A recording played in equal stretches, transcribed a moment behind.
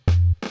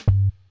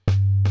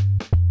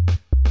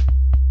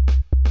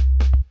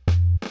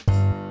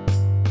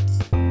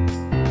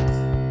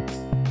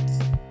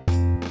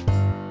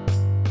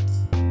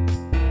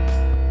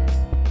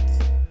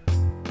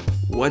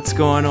What's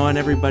going on,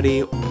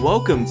 everybody?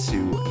 Welcome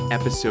to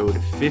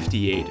episode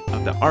 58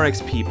 of the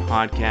RXP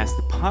podcast,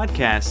 the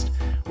podcast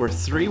where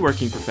three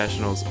working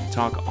professionals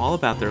talk all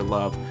about their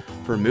love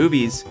for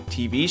movies,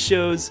 TV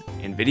shows,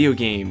 and video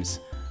games.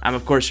 I'm,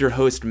 of course, your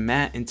host,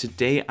 Matt, and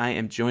today I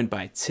am joined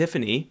by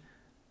Tiffany.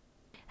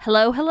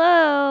 Hello,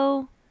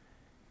 hello.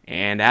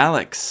 And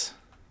Alex.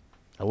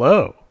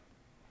 Hello.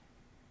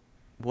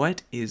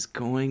 What is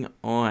going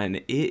on?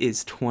 It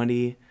is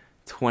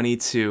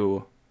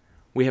 2022.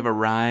 We have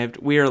arrived.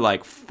 We are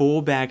like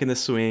full back in the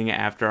swing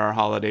after our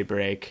holiday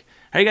break.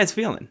 How are you guys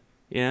feeling?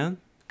 You know,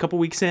 a couple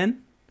weeks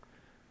in?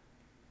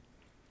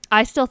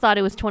 I still thought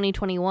it was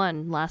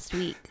 2021 last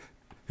week.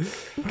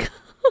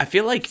 I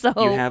feel like So-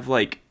 you have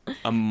like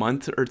a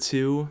month or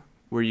two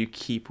where you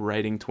keep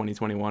writing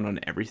 2021 on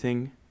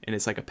everything, and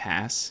it's like a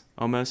pass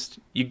almost.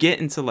 You get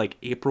into like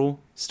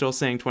April still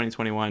saying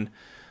 2021.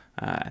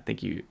 I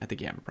think you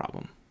have a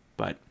problem.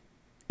 But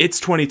it's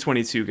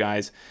 2022,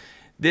 guys.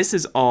 This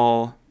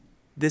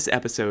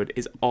episode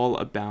is all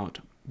about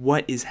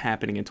what is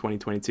happening in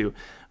 2022.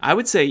 I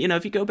would say,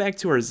 if you go back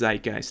to our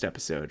Zeitgeist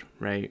episode,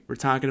 right? We're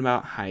talking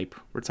about hype.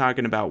 We're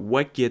talking about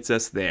what gets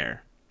us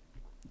there.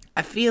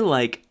 I feel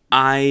like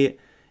I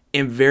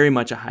am very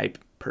much a hype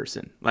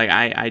person. Like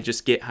I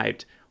just get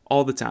hyped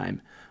all the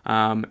time.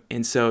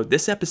 And so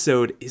this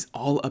episode is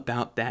all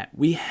about that.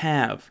 We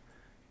have,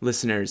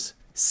 listeners,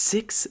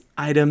 6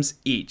 items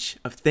each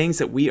of things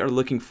that we are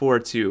looking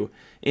forward to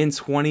in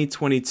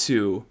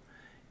 2022.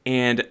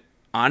 And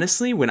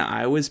honestly, when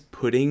I was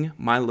putting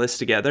my list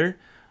together,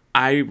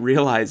 I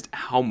realized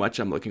how much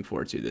I'm looking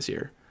forward to this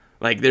year.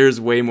 Like, there's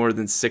way more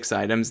than 6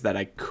 items that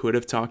I could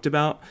have talked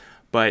about,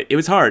 but it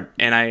was hard,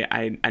 and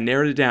I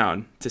narrowed it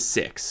down to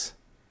 6.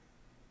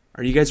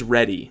 Are you guys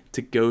ready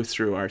to go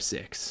through our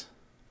 6?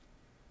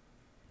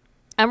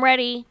 I'm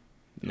ready.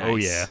 Nice. Oh,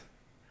 yeah.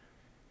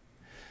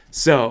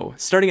 So,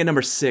 starting at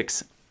number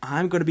 6,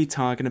 I'm going to be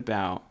talking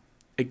about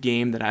a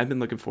game that I've been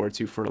looking forward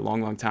to for a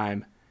long, long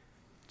time,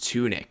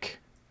 Tunic.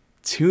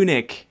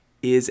 Tunic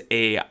is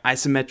a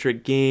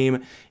isometric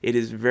game. It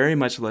is very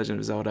much Legend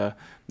of Zelda.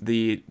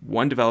 The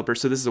one developer,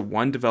 so this is a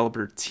one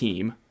developer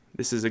team.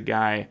 This is a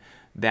guy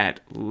that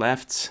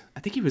left,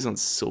 I think he was on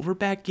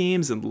Silverback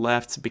Games and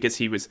left because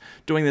he was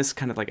doing this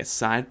kind of like a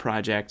side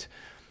project.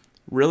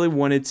 Really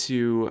wanted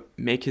to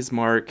make his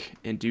mark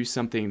and do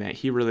something that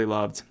he really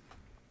loved.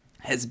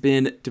 Has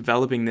been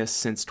developing this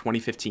since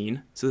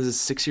 2015. So this is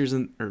 6 years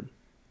in,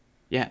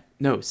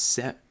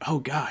 oh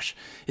gosh,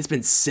 it's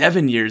been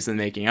 7 years in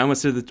the making. I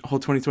almost did the whole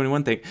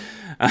 2021 thing.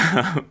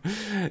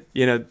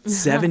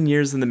 7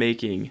 years in the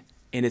making,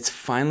 and it's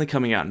finally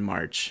coming out in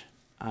March.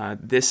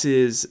 This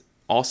is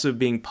also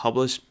being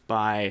published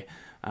by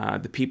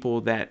the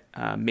people that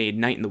made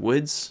Night in the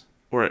Woods,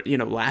 or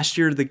last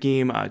year the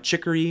game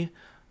Chicory,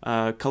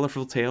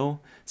 Colorful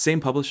Tale, same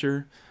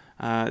publisher.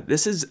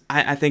 This is,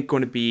 I think,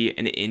 going to be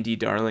an indie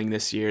darling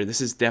this year.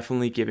 This is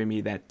definitely giving me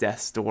that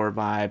Death's Door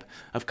vibe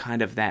of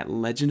kind of that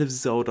Legend of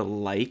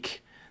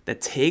Zelda-like that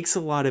takes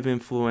a lot of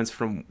influence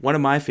from one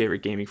of my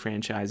favorite gaming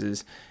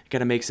franchises. It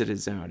kind of makes it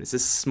its own. It's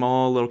this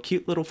small, little,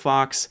 cute little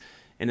fox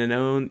in an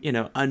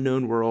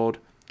unknown world,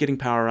 getting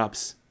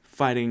power-ups,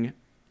 fighting,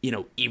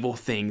 evil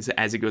things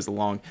as it goes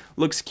along.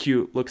 Looks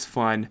cute, looks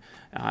fun.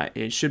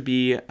 It should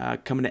be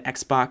coming to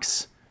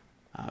Xbox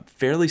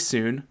fairly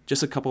soon,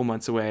 just a couple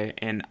months away,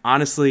 and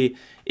honestly,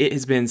 it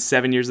has been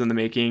 7 years in the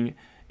making,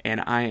 and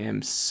I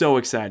am so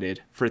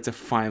excited for it to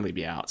finally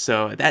be out.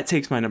 So that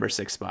takes my number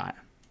 6 spot,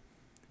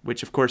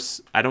 which of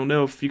course, I don't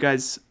know if you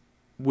guys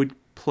would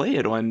play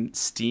it on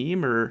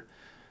Steam or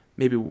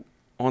maybe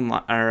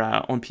online or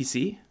on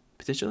PC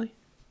potentially.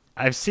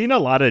 I've seen a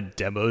lot of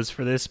demos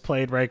for this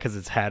played, right? Because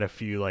it's had a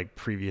few like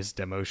previous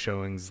demo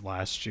showings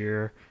last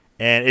year.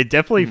 And it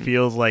definitely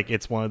feels like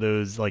it's one of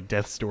those like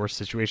Death's Door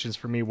situations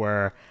for me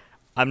where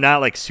I'm not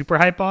like super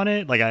hype on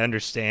it. Like I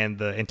understand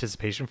the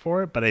anticipation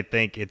for it, but I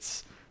think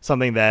it's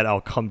something that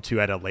I'll come to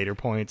at a later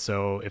point.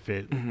 So if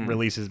it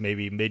releases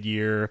maybe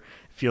mid-year,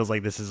 feels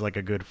like this is like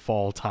a good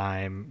fall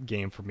time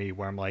game for me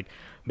where I'm like,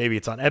 maybe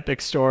it's on Epic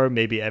Store.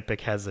 Maybe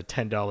Epic has a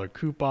 $10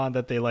 coupon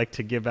that they like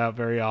to give out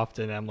very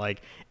often. I'm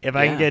like, if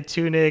I can get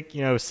Tunic,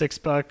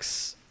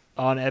 $6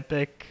 on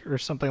Epic or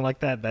something like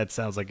that, that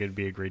sounds like it'd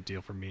be a great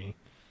deal for me.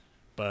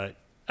 But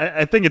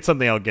I think it's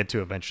something I'll get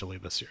to eventually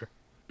this year.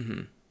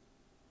 Mm-hmm.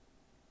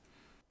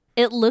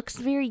 It looks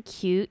very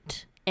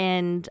cute,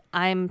 and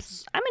I'm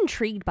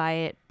intrigued by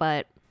it,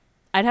 but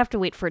I'd have to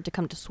wait for it to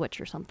come to Switch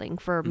or something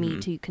for me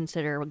to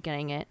consider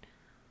getting it.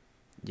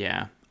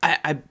 Yeah,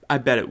 I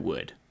bet it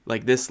would.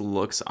 Like, this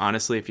looks,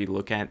 honestly, if you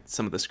look at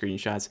some of the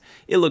screenshots,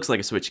 it looks like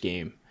a Switch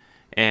game.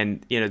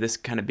 And, this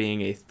kind of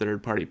being a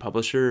third-party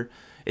publisher,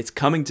 it's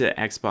coming to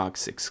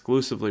Xbox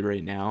exclusively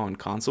right now on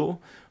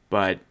console,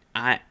 but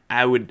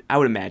I would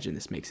imagine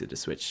this makes it a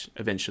Switch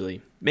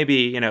eventually.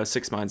 Maybe,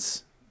 6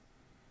 months,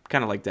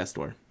 kind of like Death's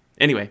Door.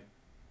 Anyway,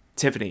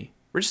 Tiffany,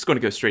 we're just going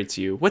to go straight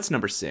to you. What's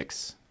number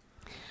 6?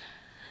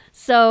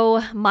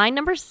 So, my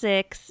number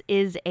 6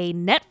 is a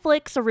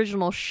Netflix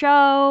original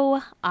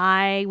show.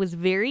 I was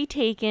very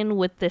taken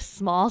with this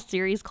small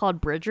series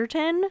called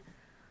Bridgerton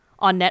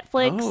on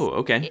Netflix. Oh,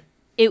 okay.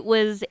 It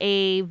was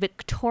a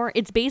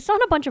it's based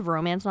on a bunch of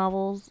romance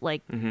novels,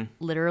 like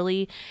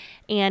literally,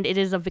 and it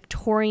is a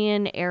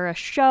Victorian era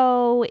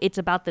show. It's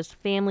about this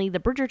family, the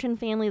Bridgerton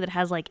family, that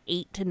has like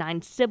 8 to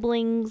 9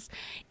 siblings.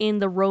 In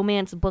the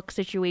romance book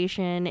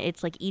situation,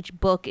 it's like each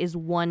book is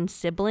one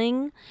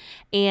sibling,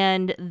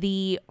 and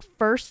the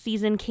first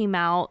season came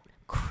out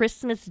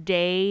Christmas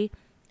Day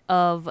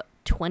of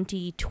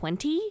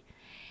 2020.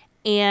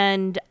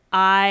 And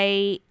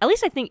I'm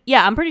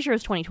pretty sure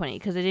it's 2020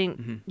 because it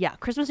didn't,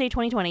 Christmas Day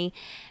 2020.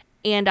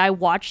 And I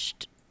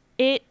watched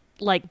it,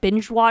 like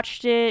binge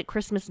watched it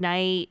Christmas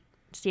night,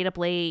 stayed up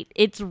late.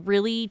 It's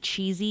really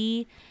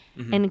cheesy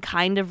and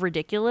kind of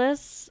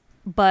ridiculous,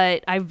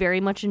 but I very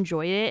much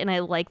enjoyed it. And I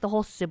like the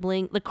whole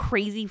the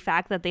crazy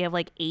fact that they have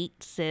like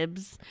 8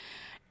 sibs.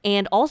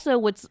 And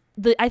also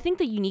I think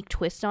the unique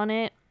twist on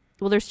it,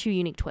 well, there's 2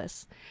 unique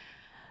twists.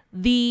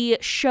 The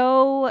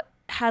show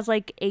has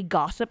like a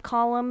gossip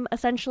column,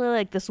 essentially.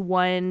 Like this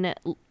one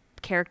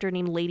character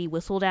named Lady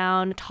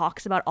Whistledown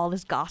talks about all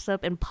this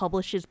gossip and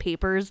publishes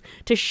papers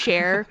to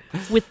share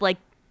with like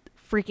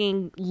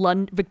freaking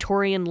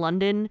Victorian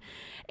London,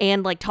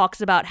 and like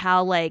talks about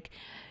how like,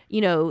 you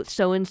know,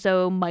 so and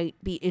so might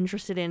be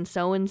interested in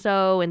so and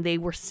so, and they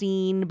were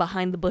seen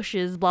behind the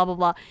bushes, blah blah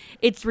blah.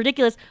 It's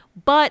ridiculous,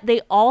 but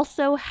it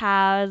also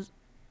has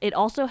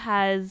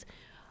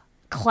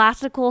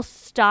classical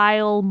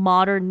style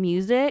modern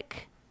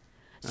music.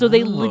 So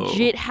they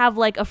legit have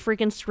like a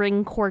freaking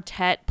string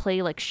quartet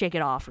play like Shake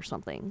It Off or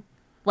something.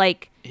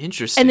 Like,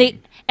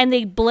 interesting. And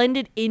they blend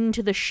it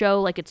into the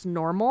show like it's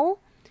normal.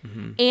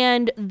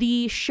 And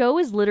the show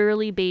is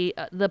literally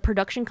the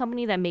production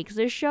company that makes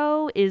this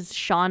show is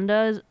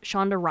Shonda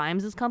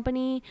Rhimes'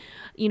 company,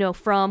 you know,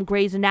 from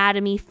Grey's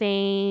Anatomy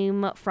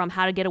fame, from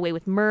How to Get Away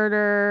with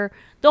Murder,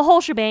 the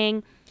whole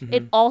shebang.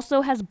 It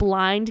also has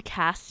blind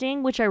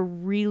casting, which I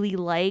really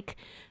like.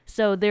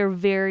 So they're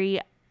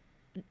very,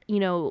 you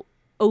know,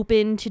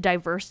 open to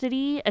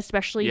diversity,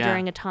 especially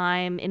during a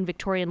time in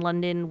Victorian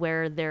London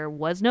where there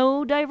was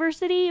no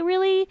diversity,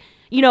 really,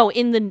 you know,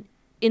 in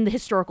the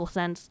historical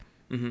sense.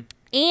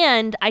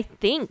 And I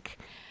think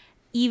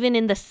even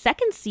in the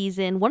second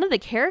season, one of the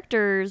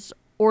characters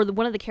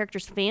one of the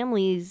characters'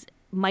 families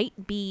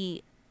might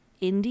be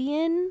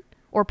Indian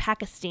or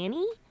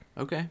Pakistani.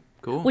 Okay,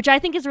 cool. Which I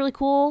think is really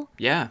cool.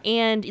 Yeah.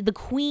 And the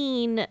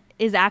queen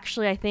is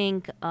actually, I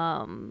think,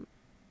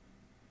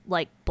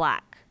 like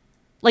black.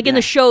 Like in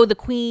the show, the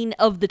queen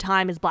of the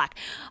time is black.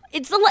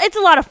 It's a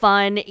lot of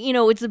fun. You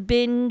know, it's a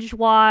binge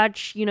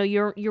watch. You know,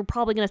 you're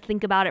probably gonna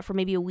think about it for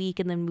maybe a week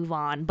and then move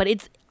on.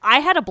 But I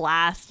had a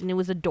blast and it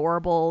was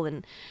adorable,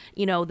 and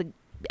you know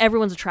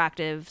everyone's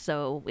attractive,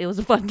 so it was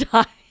a fun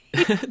time.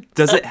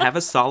 Does it have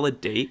a solid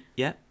date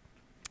yet?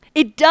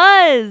 It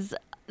does.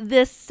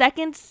 The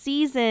second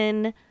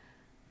season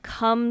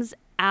comes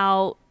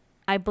out,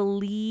 I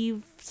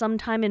believe,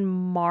 sometime in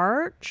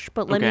March.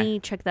 But let me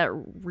check that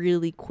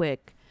really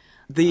quick.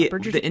 The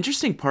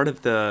interesting part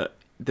of the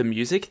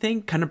music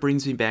thing kind of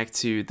brings me back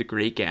to The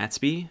Great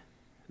Gatsby,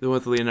 the one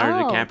with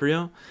Leonardo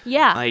DiCaprio.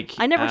 Yeah, like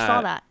I never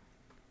saw that.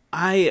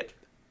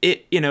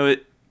 It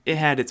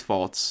had its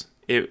faults.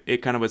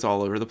 It kind of was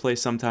all over the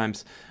place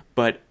sometimes,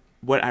 but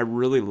what I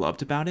really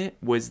loved about it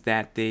was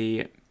that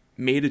they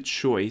made a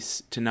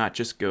choice to not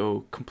just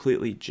go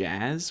completely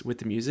jazz with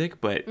the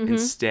music, but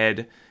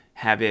instead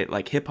have it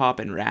like hip hop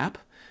and rap,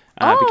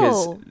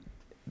 because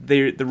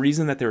the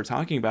reason that they were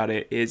talking about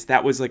it is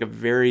that was like a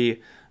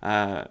very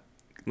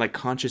like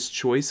conscious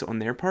choice on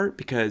their part,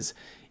 because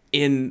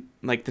in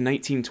like the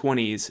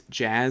 1920s,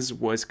 jazz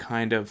was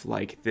kind of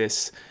like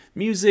this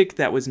music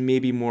that was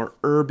maybe more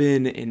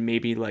urban and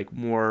maybe like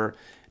more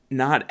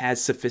not as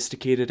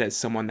sophisticated as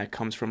someone that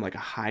comes from like a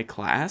high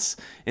class.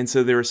 And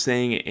so they were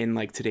saying in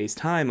like today's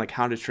time, like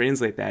how to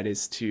translate that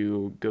is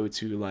to go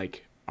to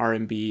like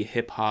R&B,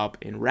 hip hop,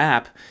 and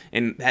rap,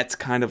 and that's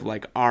kind of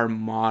like our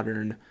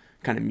modern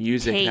kind of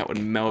music that would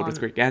meld with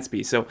Great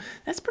Gatsby. So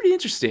that's pretty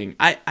interesting.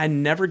 I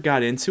never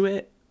got into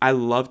it. I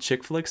love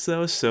chick flicks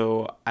though,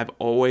 so I've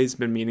always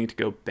been meaning to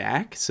go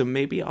back. So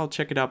maybe I'll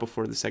check it out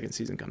before the second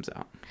season comes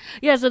out.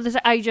 Yeah, so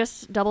I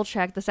just double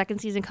checked. The second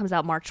season comes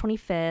out March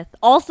 25th.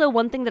 Also,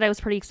 one thing that I was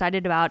pretty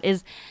excited about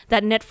is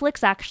that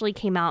Netflix actually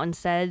came out and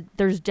said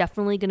there's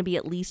definitely going to be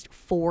at least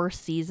 4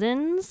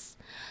 seasons.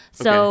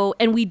 So,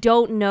 and we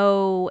don't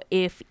know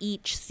if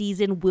each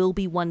season will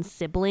be one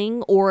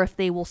sibling or if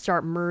they will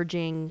start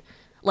merging,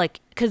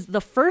 like, because the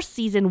first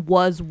season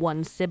was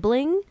one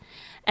sibling.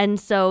 And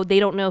so they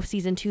don't know if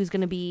season 2 is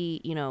going to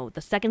be, you know,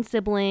 the second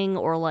sibling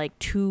or like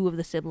 2 of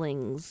the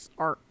siblings'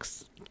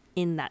 arcs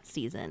in that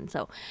season.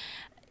 So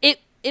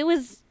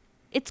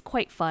it's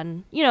quite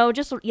fun. You know,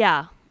 just,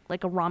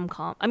 like a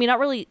rom-com. I mean, not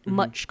really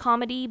much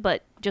comedy,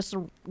 but just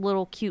a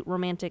little cute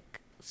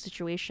romantic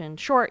situation.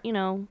 Short, you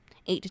know,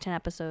 8 to 10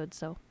 episodes.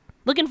 So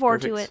looking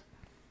forward to it.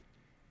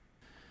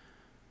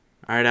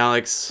 All right,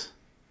 Alex,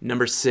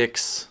 number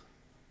 6.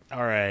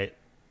 All right.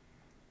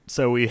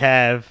 So we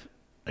have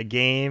a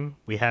game,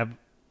 we have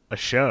a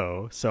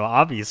show. So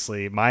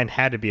obviously mine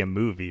had to be a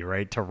movie,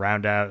 right, to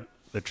round out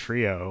the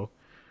trio.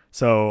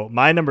 So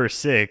my number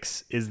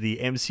 6 is the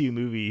MCU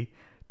movie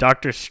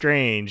Doctor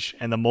Strange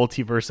and the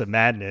Multiverse of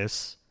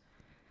Madness.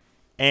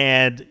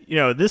 And,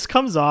 this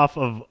comes off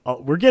of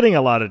we're getting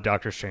a lot of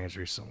Doctor Strange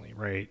recently,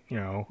 right?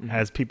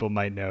 As people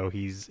might know,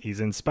 he's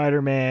in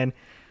Spider-Man.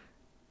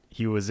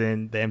 He was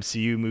in the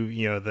MCU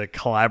movie, the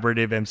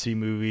collaborative MCU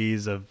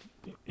movies of,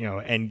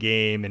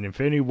 Endgame and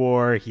Infinity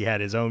War. He had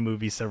his own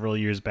movie several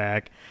years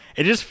back.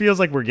 It just feels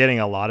like we're getting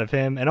a lot of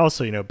him. And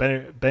also,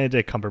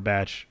 Benedict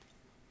Cumberbatch,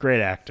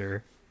 great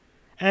actor.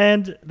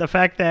 And the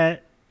fact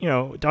that,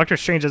 Doctor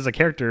Strange as a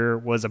character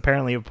was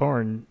apparently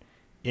important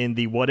in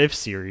the What If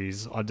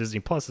series on Disney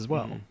Plus as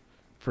well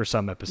for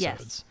some episodes.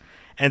 Yes.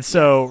 And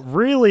so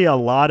really a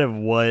lot of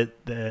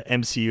what the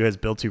MCU has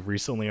built to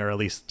recently, or at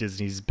least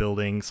Disney's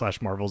building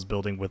 / Marvel's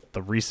building with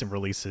the recent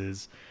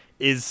releases,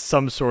 is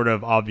some sort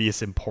of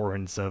obvious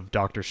importance of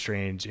Doctor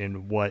Strange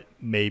in what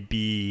may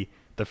be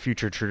the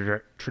future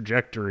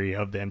trajectory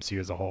of the MCU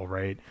as a whole,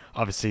 right?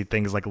 Obviously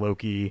things like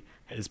Loki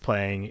is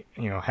playing,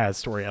 has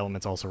story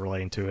elements also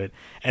relating to it.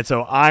 And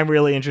so I'm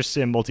really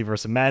interested in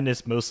Multiverse of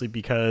Madness, mostly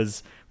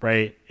because,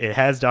 right, it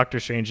has Doctor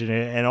Strange in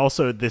it. And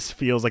also this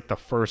feels like the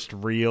first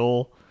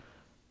real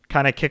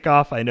kind of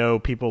kickoff. I know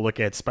people look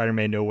at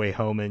Spider-Man No Way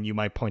Home and you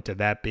might point to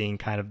that being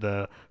kind of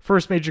the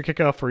first major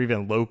kickoff, or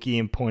even Loki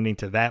and pointing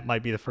to that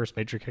might be the first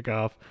major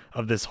kickoff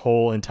of this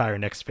whole entire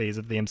next phase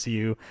of the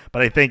MCU.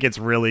 But I think it's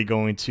really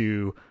going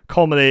to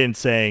culminate in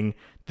saying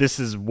this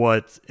is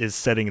what is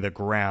setting the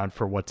ground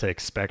for what to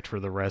expect for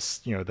the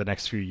rest, the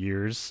next few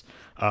years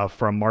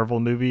from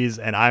Marvel movies.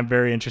 And I'm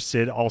very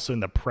interested also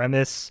in the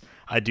premise.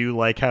 I do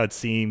like how it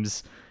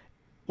seems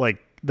like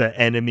the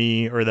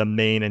enemy or the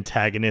main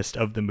antagonist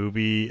of the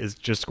movie is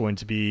just going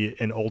to be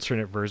an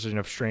alternate version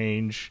of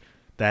Strange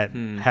that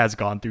has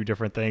gone through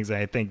different things. And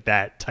I think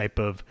that type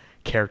of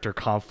character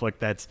conflict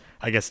that's,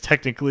 I guess,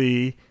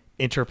 technically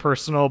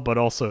interpersonal, but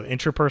also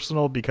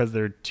intrapersonal because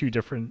they're two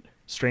different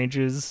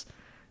Stranges,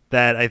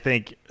 that I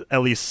think,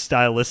 at least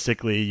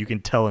stylistically, you can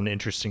tell an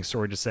interesting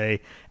story to say.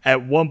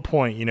 At one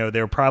point,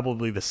 they're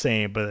probably the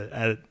same, but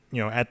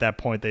at that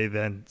point, they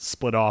then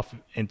split off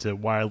into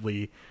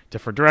wildly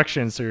different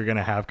directions. So you're going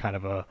to have kind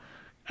of a,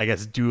 I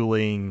guess,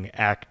 dueling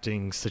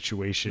acting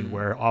situation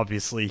where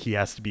obviously he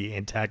has to be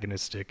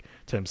antagonistic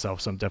to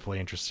himself. So I'm definitely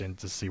interested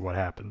to see what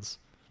happens.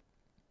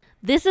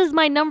 This is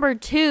my number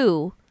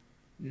 2.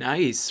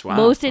 Nice.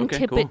 Wow.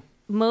 Cool.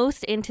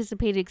 Most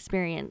anticipated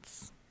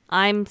experience.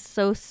 I'm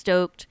so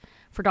stoked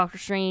for Doctor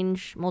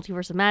Strange,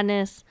 Multiverse of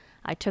Madness.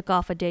 I took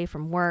off a day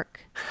from work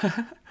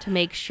to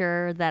make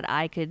sure that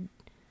I could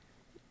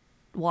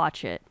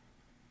watch it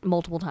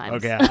multiple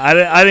times. Okay,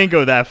 I didn't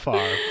go that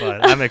far,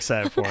 but I'm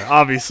excited for it.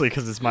 Obviously,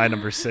 because it's my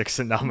number 6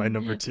 and not my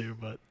number 2.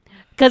 But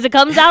because it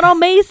comes out on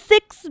May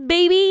 6th,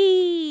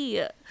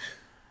 baby.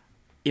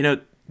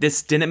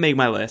 This didn't make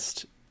my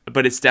list,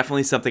 but it's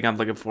definitely something I'm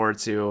looking forward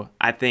to.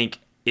 I think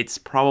it's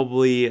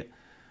probably...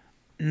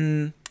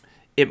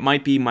 it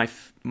might be my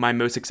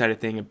most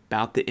excited thing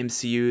about the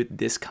MCU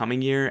this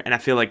coming year, and I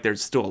feel like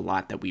there's still a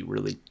lot that we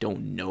really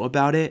don't know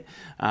about it.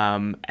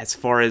 As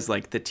far as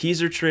like the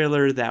teaser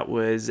trailer that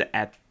was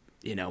at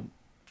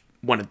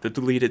one of the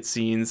deleted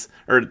scenes,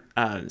 or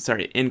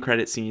end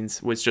credit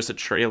scenes, was just a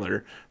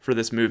trailer for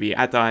this movie.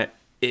 I thought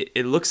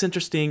it looks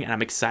interesting, and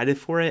I'm excited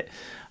for it.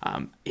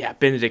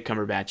 Benedict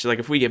Cumberbatch. Like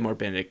if we get more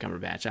Benedict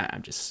Cumberbatch,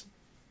 I'm just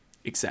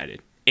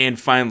excited. And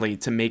finally,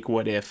 to make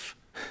What If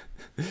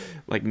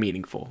like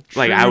meaningful.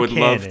 Like I would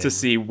love to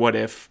see What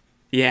If.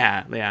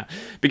 Yeah.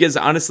 Because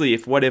honestly,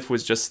 if What If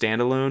was just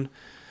standalone,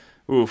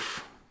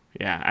 oof.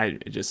 Yeah,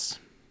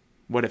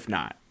 what if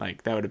not?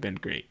 Like that would have been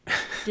great.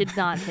 Did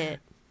not hit.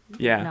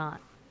 Yeah. Did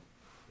not.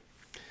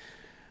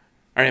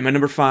 All right, my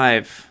number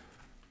 5.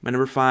 My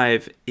number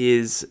 5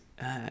 is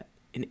an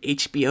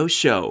HBO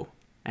show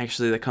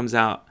actually that comes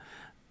out.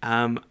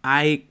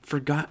 I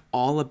forgot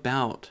all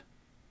about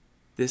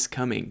this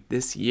coming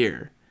this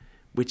year,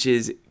 which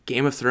is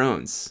Game of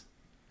Thrones,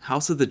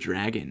 House of the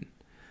Dragon.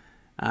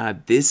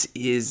 This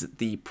is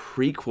the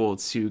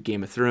prequel to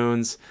Game of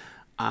Thrones.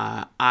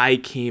 I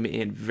came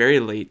in very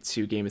late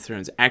to Game of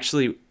Thrones.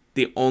 Actually,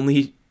 the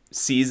only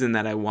season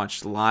that I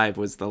watched live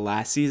was the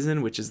last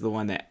season, which is the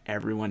one that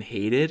everyone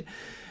hated.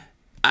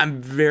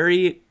 I'm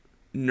very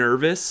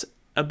nervous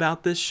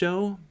about this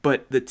show,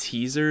 but the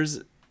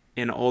teasers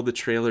and all the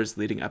trailers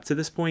leading up to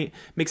this point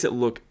makes it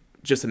look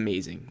just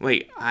amazing.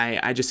 Like,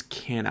 I just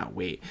cannot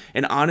wait.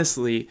 And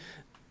honestly,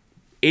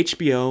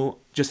 HBO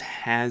just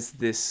has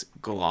this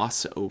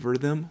gloss over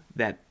them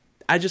that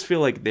I just feel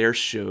like their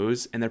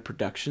shows and their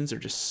productions are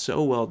just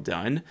so well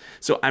done.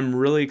 So I'm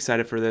really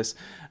excited for this.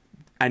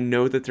 I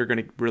know that they're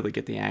going to really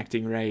get the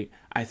acting right.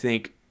 I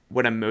think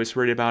what I'm most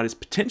worried about is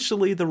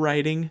potentially the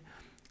writing,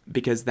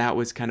 because that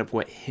was kind of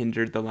what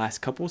hindered the last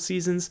couple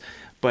seasons.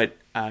 But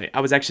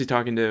I was actually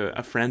talking to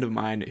a friend of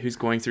mine who's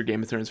going through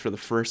Game of Thrones for the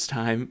first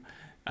time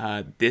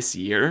this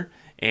year,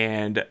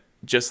 and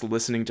just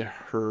listening to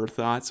her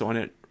thoughts on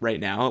it right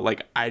now,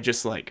 like I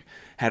just like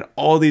had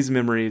all these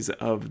memories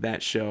of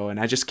that show, and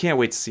I just can't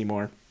wait to see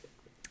more.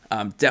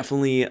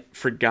 Definitely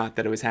forgot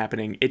that it was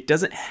happening. It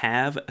doesn't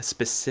have a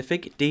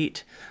specific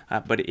date,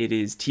 but it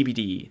is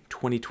TBD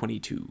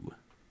 2022.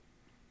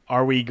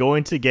 Are we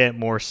going to get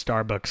more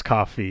Starbucks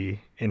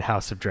coffee in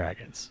House of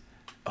Dragons?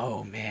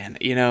 Oh man,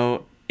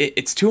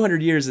 it's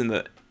 200 years in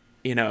the,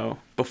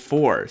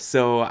 before,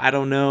 so I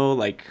don't know.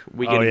 Like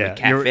we get a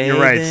cafe. You're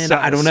right. Then?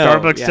 I don't know.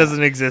 Starbucks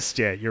doesn't exist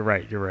yet. You're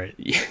right.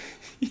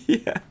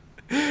 Yeah.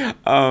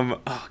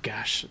 Oh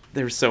gosh,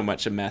 there was so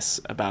much a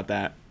mess about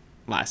that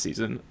last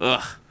season.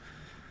 Ugh.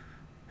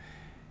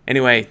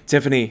 Anyway,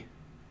 Tiffany,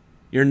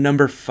 you're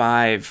number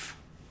 5.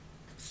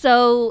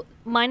 So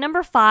my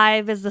number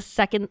 5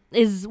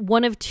 is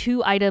one of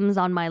 2 items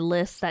on my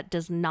list that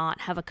does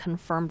not have a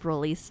confirmed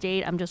release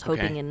date. I'm just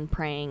hoping and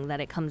praying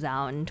that it comes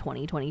out in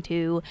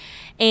 2022.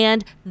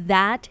 And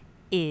that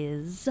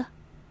is...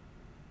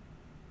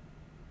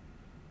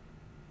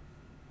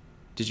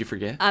 Did you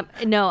forget?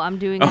 No, I'm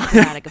doing a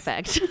dramatic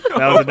effect.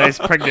 That was a nice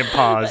pregnant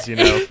pause, for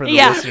the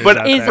listeners but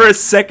out there. for a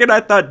second,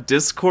 I thought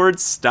Discord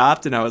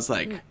stopped, and I was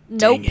like,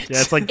 nope. Dang it. Yeah,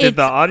 it's like, did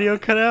the audio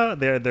cut out?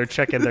 They're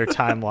checking their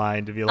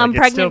timeline to be like, I'm it's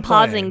pregnant still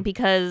pausing playing.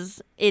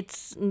 because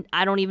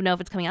I don't even know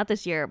if it's coming out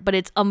this year, but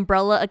it's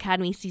Umbrella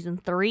Academy Season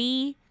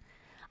 3.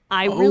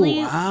 I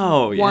really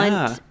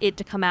want it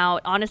to come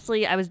out.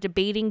 Honestly, I was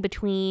debating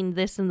between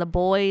this and The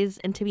Boys,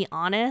 and to be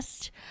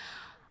honest,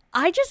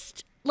 I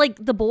just...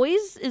 like, The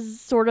Boys is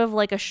sort of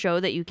like a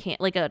show that you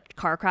can't, like a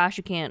car crash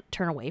you can't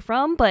turn away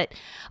from, but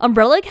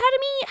Umbrella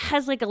Academy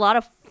has like a lot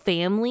of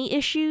family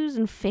issues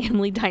and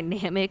family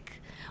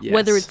dynamic,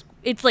 whether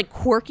it's like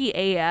quirky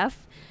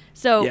AF.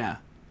 So yeah.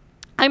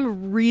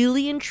 I'm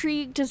really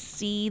intrigued to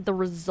see the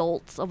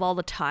results of all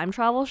the time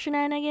travel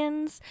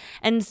shenanigans,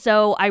 and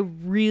so I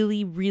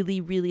really, really,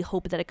 really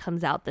hope that it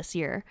comes out this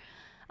year.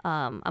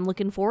 I'm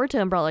looking forward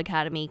to Umbrella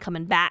Academy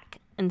coming back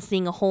and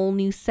seeing a whole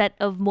new set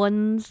of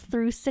 1s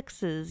through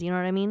 6s, you know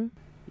what I mean?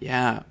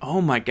 Yeah.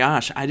 Oh my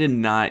gosh, I did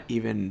not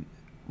even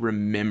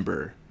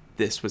remember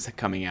this was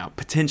coming out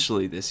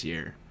potentially this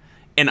year.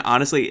 And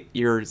honestly,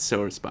 you're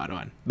so spot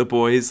on. The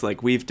Boys,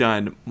 like we've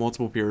done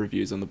multiple peer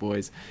reviews on The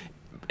Boys,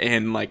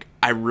 and like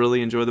I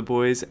really enjoy The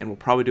Boys, and we'll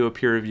probably do a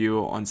peer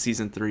review on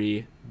season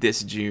 3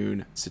 this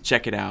June, so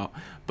check it out.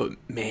 But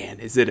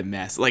man, is it a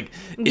mess. Like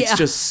it's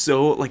just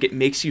so, like, it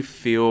makes you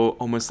feel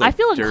almost like I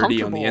feel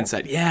dirty on the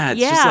inside. Yeah,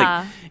 it's just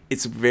like,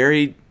 it's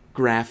very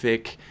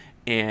graphic,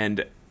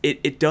 and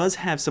it does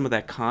have some of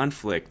that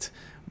conflict,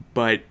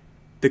 but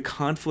the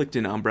conflict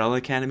in Umbrella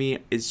Academy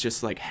is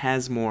just like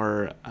has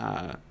more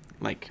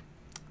like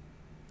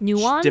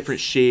nuance, different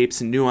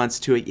shapes and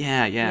nuance to it.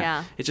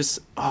 Yeah. It just,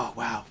 oh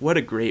wow, what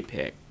a great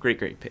pick. Great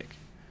pick.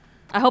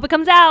 I hope it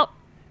comes out.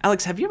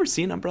 Alex, have you ever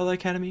seen Umbrella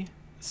Academy?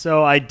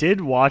 So I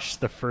did watch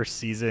the first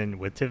season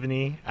with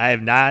Tiffany. I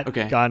have not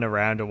Okay. gone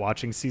around to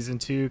watching season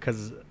 2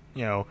 because,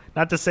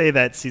 not to say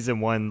that season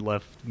 1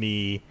 left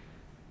me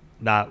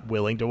not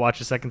willing to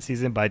watch a second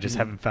season, but I just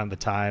haven't found the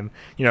time.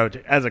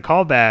 As a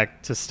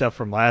callback to stuff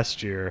from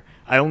last year,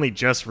 I only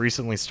just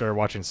recently started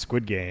watching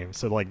Squid Game.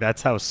 So like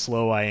that's how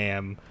slow I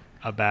am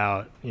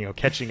about,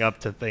 catching up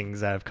to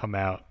things that have come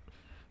out.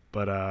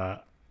 But,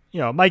 I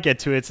might get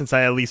to it since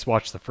I at least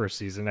watched the first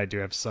season. I do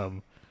have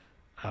some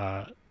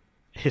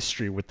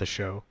history with the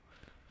show.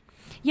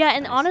 Yeah,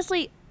 and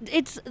honestly,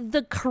 it's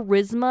the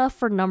charisma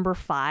for number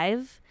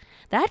 5.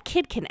 That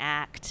kid can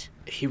act.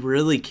 He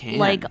really can.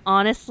 Like,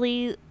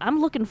 honestly, I'm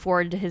looking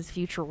forward to his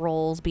future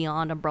roles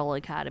beyond Umbrella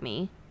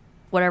Academy,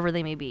 whatever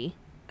they may be.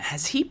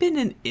 Has he been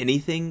in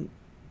anything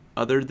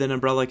other than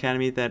Umbrella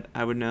Academy that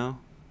I would know?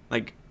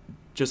 Like,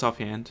 just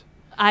offhand?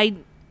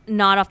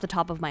 Not off the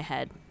top of my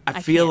head.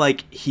 I feel can't.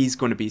 like he's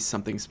going to be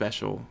something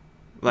special.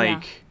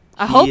 Like,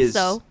 I hope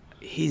so.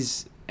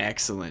 He's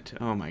excellent.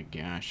 Oh my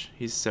gosh,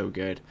 he's so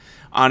good.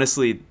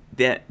 Honestly,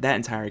 that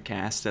entire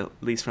cast, at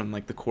least from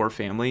like the core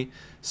family,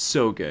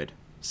 so good,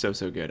 so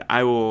good.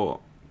 I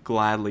will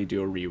gladly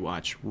do a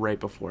rewatch right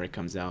before it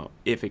comes out,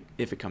 if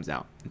it comes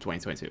out in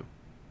 2022.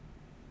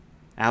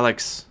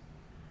 Alex,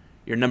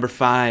 you're number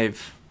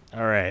 5.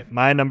 All right,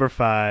 my number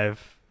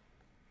 5,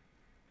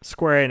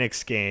 Square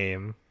Enix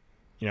game.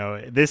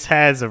 This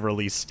has a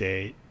release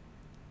date,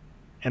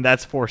 and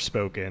that's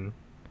Forspoken.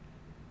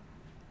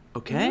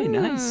 Okay,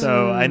 nice.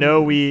 So I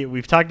know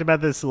we've talked about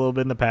this a little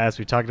bit in the past.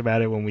 We talked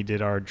about it when we did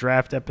our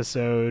draft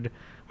episode,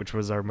 which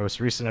was our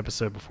most recent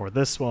episode before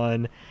this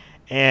one.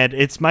 And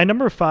it's my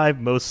number 5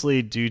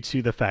 mostly due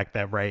to the fact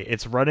that,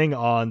 it's running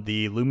on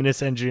the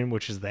Luminous engine,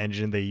 which is the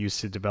engine they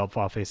used to develop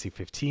Final Fantasy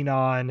 15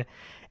 on.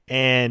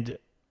 And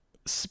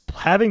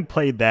having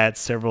played that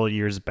several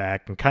years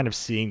back and kind of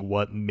seeing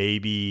what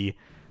maybe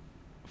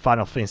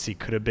Final Fantasy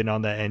could have been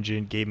on that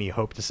engine gave me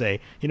hope to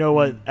say, you know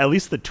what, at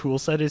least the tool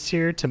set is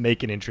here to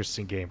make an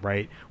interesting game,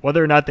 right?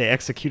 Whether or not they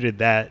executed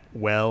that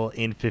well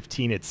in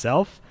 15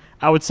 itself,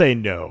 I would say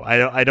no.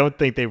 I don't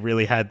think they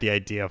really had the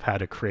idea of how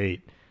to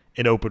create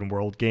an open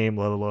world game,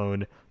 let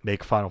alone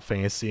make Final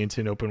Fantasy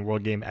into an open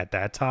world game at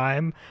that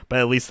time, but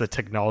at least the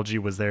technology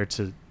was there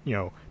to,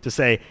 to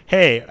say,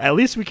 hey, at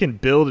least we can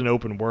build an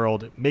open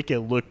world, make it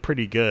look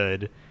pretty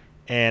good.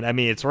 And I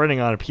mean, it's running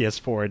on a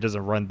PS4. It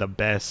doesn't run the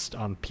best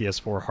on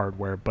PS4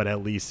 hardware, but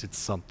at least it's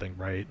something,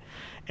 right?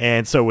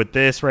 And so with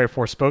this, right,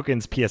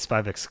 Forspoken's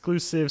PS5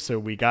 exclusive, so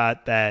we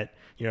got that,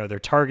 they're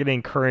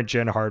targeting current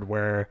gen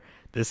hardware.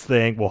 This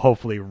thing will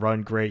hopefully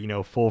run great,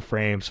 full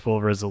frames,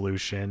 full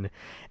resolution.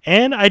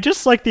 And I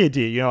just like the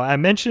idea. I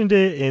mentioned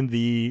it in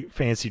the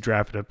Fantasy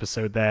Draft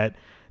episode that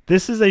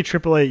this is a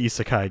AAA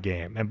isekai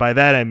game. And by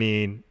that, I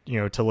mean,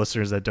 to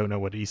listeners that don't know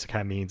what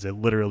isekai means, it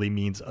literally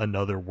means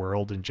another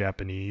world in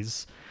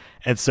Japanese.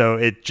 And so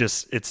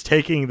it's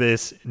taking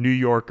this New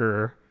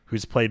Yorker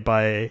who's played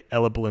by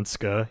Ella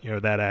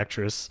Balinska, that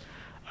actress,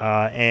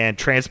 and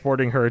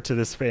transporting her to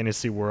this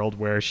fantasy world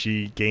where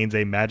she gains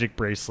a magic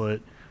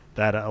bracelet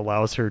that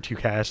allows her to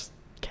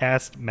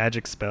cast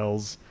magic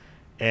spells.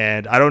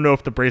 And I don't know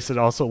if the bracelet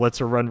also lets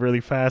her run really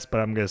fast, but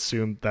I'm going to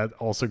assume that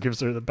also gives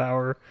her the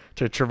power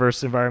to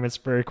traverse environments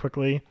very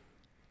quickly.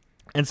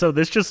 And so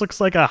this just looks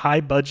like a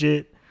high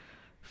budget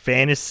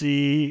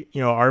fantasy,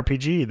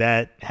 RPG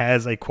that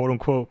has a quote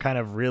unquote kind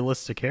of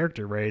realistic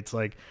character, right? It's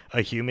like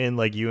a human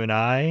like you and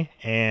I,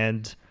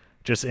 and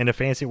just in a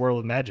fantasy world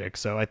with magic.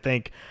 So I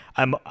think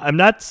I'm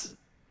not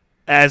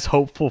as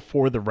hopeful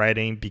for the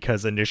writing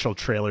because initial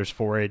trailers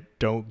for it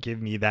don't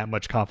give me that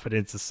much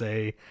confidence to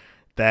say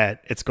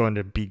that it's going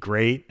to be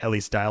great, at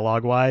least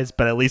dialogue wise,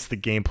 but at least the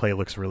gameplay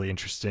looks really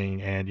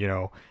interesting. And,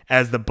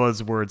 as the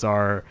buzzwords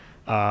are,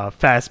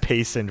 fast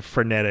paced and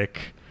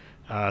frenetic.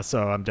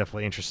 So I'm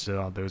definitely interested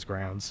on those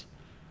grounds.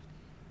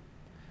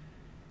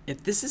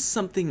 If this is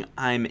something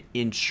I'm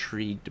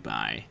intrigued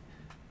by,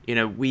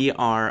 we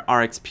are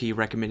RXP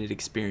recommended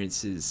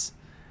experiences.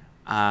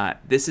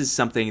 This is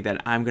something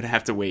that I'm going to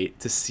have to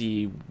wait to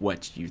see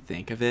what you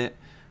think of it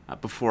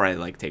before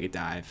I take a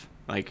dive.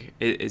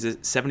 Is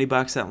it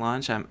 $70 at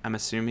launch? I'm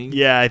assuming.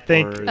 Yeah, I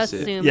think.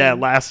 Assuming.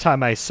 Last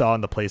time I saw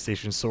in the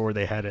PlayStation Store,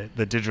 they had it.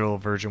 The digital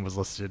version was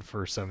listed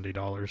for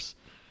 $70.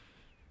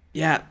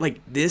 Yeah,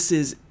 this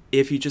is,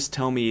 if you just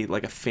tell me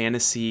a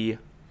fantasy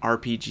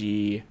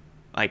RPG,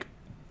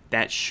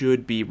 that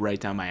should be right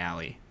down my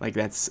alley.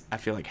 That's, I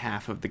feel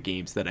half of the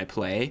games that I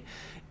play.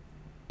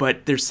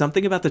 But there's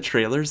something about the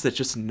trailers that's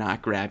just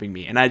not grabbing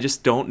me, and I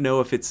just don't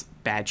know if it's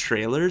bad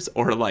trailers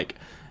or a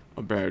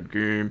bad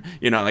game.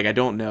 I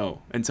don't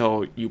know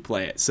until you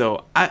play it.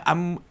 So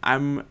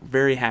I'm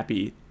very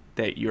happy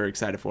that you're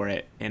excited for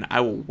it, and I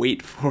will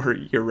wait for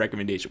your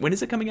recommendation. When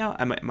is it coming out?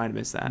 I might have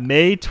missed that.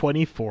 May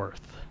 24th.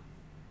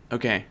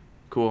 Okay,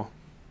 cool.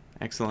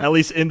 Excellent. At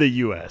least in the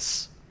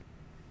US.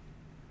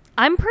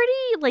 I'm pretty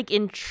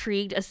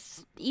intrigued,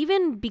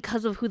 even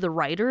because of who the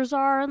writers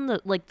are and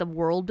the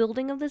world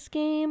building of this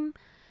game.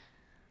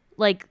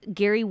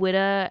 Gary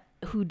Whitta,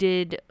 who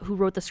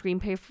wrote the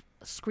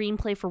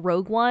screenplay for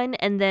Rogue One,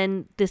 and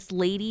then this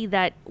lady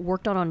that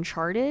worked on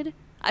Uncharted.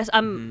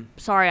 I'm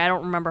sorry, I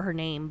don't remember her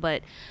name,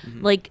 but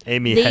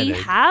Amy they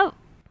Hennig. have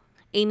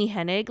Amy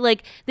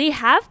Hennig. They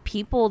have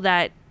people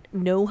that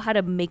know how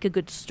to make a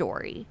good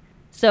story.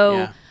 So.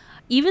 Yeah.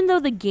 Even though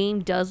the game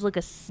does look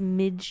a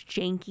smidge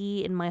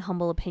janky, in my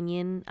humble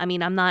opinion, I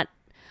mean, I'm not.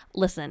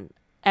 Listen,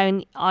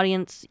 and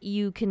audience,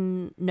 you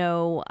can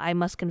know. I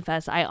must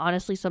confess, I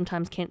honestly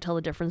sometimes can't tell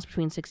the difference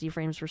between 60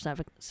 frames per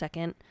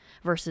second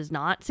versus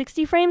not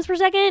 60 frames per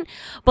second.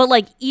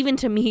 But even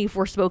to me,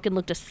 Forspoken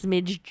looked a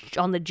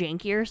smidge on the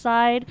jankier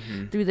side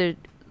through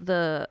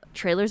the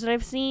trailers that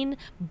I've seen.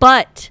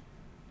 But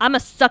I'm a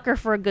sucker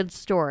for a good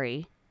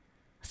story,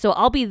 so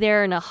I'll be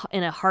there in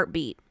a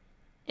heartbeat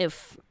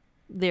if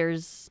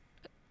there's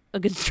a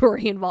good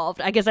story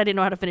involved. I guess I didn't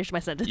know how to finish my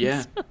sentence.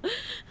 Yeah.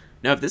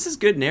 No, if this is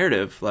good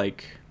narrative,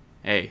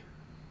 hey,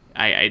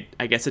 I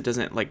guess it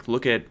doesn't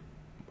look at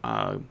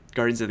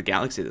Guardians of the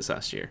Galaxy this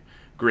last year.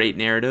 Great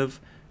narrative,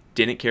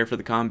 didn't care for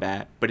the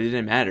combat, but it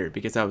didn't matter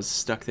because I was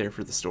stuck there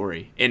for the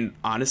story. And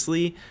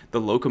honestly, the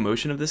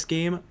locomotion of this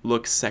game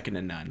looks second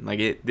to none.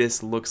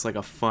 This looks like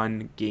a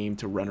fun game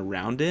to run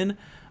around in.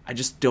 I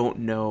just don't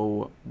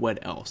know what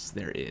else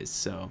there is.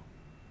 So,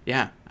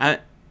 yeah,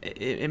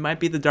 it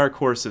might be the dark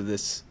horse of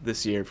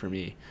this year for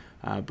me.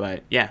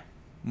 But yeah,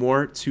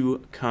 more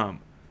to come.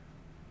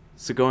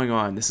 So going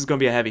on, this is going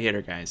to be a heavy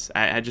hitter, guys.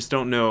 I just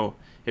don't know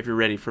if you're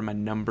ready for my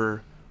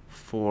number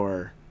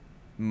 4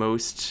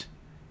 most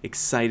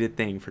excited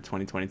thing for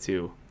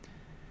 2022.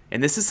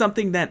 And this is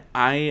something that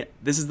there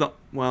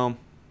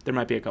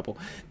might be a couple.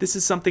 This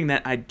is something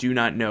that I do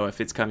not know if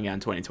it's coming out in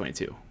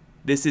 2022.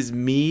 This is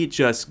me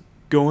just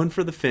going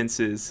for the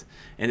fences,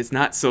 and it's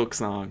not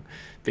Silksong,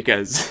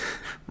 because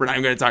we're not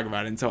even going to talk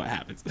about it until it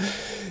happens.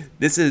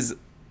 This is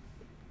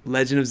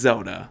Legend of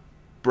Zelda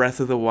Breath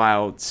of the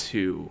Wild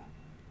 2.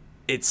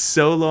 It's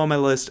so low on my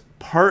list,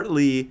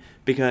 partly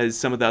because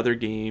some of the other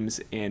games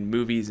and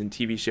movies and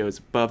TV shows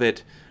above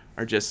it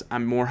are just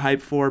I'm more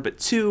hyped for, but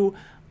 2,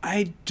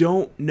 I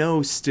don't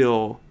know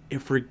still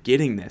if we're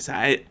getting this.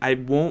 I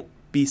won't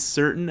be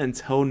certain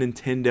until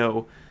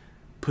Nintendo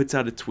puts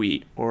out a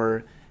tweet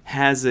or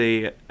has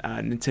a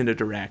Nintendo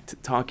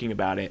Direct talking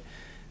about it.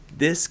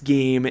 This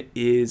game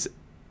is,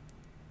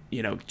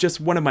 just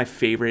one of my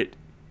favorite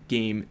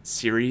game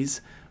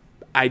series.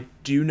 I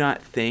do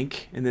not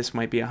think, and this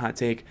might be a hot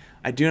take,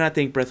 I do not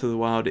think Breath of the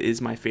Wild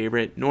is my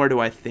favorite, nor do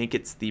I think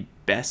it's the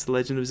best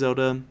Legend of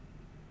Zelda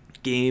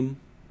game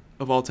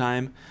of all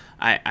time.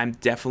 I'm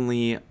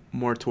definitely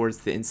more towards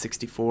the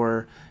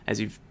N64, as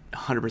you've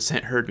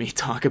 100% heard me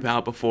talk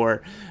about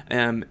before,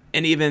 and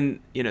even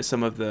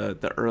some of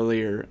the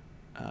earlier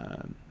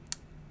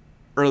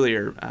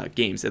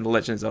games in the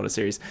Legend of Zelda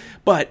series.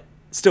 But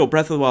still,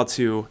 Breath of the Wild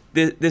 2,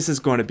 this is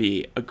going to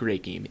be a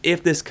great game.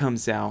 If this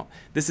comes out,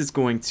 this is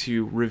going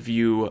to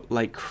review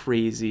like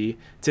crazy.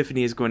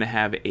 Tiffany is going to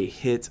have a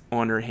hit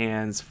on her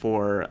hands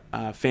for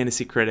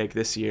Fantasy Critic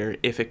this year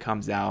if it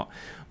comes out.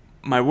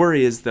 My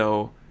worry is,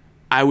 though,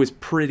 I was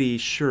pretty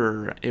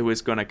sure it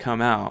was going to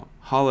come out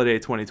holiday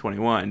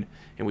 2021,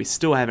 and we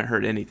still haven't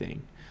heard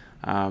anything.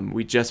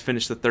 We just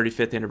finished the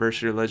 35th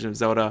anniversary of Legend of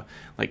Zelda.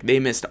 Like, they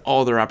missed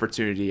all their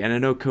opportunity, and I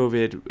know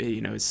COVID,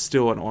 is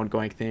still an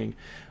ongoing thing.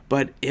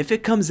 But if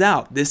it comes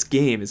out, this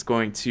game is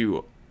going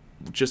to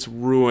just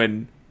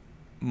ruin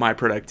my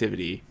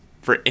productivity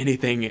for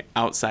anything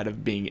outside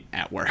of being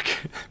at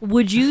work.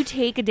 Would you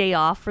take a day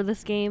off for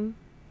this game?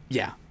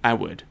 Yeah, I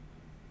would.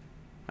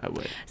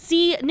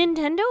 See,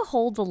 Nintendo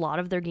holds a lot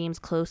of their games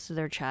close to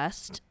their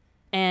chest,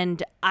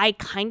 and I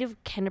kind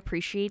of can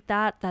appreciate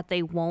that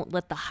they won't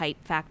let the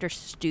hype factor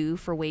stew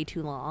for way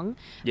too long.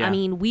 Yeah. I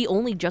mean, we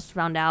only just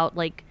found out,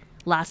 like,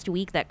 last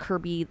week that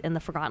Kirby and the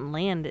Forgotten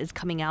Land is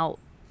coming out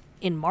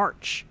in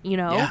March,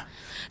 Yeah.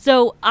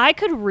 So I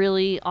could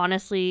really,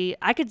 honestly,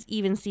 I could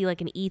even see like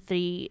an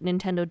E3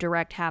 Nintendo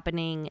Direct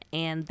happening,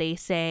 and they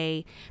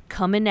say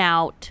coming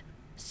out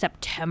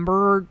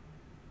September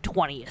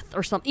 20th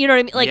or something, you know what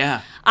I mean? Like,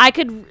 Yeah.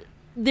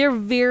 they're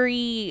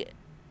very,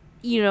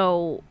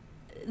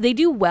 they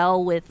do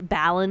well with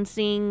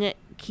balancing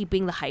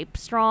keeping the hype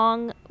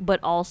strong, but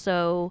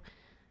also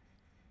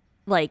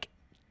like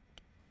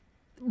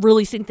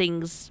releasing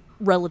things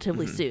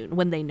relatively soon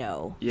when they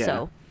know. Yeah.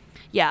 So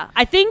yeah,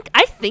 I think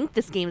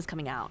this game is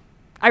coming out.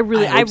 I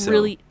really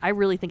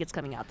think it's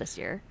coming out this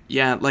year.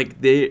 Yeah, like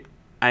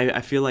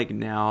I feel like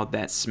now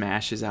that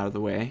Smash is out of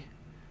the way,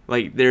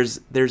 like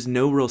there's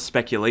no real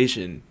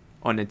speculation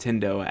on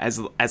Nintendo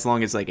as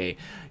long as like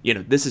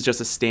this is just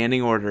a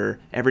standing order.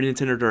 Every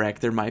Nintendo Direct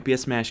there might be a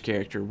Smash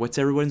character. What's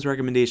everyone's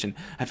recommendation?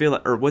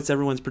 What's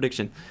everyone's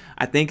prediction?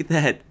 I think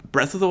that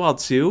Breath of the Wild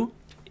 2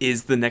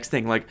 is the next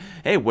thing. Like,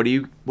 hey, what do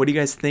you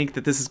guys think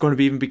that this is going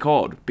to even be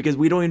called? Because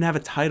we don't even have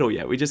a title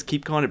yet. We just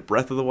keep calling it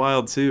Breath of the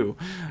Wild 2.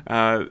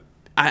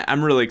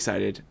 I'm really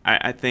excited.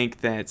 I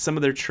think that some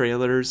of their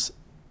trailers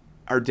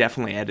are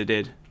definitely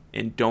edited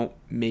and don't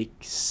make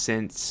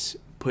sense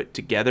put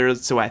together.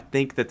 So I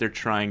think that they're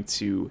trying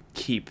to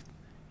keep,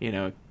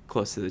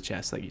 close to the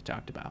chest like you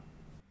talked about.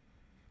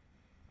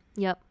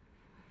 Yep.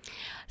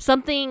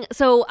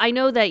 So I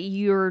know that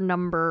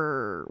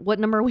what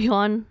number are we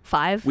on?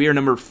 5? We are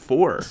number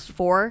 4.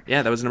 4?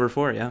 Yeah, that was number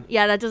 4, yeah.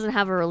 Yeah, that doesn't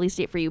have a release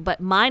date for you,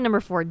 but my number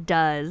 4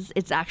 does.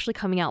 It's actually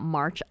coming out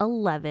March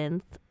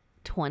 11th,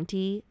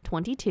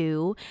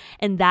 2022,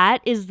 and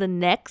that is the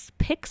next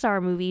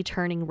Pixar movie,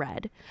 Turning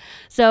Red.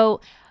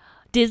 So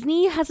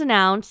Disney has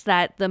announced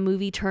that the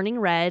movie Turning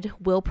Red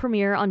will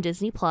premiere on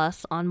Disney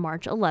Plus on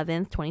March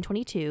 11th,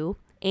 2022,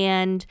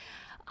 and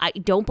I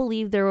don't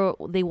believe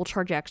they will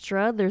charge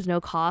extra. There's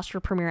no cost for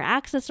premiere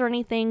access or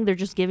anything. They're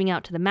just giving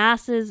out to the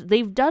masses.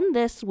 They've done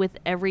this with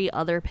every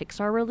other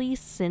Pixar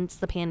release since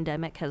the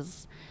pandemic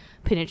has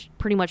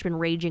pretty much been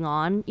raging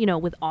on,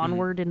 with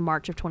Onward in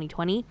March of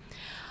 2020.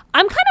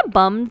 I'm kind of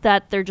bummed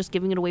that they're just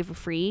giving it away for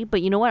free,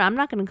 but you know what? I'm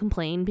not going to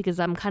complain because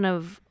I'm kind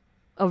of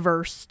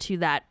averse to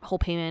that whole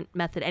payment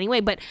method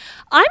anyway. But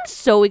I'm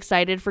so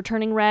excited for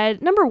Turning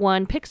Red. Number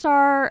 1,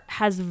 Pixar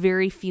has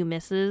very few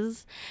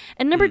misses.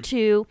 And number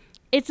 2,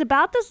 it's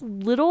about this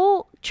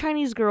little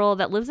Chinese girl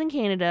that lives in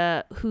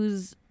Canada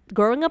who's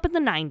growing up in the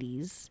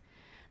 90s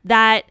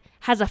that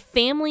has a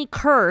family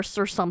curse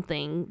or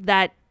something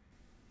that,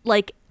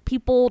 like,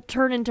 people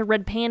turn into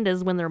red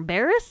pandas when they're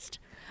embarrassed.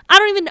 I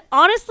don't even,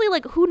 honestly,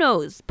 like, who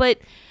knows? But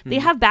they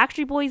have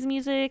Backstreet Boys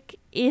music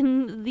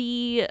in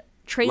the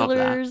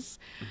trailers.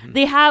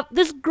 They have,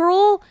 this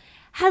girl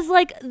has,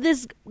 like,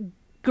 this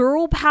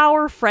girl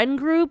power friend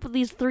group,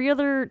 these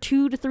 2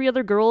 to 3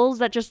 other girls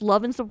that just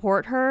love and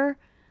support her.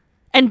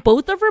 And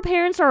both of her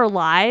parents are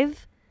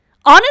alive.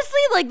 Honestly,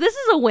 like, this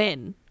is a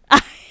win.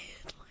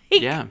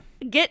 Yeah.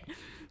 Get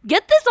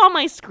this on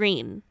my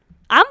screen.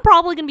 I'm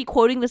probably going to be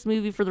quoting this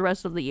movie for the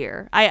rest of the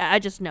year. I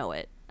just know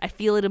it. I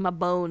feel it in my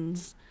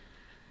bones.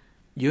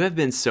 You have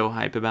been so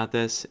hype about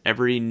this.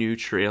 Every new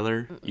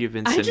trailer you've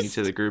been sending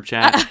to the group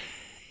chat.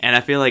 And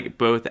I feel like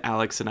both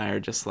Alex and I are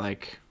just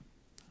like,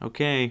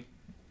 okay,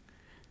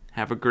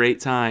 have a great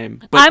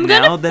time. But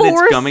now that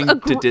it's coming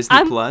to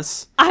Disney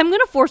Plus, I'm going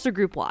to force a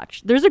group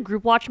watch. There's a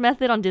group watch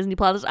method on Disney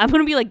Plus. I'm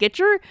going to be like, get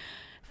your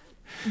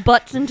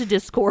butts into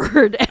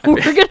Discord and I'm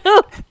going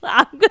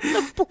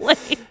to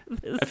play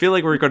this. I feel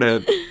like we're going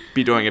to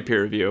be doing a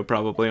peer review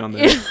probably on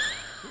this.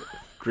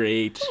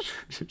 great.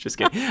 Just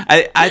kidding.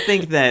 I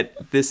think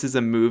that this is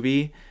a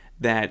movie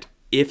that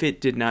if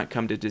it did not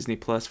come to Disney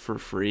Plus for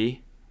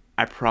free,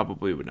 I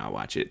probably would not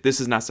watch it. This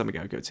is not something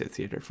I would go to the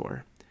theater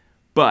for.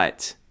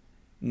 But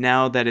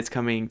now that it's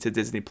coming to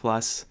Disney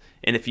Plus,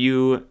 and if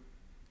you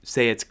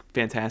say it's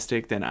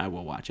fantastic, then I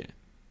will watch it.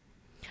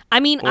 I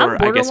mean, Or I'm I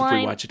borderline. guess if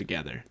we watch it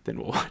together, then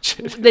we'll watch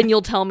it. Then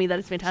you'll tell me that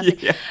it's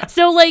fantastic. Yeah.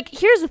 So, like,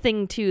 here's the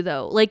thing, too,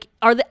 though. Like,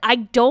 I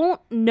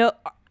don't know.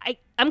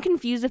 I'm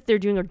confused if they're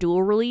doing a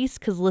dual release,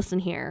 because listen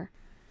here.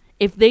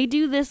 If they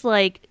do this,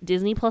 like,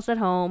 Disney Plus at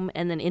home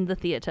and then in the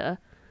theater,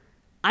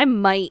 I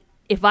might,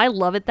 if I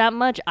love it that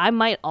much, I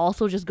might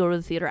also just go to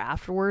the theater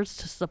afterwards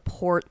to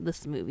support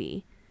this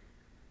movie.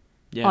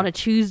 Yeah. On a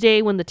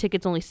Tuesday when the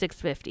ticket's only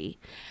 $6.50.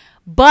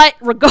 But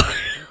regardless,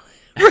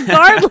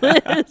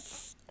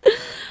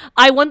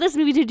 I want this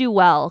movie to do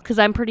well because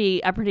I'm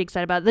pretty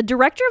excited about it. The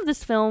director of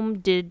this film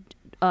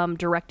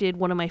directed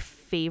one of my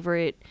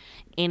favorite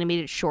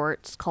animated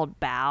shorts called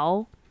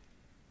Bao,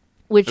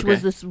 which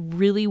was this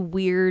really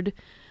weird,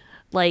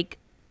 like,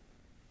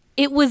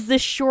 it was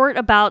this short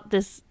about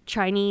this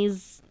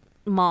Chinese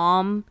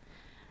mom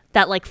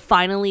that, like,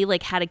 finally,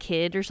 like, had a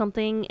kid or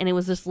something, and it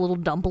was this little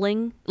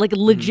dumpling. Like,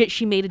 legit,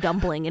 she made a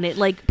dumpling, and it,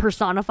 like,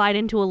 personified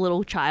into a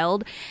little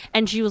child,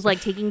 and she was,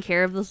 like, taking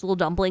care of this little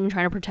dumpling,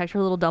 trying to protect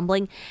her little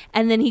dumpling,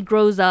 and then he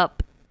grows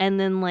up and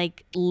then,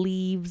 like,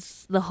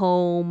 leaves the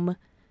home,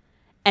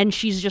 and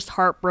she's just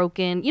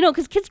heartbroken. You know,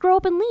 because kids grow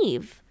up and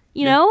leave,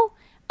 you know?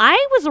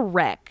 I was a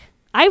wreck.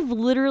 I've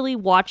literally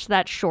watched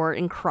that short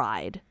and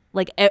cried.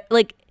 Like,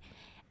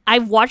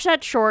 I've watched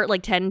that short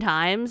like 10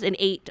 times, and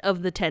 8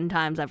 of the 10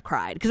 times I've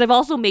cried. Because I've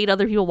also made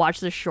other people watch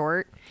this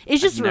short.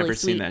 It's just I've really never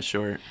sweet. seen that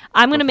short.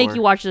 I'm going to make before.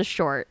 you watch this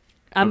short.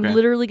 I'm Okay.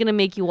 literally going to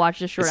make you watch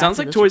this short. It sounds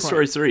after like this Toy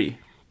recording. Story 3.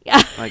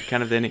 Yeah. Like,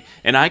 kind of the ending.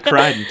 And I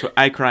cried.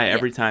 I cry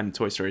every time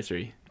Toy Story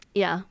 3.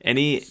 Yeah.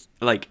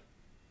 Like,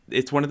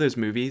 it's one of those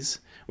movies,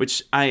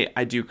 which I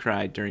do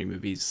cry during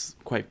movies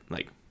quite,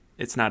 like,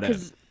 it's not a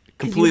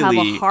completely you have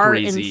a heart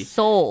crazy. and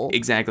soul.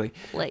 Exactly.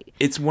 Like,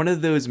 It's one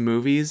of those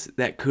movies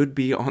that could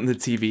be on the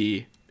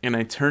TV, and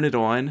I turn it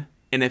on,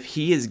 and if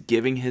he is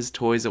giving his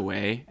toys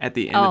away at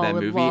the end of that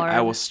movie, Lord.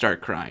 I will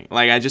start crying.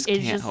 Like, I just It's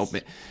can't just- help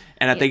it.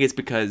 And I think it's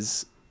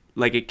because,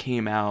 like, it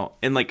came out,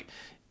 and, like,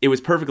 it was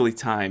perfectly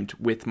timed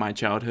with my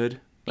childhood.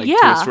 Like,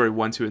 Yeah. Toy Story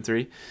 1, 2, and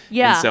 3.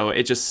 Yeah. And so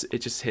it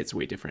just hits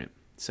way different.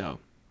 So,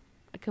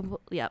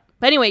 yeah.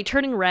 But anyway,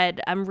 Turning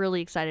Red, I'm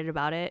really excited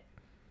about it.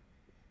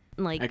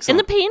 Like,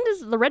 Excellent.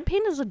 and the red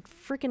panda is a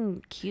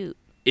freaking cute.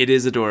 it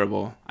is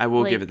adorable. I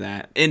will Like, give it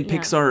that. And yeah.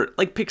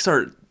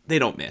 Pixar, they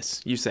don't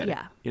miss. You said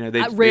Yeah. it. You know, they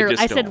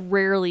just I don't. said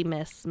rarely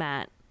miss,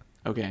 Matt.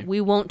 Okay.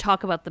 We won't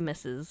talk about the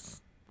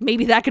misses.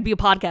 Maybe that could be a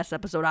podcast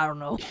episode. I don't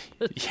know.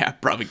 Yeah,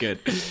 probably good.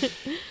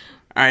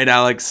 All right,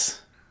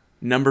 Alex.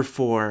 Number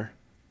 4.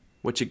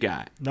 What you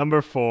got?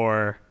 Number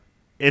 4,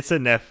 it's a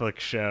Netflix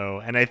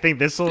show, and I think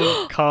this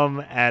will come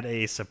at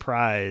a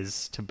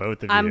surprise to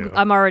both of you.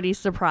 I'm already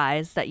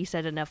surprised that you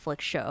said a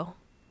Netflix show.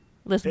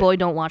 This boy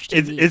don't watch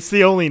TV. It's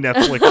the only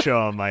Netflix show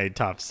on my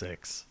top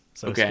 6.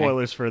 So Okay.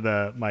 spoilers for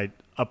my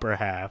upper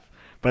half.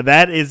 But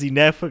that is the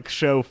Netflix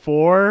show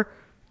for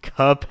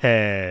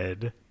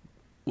Cuphead.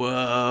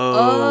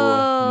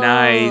 Whoa.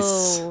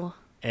 Nice. Oh.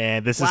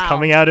 And this is Wow.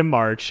 coming out in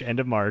March, end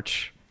of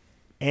March.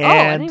 And, Oh,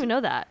 I didn't even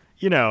know that.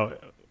 you know,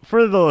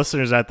 for the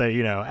listeners out there,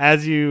 you know,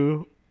 as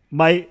you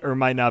might or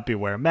might not be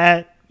aware,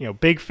 Matt, you know,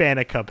 big fan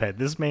of Cuphead.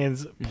 This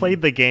man's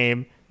played the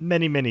game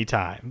many, many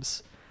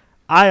times.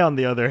 I, on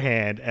the other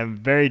hand, am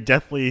very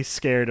deathly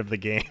scared of the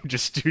game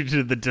just due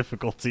to the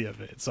difficulty of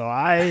it. So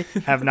I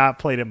have not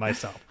played it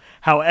myself.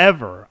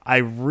 However, I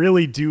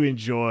really do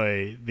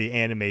enjoy the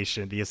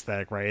animation, the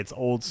aesthetic, right? It's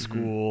old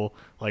school,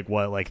 like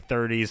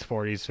 30s,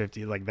 40s,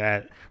 50s, like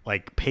that,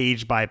 like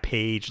page by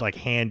page, like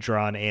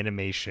hand-drawn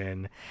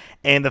animation.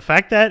 And the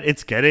fact that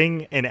it's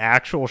getting an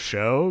actual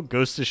show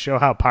goes to show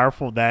how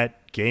powerful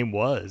that game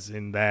was,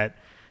 and that,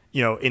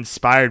 you know,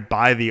 inspired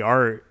by the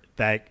art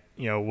that,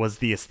 you know, was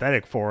the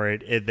aesthetic for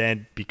it, it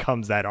then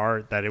becomes that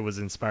art that it was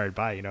inspired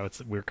by. You know,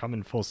 we're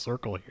coming full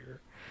circle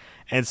here.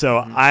 And so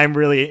I'm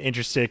really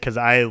interested because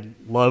I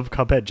love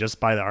Cuphead just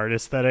by the art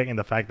aesthetic, and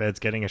the fact that it's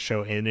getting a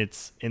show in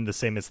the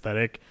same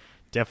aesthetic.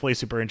 Definitely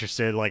super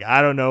interested. Like,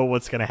 I don't know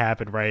what's gonna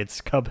happen, right?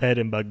 It's Cuphead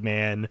and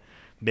Bugman.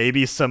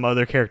 Maybe some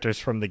other characters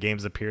from the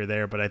games appear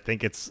there, but I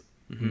think it's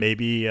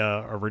maybe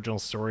original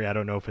story. I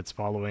don't know if it's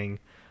following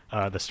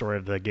the story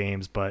of the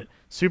games, but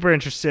super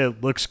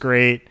interested. Looks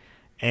great.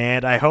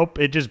 And I hope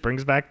it just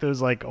brings back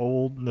those like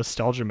old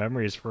nostalgia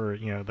memories for,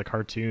 you know, the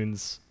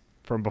cartoons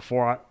from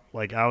before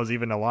I was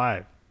even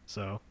alive.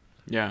 So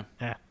Yeah.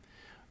 yeah.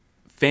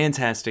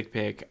 Fantastic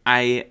pick.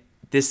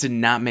 This did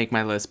not make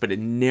my list, but it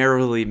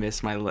narrowly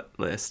missed my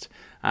list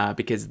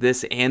because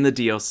this and the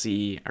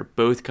DLC are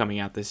both coming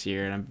out this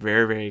year, and I'm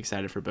very, very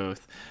excited for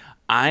both.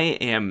 I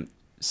am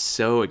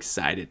so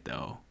excited,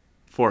 though,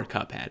 for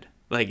Cuphead.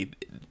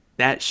 Like,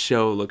 that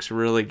show looks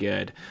really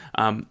good.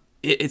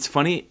 It's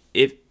funny,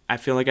 I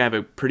feel like I have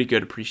a pretty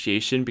good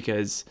appreciation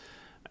because,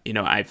 you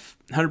know, I've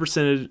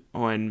 100%ed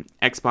on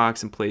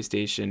Xbox and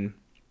PlayStation,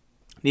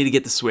 need to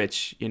get the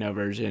Switch,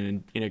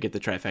 version and, get the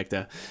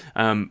trifecta.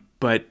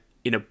 But,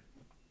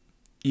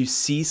 you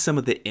see some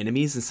of the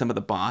enemies and some of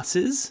the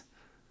bosses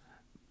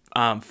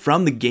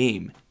from the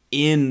game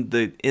in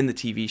the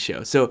TV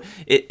show. So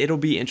it'll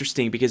be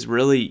interesting because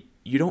really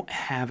you don't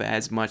have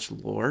as much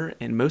lore,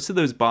 and most of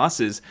those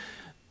bosses,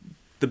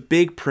 the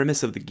big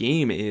premise of the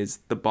game is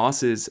the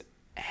bosses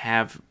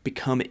have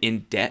become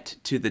in debt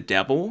to the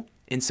devil.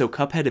 And so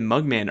Cuphead and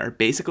Mugman are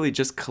basically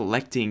just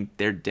collecting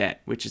their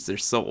debt, which is their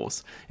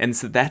souls. And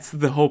so that's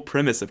the whole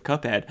premise of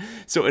Cuphead.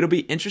 So it'll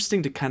be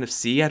interesting to kind of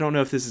see. I don't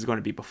know if this is going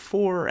to be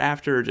before or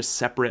after or just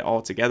separate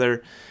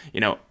altogether.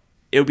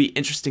 It'll be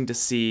interesting to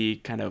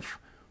see kind of,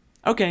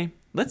 okay,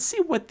 let's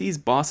see what these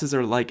bosses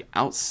are like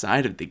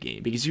outside of the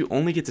game, because you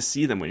only get to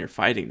see them when you're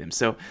fighting them.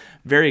 So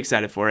very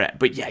excited for it.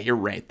 But yeah, you're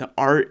right. The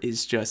art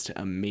is just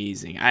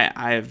amazing.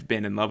 I have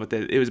been in love with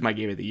it. It was my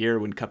game of the year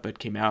when Cuphead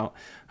came out,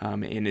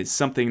 and it's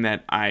something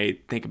that I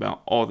think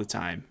about all the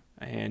time.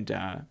 And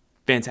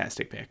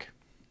fantastic pick.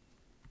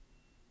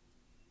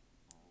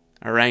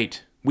 All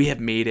right, we have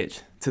made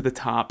it to the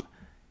top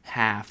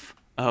half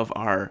of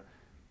our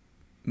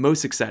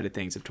most excited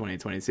things of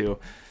 2022.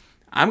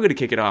 I'm going to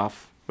kick it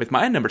off with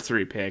my number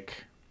 3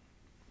 pick,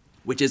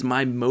 which is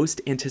my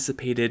most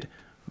anticipated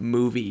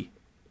movie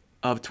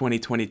of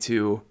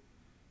 2022,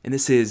 and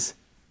this is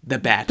The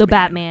Batman. The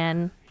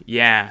Batman.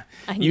 Yeah,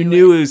 you knew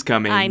knew it. it was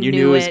coming. I You knew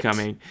knew it was it.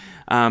 coming.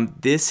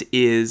 This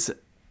is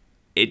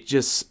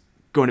just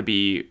going to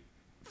be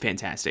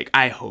fantastic.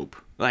 I hope.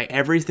 Like,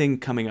 everything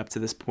coming up to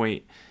this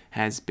point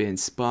has been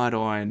spot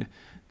on.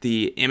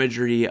 The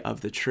imagery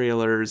of the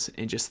trailers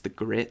and just the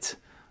grit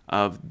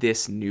of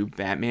this new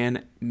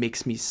Batman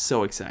makes me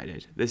so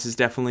excited. This is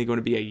definitely going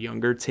to be a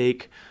younger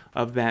take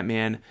of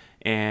Batman,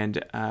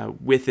 and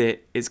with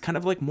it is kind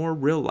of like more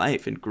real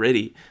life and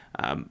gritty.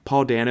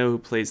 Paul Dano, who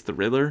plays the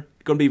Riddler,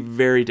 going to be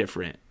very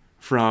different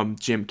from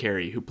Jim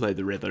Carrey, who played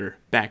the Riddler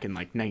back in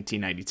like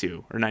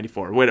 1992 or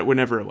 94,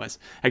 whenever it was.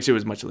 Actually, it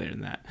was much later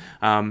than that.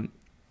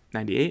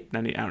 98,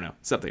 90, I don't know,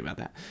 something about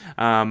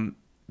that.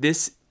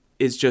 This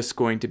is just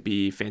going to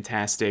be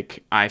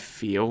fantastic, I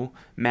feel.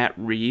 Matt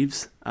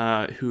Reeves,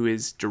 who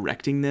is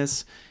directing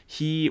this,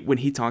 when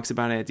he talks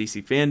about it at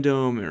DC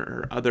Fandom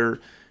or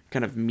other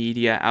kind of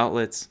media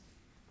outlets,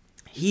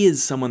 he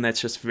is someone that's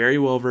just very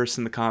well versed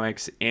in the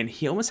comics, and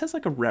he almost has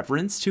like a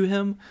reverence to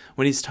him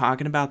when he's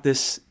talking about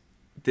this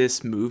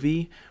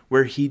movie,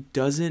 where he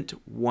doesn't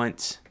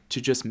want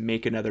to just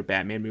make another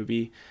Batman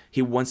movie.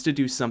 He wants to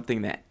do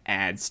something that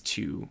adds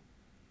to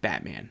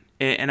Batman.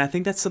 And I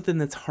think that's something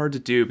that's hard to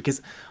do,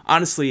 because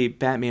honestly,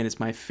 Batman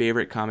is my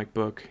favorite comic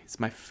book. It's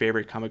my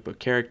favorite comic book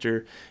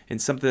character, and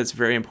something that's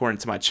very important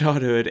to my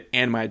childhood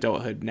and my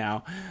adulthood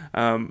now.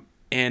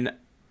 And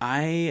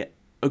I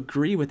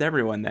agree with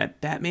everyone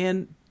that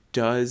Batman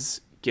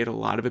does get a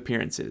lot of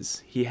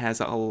appearances. He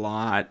has a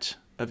lot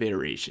of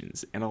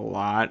iterations and a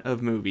lot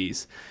of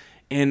movies.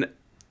 And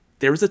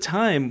there was a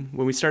time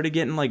when we started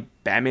getting like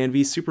Batman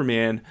v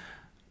Superman,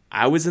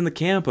 I was in the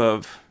camp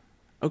of,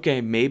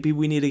 okay, maybe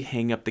we need to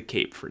hang up the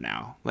cape for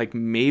now. Like,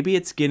 maybe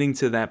it's getting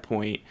to that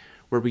point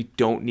where we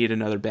don't need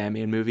another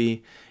Batman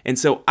movie. And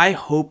so I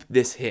hope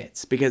this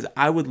hits, because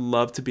I would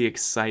love to be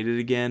excited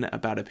again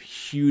about a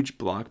huge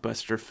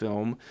blockbuster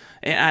film.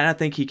 And I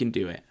think he can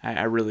do it.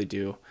 I really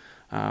do.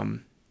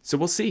 So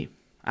we'll see.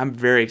 I'm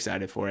very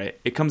excited for it.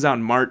 It comes out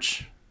in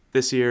March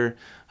this year.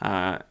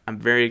 I'm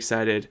very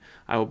excited.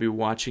 I will be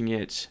watching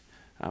it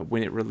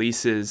when it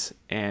releases,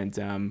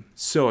 and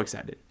so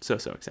excited. So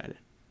excited.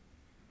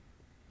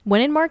 When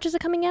in March is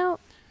it coming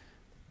out?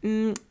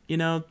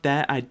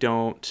 That I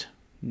don't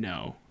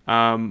know.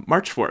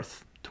 March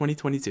 4th,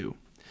 2022.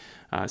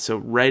 So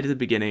right at the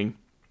beginning.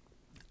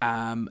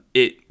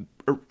 It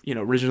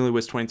originally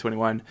was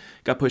 2021,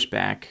 got pushed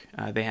back.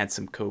 They had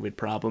some COVID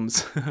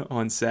problems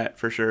on set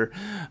for sure.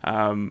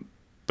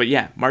 But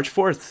yeah, March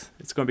 4th,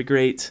 it's going to be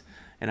great,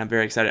 and I'm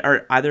very excited.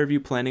 Are either of you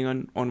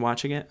planning on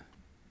watching it?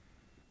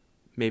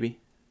 Maybe,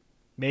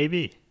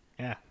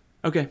 yeah.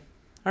 Okay,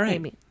 all right.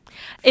 Maybe.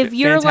 If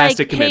you're like,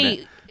 Fantastic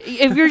commitment. hey,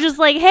 if you're just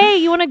like, hey,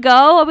 you want to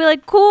go? I'll be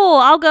like, cool,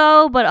 I'll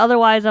go. But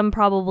otherwise, I'm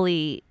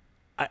probably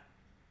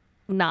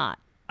not.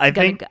 I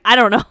think I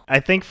don't know. I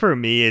think for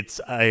me,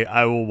 it's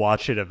I will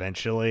watch it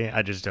eventually.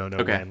 I just don't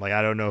know when. Like,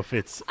 I don't know if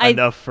it's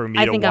enough for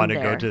me to want to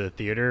go to the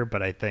theater,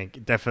 but I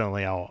think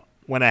definitely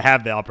when I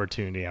have the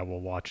opportunity, I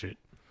will watch it.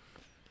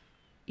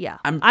 Yeah,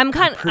 I'm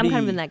kind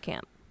of in that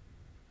camp.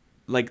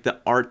 Like, the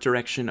art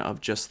direction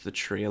of just the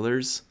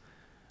trailers,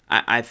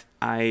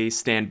 I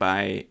stand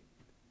by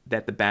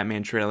that. The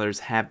Batman trailers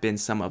have been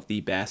some of the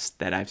best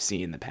that I've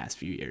seen in the past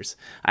few years.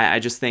 I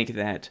just think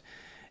that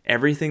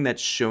everything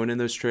that's shown in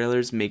those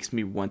trailers makes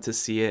me want to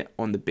see it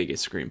on the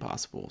biggest screen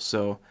possible.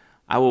 So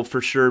I will for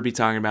sure be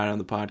talking about it on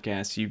the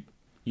podcast.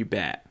 You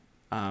bet.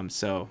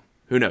 So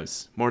who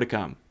knows? More to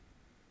come.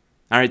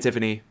 All right,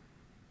 Tiffany,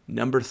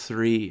 number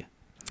 3.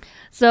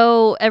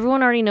 So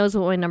everyone already knows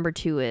what my number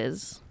 2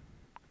 is,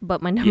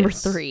 but my number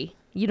Yes. 3,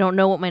 you don't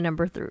know what my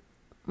number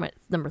my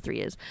number 3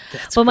 is.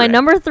 That's But my correct.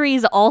 number 3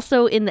 is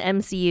also in the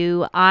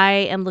MCU. I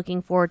am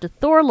looking forward to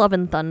Thor: Love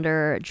and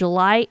Thunder,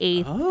 July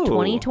 8th, Oh.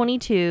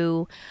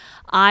 2022.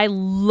 I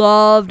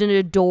loved and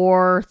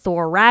adore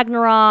Thor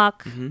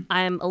Ragnarok.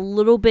 I'm a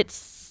little bit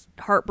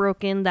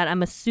heartbroken that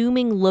I'm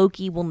assuming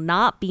Loki will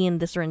not be in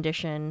this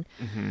rendition.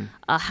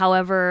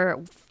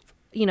 However,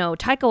 you know,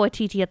 Taika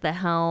Waititi at the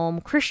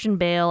helm, Christian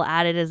Bale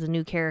added as a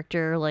new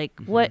character. Like,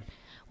 what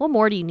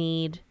more do you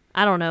need?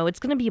 I don't know. It's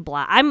gonna be a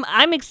blast.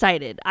 I'm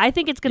excited. I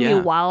think it's gonna be a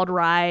Yeah. wild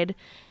ride,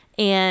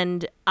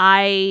 and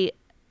I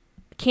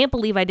can't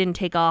believe I didn't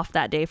take off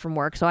that day from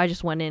work, so I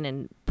just went in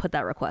and put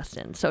that request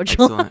in. So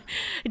July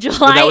Excellent.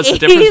 But that was the 8th.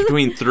 difference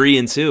between 3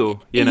 and 2,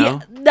 you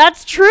know? Yeah,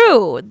 that's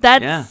true.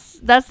 That's Yeah.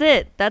 that's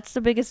it. That's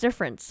the biggest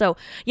difference. So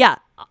yeah,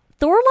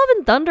 Thor: Love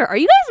and Thunder. Are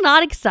you guys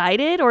not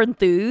excited or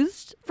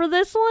enthused for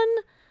this one?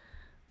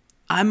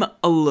 I'm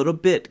a little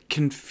bit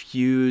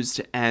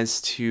confused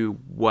as to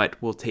what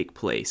will take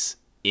place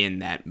in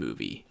that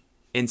movie.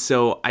 And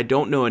so I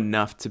don't know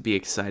enough to be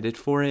excited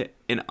for it.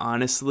 And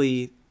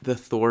honestly, the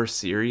Thor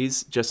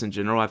series, just in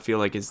general, I feel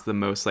like is the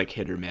most like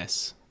hit or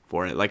miss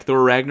for it. Like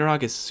Thor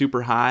Ragnarok is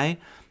super high,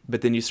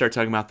 but then you start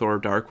talking about Thor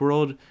Dark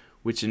World,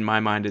 which in my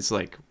mind is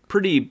like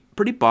pretty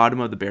bottom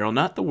of the barrel.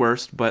 Not the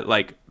worst, but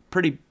like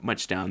pretty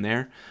much down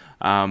there.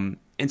 And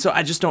so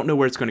I just don't know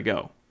where it's going to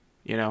go,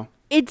 you know?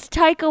 It's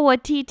Taika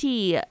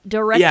Waititi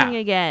directing Yeah.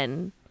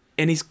 again.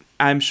 And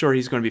I'm sure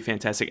he's going to be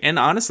fantastic. And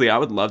honestly, I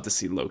would love to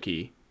see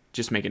Loki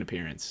just make an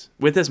appearance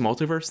with this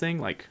multiverse thing.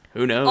 Like,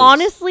 who knows?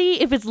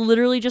 Honestly, if it's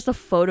literally just a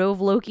photo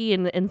of Loki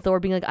and Thor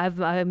being like,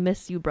 I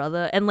miss you,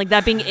 brother, and like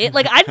that being it,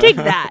 like I'd take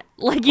that.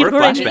 Like, you Or a know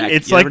what I mean? flashback.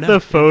 It's You like never know. the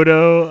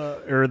photo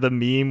or the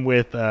meme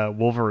with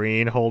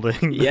Wolverine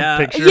holding Yeah.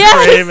 the picture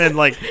Yes! frame and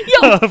like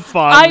Yo,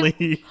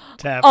 fondly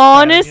tap.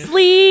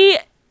 Honestly,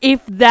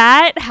 if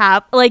that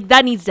like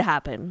that needs to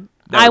happen.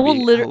 That I would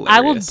will be I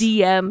will hilarious.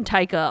 DM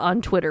Taika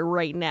on Twitter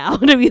right now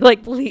to be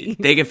like, please.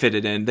 They can fit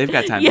it in. They've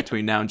got time Yeah.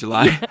 between now and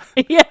July.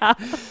 Yeah.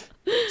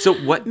 So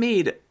what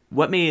made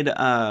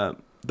the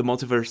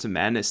Multiverse of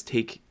Madness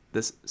take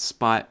this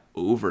spot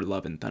over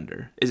Love and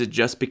Thunder? Is it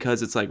just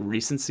because it's like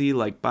recency,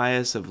 like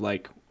bias of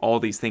like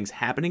all these things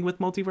happening with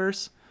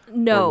multiverse? Or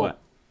No. what?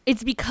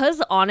 It's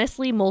because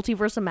honestly,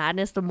 Multiverse of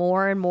Madness, the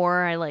more and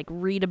more I like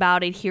read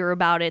about it, hear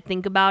about it,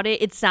 think about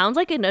it, it sounds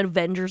like an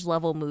Avengers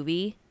level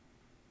movie.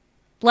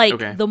 Like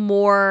Okay. the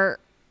more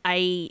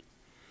I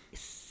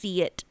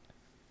see it.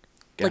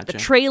 Like the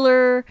Gotcha.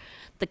 trailer,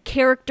 the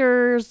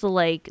characters,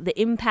 the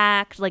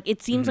impact, like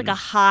it seems like a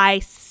high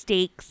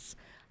stakes,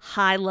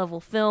 high level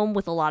film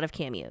with a lot of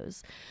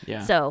cameos.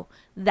 Yeah. So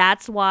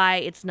that's why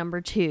it's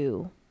number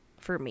 2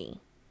 for me.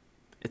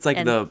 It's like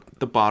And- the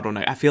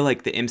bottleneck. I feel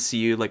like the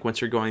MCU, like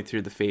once you're going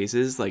through the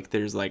phases, like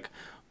there's like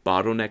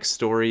bottleneck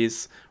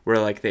stories where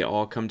like they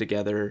all come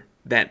together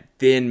that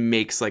then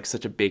makes like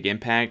such a big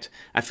impact.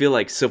 I feel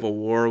like Civil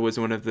War was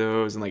one of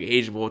those, and like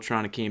Age of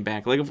Ultron came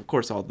back. Like of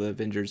course all the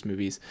Avengers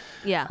movies.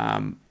 Yeah.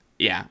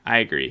 Yeah, I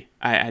agree.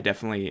 I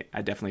definitely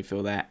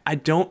feel that. I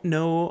don't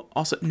know.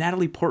 Also,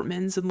 Natalie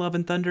Portman's in Love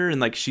and Thunder, and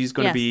like she's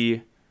gonna Yes.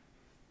 be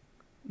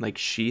like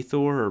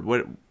She-Thor, or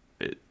what?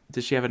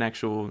 Does she have an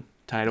actual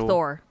title?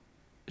 Thor.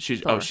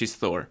 She's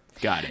Thor.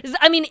 Got it.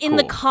 I mean, in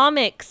the Cool.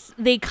 comics,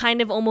 they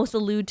kind of almost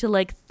allude to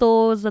like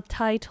Thor's a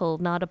title,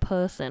 not a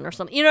person, or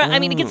something. You know, I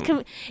mean,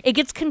 it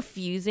gets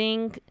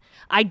confusing.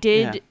 I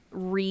did Yeah.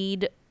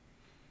 read.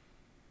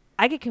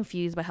 I get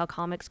confused by how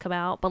comics come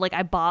out, but like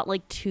I bought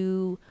like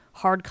 2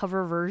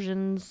 hardcover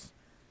versions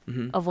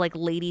of like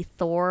Lady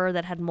Thor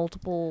that had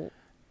multiple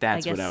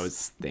That's what I guess,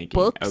 was thinking.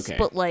 books, Okay.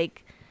 but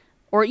like,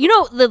 or you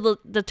know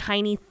the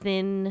tiny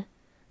thin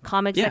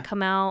comics Yeah. that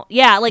come out.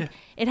 Yeah, like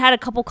it had a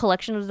couple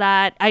collections of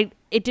that.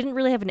 It didn't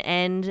really have an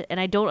end, and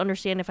I don't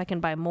understand if I can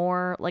buy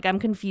more. Like I'm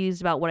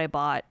confused about what I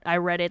bought. I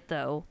read it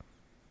though,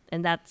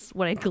 and that's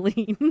what I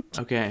gleaned.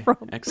 Okay.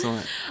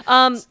 Excellent.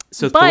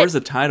 So but- Thor's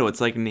a title.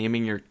 It's like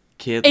naming your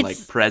kid like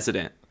It's-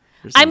 president.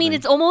 Or I mean, something.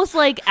 it's almost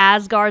like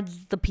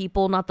Asgard's the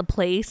people, not the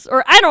place,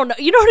 or I don't know.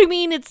 You know what I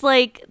mean? It's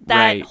like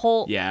that right.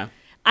 whole. Yeah.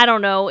 I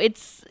don't know.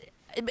 It's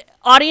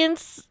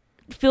audience.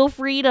 Feel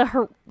free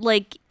to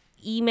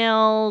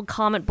email,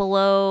 comment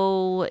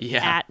below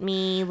Yeah. at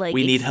me. Like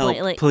We need explain-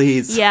 help, like,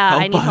 please. Yeah, I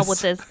Help need help us.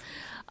 with this.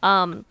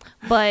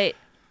 But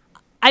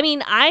I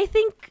mean, I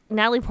think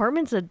Natalie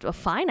Portman's a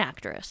fine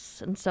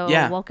actress, and so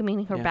Yeah.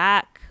 welcoming her Yeah.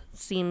 back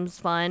seems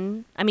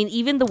fun. I mean,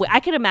 even the way I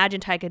could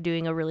imagine Taika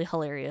doing a really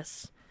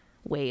hilarious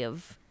way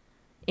of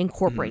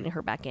incorporating Mm-hmm.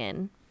 her back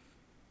in.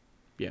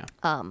 Yeah.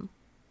 But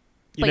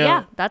You know,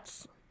 yeah,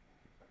 that's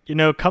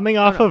coming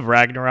off of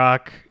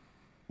Ragnarok,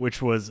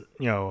 which was,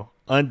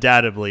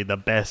 undoubtedly the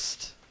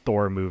best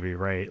Thor movie,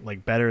 right?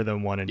 Like better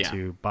than 1 and Yeah.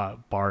 2,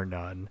 bar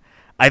none.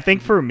 I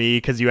think for me,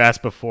 because you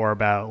asked before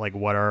about like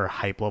what our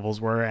hype levels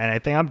were, and I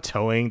think I'm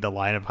towing the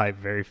line of hype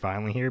very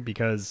finely here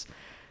because,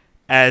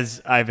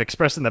 as I've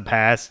expressed in the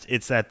past,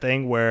 it's that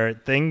thing where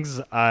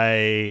things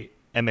I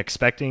am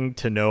expecting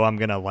to know I'm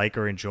gonna like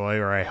or enjoy,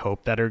 or I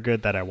hope that are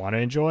good that I want to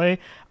enjoy,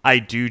 I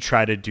do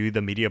try to do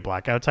the media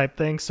blackout type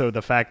thing. So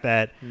the fact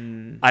that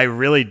I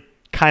really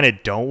kind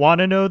of don't want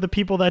to know the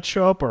people that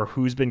show up or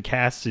who's been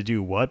cast to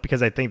do what,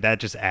 because I think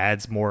that just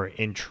adds more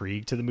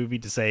intrigue to the movie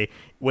to say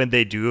when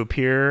they do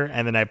appear,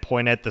 and then I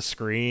point at the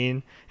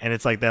screen and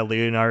it's like that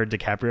Leonardo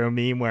DiCaprio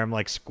meme where I'm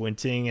like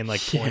squinting and like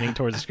pointing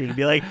towards the screen to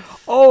be like,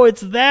 oh,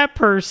 it's that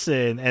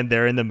person, and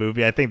they're in the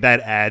movie. I think that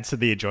adds to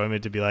the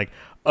enjoyment to be like,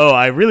 oh,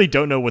 I really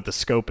don't know what the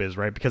scope is,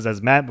 right? Because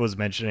as Matt was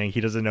mentioning, he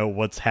doesn't know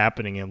what's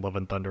happening in Love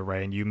and Thunder,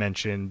 right? And you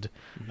mentioned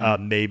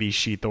maybe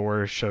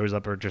She-Thor shows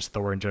up, or just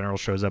Thor in general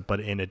shows up, but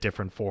in a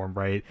different form,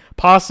 right?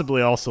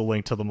 Possibly also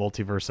linked to the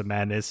Multiverse of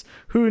Madness.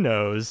 Who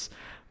knows?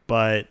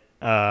 But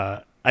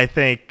I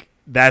think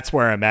that's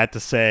where I'm at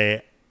to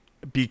say,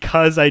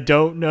 because I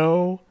don't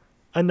know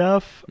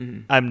enough,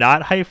 I'm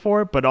not hyped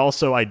for it, but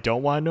also I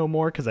don't want to know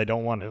more because I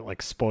don't want to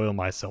like spoil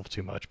myself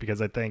too much,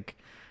 because I think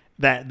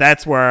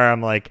that's where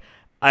I'm like,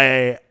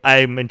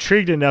 I'm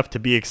intrigued enough to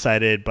be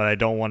excited, but I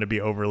don't want to be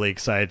overly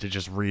excited to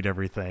just read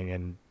everything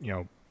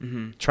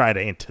and, try to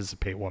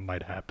anticipate what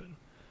might happen.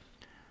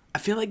 I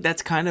feel like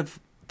that's kind of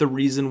the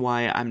reason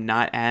why I'm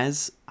not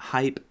as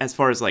hype as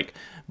far as like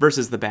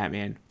versus the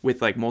Batman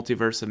with like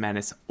Multiverse of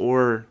Madness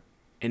or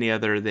any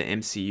other of the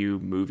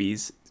MCU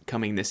movies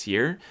coming this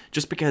year,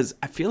 just because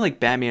I feel like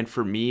Batman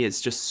for me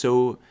is just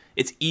so,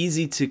 it's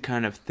easy to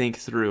kind of think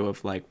through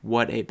of like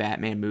what a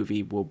Batman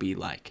movie will be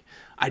like.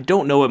 I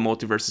don't know what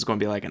Multiverse is going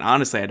to be like, and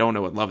honestly, I don't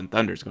know what Love and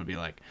Thunder is going to be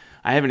like.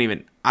 I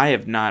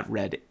have not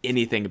read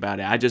anything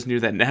about it. I just knew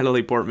that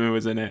Natalie Portman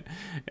was in it,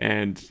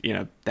 and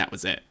that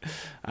was it.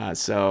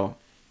 So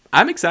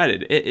I'm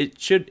excited.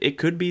 It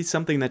could be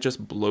something that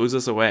just blows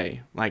us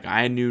away. Like,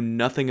 I knew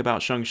nothing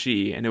about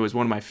Shang-Chi, and it was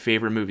one of my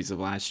favorite movies of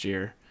last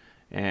year,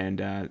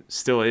 and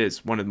still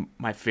is one of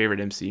my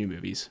favorite MCU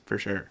movies for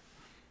sure.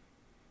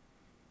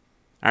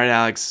 All right,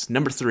 Alex,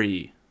 number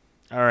 3.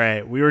 All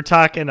right, we were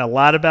talking a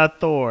lot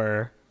about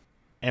Thor,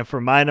 and for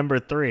my number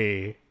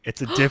 3,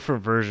 it's a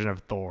different version of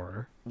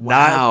Thor.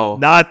 Wow.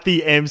 Not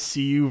the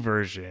MCU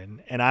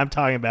version, and I'm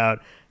talking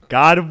about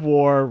God of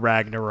War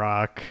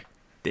Ragnarok.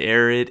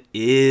 There it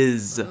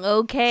is.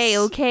 Okay.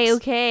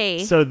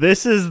 So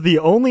this is the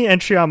only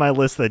entry on my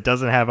list that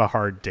doesn't have a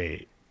hard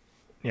date.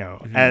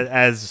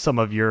 As some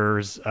of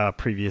yours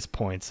previous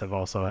points have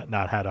also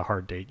not had a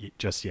hard date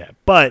just yet.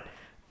 But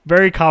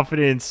very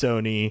confident in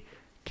Sony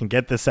can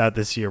get this out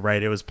this year,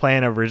 right? It was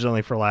planned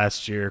originally for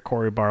last year.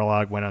 Cory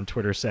Barlog went on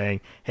Twitter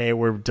saying, hey,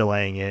 we're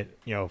delaying it.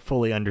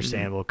 Fully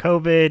understandable.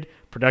 COVID,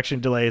 production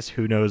delays,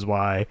 who knows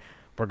why.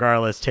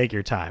 Regardless, take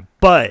your time.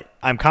 But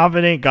I'm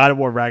confident God of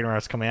War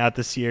Ragnarok's coming out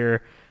this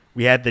year.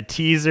 We had the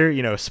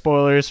teaser,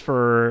 spoilers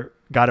for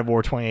God of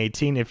War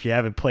 2018. If you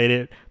haven't played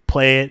it,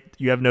 play it.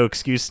 You have no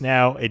excuse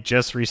now. It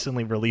just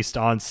recently released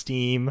on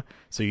Steam,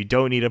 so you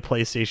don't need a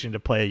PlayStation to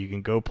play it. You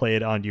can go play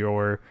it on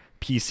your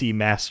PC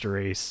Master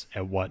Race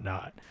and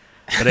whatnot.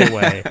 But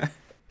anyway,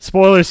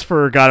 spoilers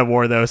for God of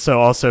War, though,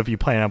 so also if you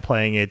plan on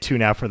playing it,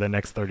 tune out for the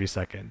next 30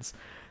 seconds.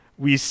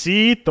 We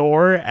see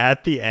Thor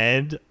at the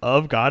end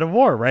of God of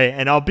War, right?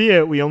 And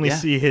albeit we only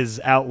see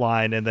his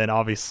outline and then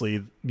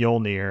obviously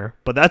Mjolnir,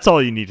 but that's all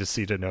you need to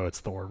see to know it's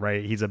Thor,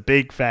 right? He's a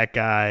big fat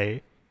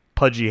guy,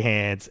 pudgy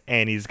hands,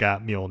 and he's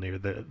got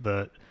Mjolnir,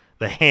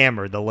 the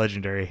hammer, the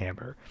legendary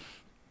hammer.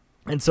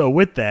 And so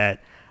with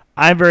that,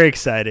 I'm very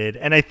excited.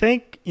 And I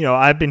think,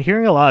 I've been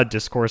hearing a lot of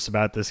discourse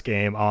about this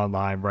game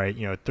online, right?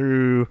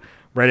 Through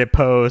Reddit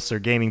posts or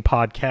gaming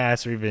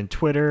podcasts or even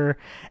Twitter.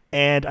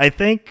 And I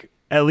think,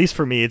 at least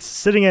for me, it's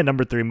sitting at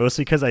number 3,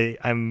 mostly because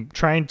I'm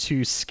trying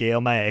to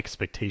scale my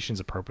expectations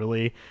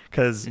appropriately.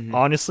 Because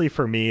honestly,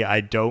 for me,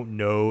 I don't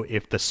know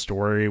if the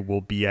story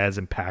will be as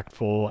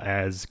impactful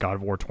as God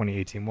of War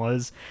 2018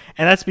 was.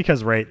 And that's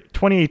because, right,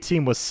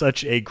 2018 was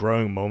such a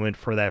growing moment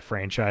for that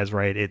franchise,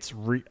 right? It's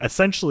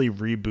essentially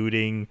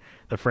rebooting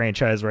the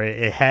franchise, right?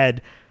 It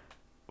had,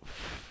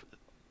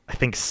 I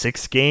think,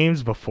 6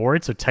 games before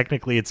it. So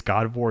technically it's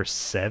God of War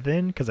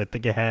 7, because I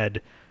think it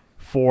had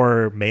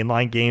 4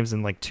 mainline games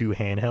and like 2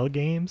 handheld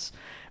games,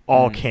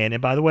 all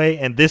canon, by the way.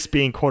 And this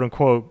being quote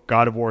unquote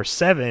God of War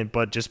 7,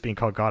 but just being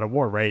called God of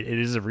War, right? It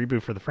is a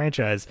reboot for the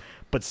franchise,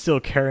 but still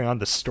carrying on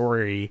the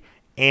story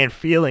and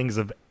feelings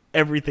of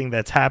everything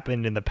that's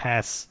happened in the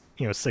past,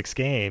 6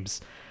 games.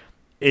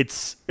 It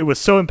was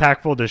so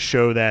impactful to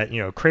show that,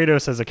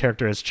 Kratos as a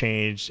character has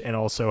changed, and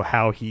also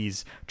how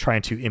he's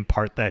trying to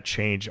impart that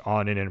change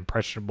on an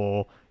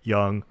impressionable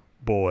young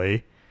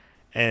boy.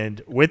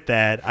 And with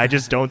that, I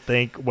just don't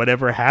think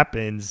whatever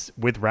happens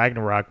with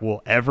Ragnarok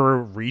will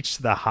ever reach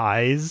the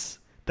highs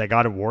that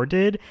God of War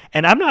did.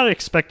 And I'm not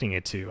expecting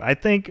it to. I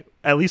think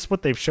at least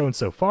what they've shown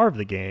so far of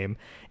the game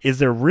is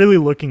they're really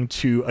looking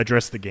to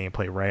address the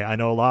gameplay, right? I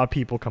know a lot of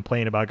people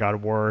complain about God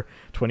of War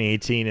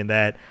 2018 and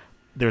that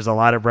there's a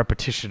lot of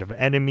repetition of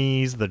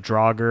enemies. The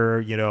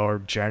Draugr, are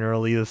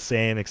generally the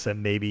same, except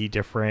maybe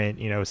different,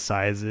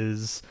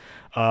 sizes.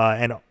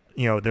 And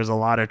there's a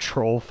lot of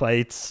troll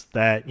fights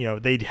that,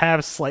 they'd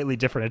have slightly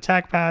different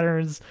attack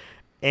patterns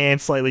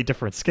and slightly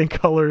different skin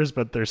colors,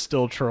 but they're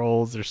still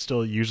trolls. They're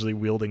still usually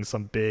wielding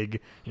some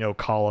big,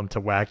 column to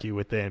whack you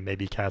within,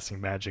 maybe casting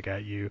magic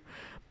at you.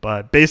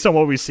 But based on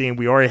what we've seen,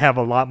 we already have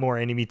a lot more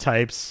enemy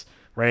types,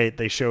 right?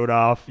 They showed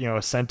off,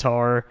 a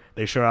centaur.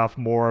 They showed off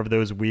more of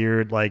those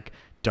weird like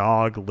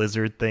dog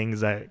lizard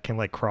things that can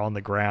like crawl on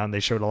the ground. They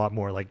showed a lot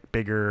more like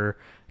bigger,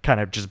 kind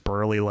of just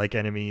burly like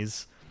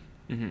enemies.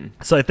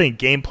 So I think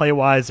gameplay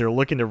wise, they're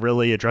looking to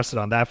really address it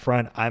on that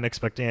front. I'm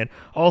expecting it.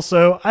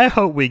 Also, I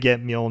hope we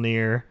get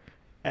Mjolnir.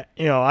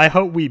 I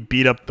hope we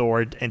beat up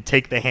Thor and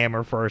take the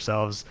hammer for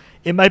ourselves.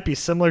 It might be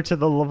similar to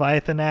the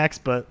Leviathan axe,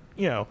 but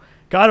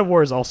God of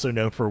War is also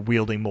known for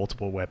wielding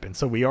multiple weapons.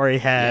 So we already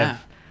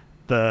have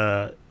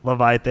the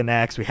Leviathan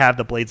axe. We have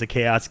the Blades of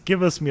Chaos.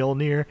 Give us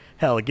Mjolnir.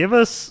 Hell, give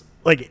us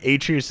like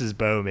Atreus'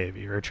 bow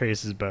maybe, or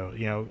Atreus' bow.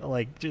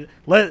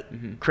 Let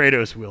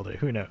Kratos wield it.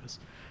 Who knows?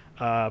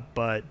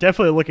 But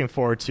definitely looking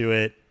forward to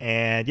it.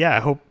 And yeah, I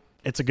hope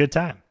it's a good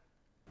time.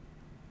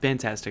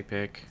 Fantastic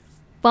pick.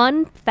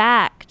 Fun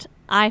fact,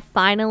 I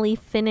finally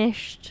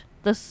finished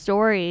the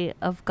story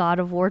of God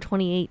of War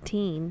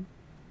 2018.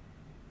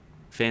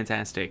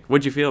 Fantastic.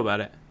 What'd you feel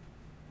about it?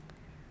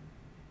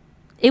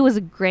 It was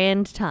a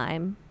grand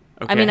time.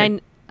 Okay. I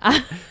mean,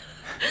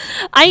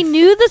 I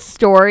knew the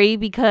story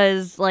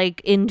because,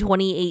 like, in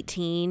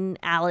 2018,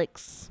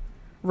 Alex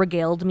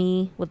regaled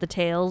me with the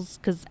tales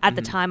because at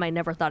the time I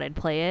never thought I'd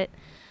play it.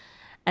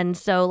 And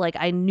so, like,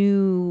 I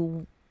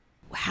knew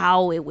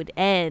how it would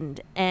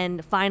end.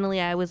 And finally,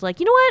 I was like,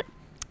 you know what?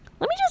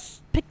 Let me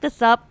just pick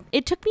this up.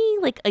 It took me,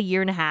 like, a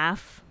year and a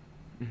half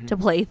to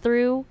play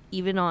through,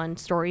 even on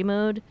story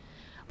mode.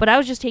 But I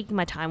was just taking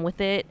my time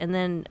with it. And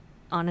then,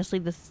 honestly,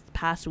 this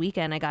past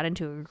weekend, I got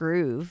into a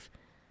groove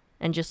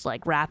and just,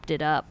 like, wrapped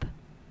it up.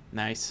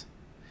 Nice.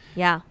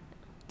 Yeah.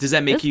 Does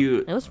that make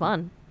you... It was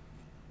fun.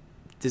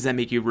 Does that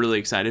make you really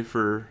excited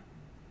for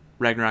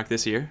Ragnarok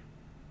this year?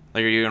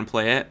 Like, are you going to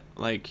play it,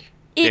 like,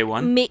 day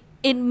one?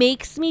 It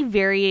makes me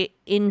very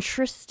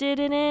interested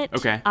in it.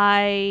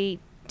 Okay.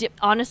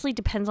 Honestly,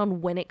 depends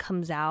on when it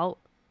comes out,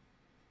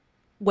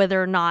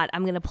 whether or not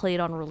I'm going to play it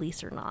on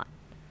release or not.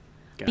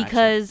 Gotcha.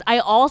 Because I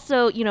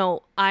also,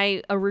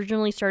 I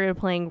originally started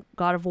playing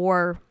God of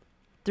War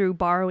through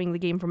borrowing the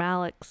game from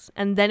Alex,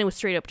 and then it was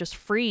straight up just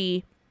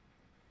free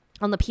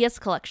on the PS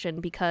collection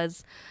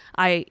because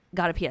I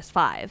got a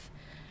PS5.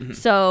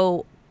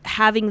 So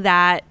having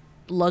that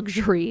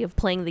luxury of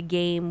playing the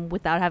game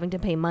without having to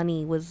pay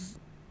money was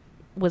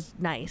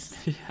nice.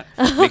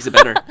 Yeah, makes it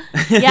better.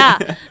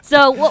 Yeah.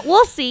 So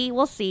we'll see.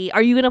 We'll see.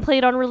 Are you going to play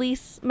it on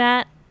release,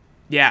 Matt?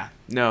 Yeah.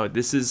 No,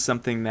 this is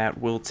something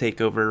that will take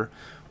over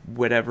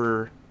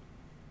whatever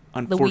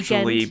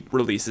unfortunately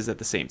releases at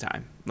the same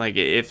time. Like,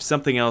 if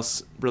something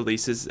else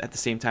releases at the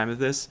same time as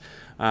this,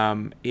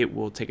 it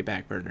will take a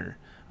back burner,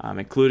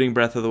 including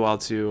Breath of the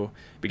Wild 2,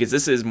 because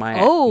this is my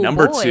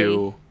number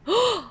 2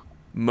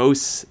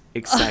 most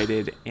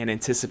excited and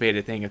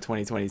anticipated thing of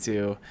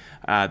 2022.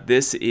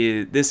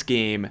 This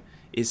game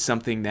is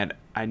something that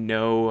I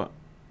know.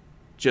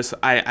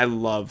 I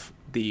love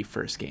the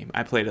first game.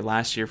 I played it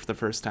last year for the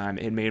first time.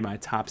 It made my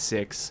top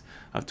 6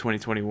 of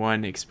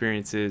 2021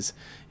 experiences.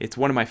 It's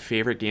one of my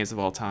favorite games of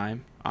all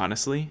time,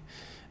 honestly.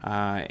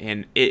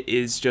 And it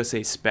is just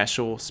a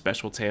special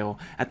tale.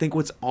 I think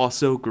what's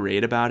also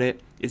great about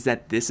it is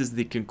that this is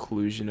the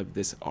conclusion of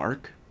this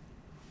arc.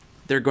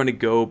 They're going to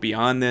go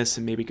beyond this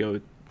and maybe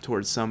go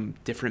towards some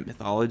different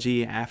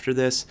mythology after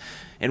this.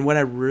 And what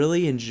I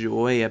really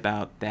enjoy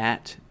about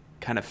that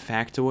kind of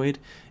factoid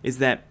is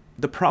that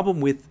the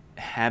problem with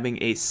having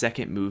a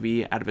second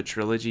movie out of a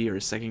trilogy or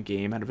a second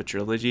game out of a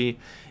trilogy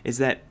is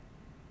that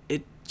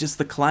it just,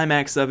 the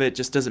climax of it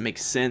just doesn't make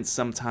sense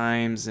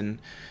sometimes, and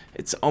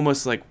it's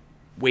almost like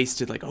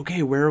wasted. Like,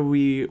 okay, where are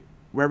we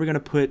going to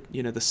put,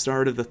 the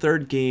start of the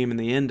third game and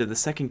the end of the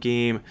second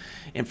game?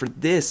 And for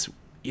this,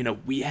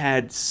 we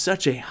had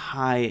such a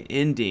high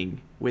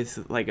ending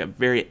with like a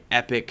very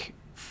epic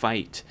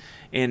fight.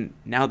 And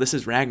now this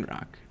is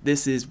Ragnarok.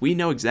 We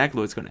know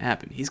exactly what's going to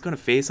happen. He's going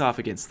to face off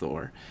against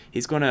Thor.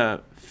 He's going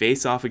to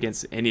face off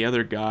against any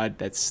other god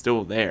that's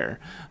still there.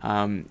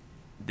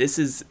 This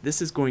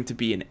is going to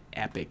be an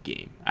epic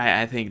game.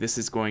 I think this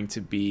is going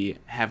to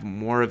have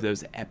more of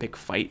those epic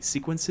fight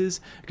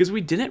sequences, because we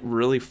didn't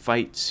really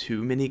fight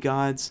too many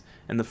gods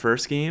in the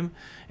first game,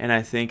 and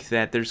I think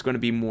that there's going to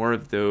be more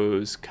of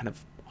those kind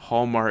of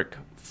hallmark,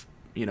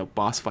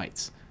 boss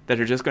fights that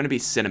are just going to be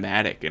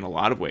cinematic in a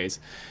lot of ways,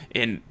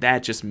 and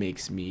that just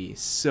makes me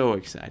so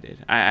excited.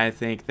 I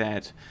think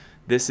that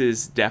this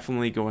is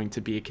definitely going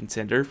to be a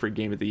contender for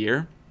Game of the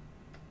Year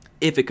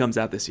if it comes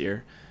out this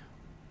year.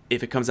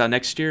 If it comes out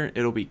next year,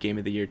 it'll be Game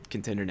of the Year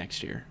contender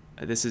next year.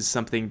 This is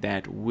something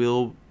that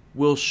will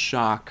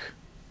shock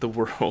the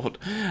world,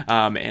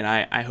 and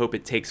I hope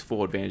it takes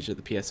full advantage of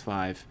the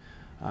PS5,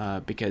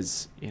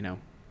 because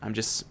I'm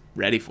just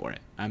ready for it.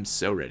 I'm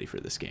so ready for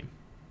this game.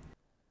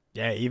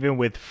 Yeah, even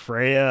with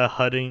Freya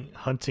hunting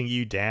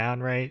you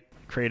down, right?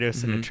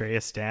 Kratos and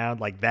Atreus down,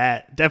 like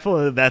that.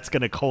 Definitely, that's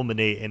going to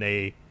culminate in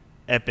a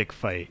epic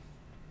fight.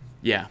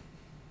 Yeah,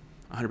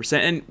 100%.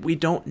 And we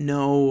don't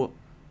know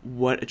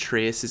what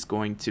Atreus is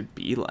going to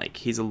be like.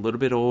 He's a little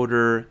bit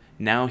older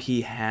now.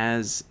 He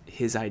has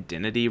his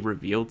identity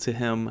revealed to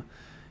him.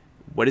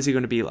 what is he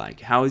going to be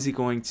like? How is he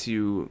going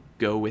to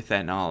go with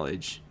that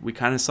knowledge? We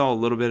kind of saw a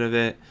little bit of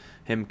it,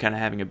 him kind of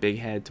having a big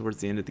head towards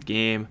the end of the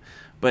game.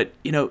 But,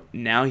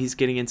 now he's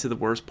getting into the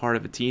worst part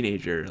of a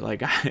teenager.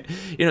 Like,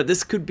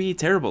 this could be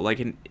terrible. Like,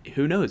 and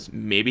who knows?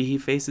 Maybe he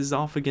faces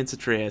off against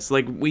Atreus.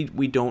 Like,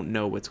 we don't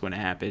know what's going to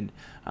happen.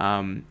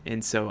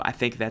 And so I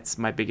think that's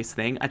my biggest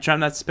thing. I try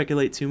not to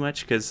speculate too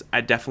much because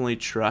I definitely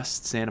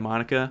trust Santa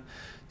Monica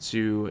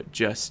to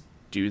just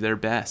do their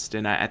best.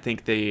 And I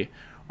think they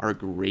are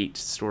great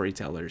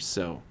storytellers.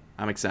 So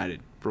I'm excited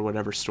for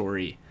whatever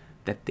story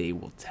that they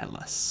will tell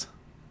us.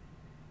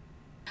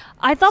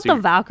 I thought the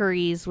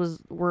Valkyries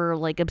were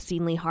like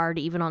obscenely hard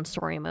even on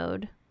story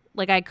mode.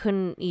 Like I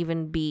couldn't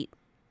even beat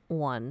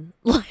one.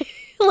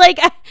 like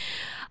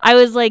I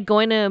was like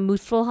going to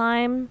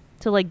Muspelheim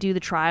to like do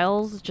the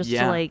trials just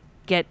to like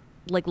get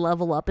like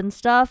level up and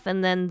stuff,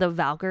 and then the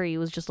Valkyrie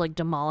was just like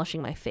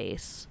demolishing my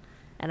face.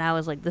 And I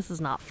was like, this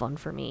is not fun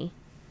for me.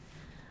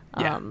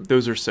 Yeah,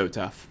 those are so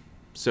tough.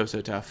 So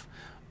tough.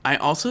 I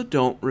also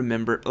don't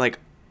remember, like,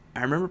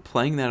 I remember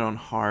playing that on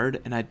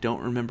hard, and I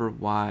don't remember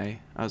why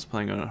I was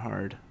playing on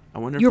hard. I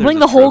wonder if you're playing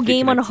the whole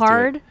game on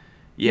hard?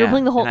 Yeah. You're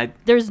playing the whole...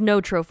 There's no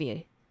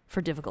trophy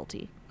for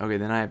difficulty. Okay,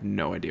 then I have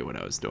no idea what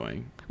I was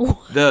doing.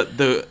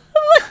 The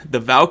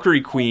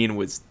Valkyrie Queen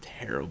was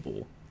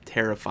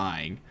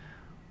terrifying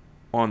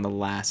on the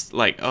last...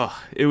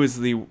 it was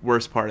the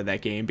worst part of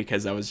that game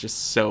because I was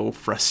just so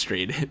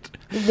frustrated.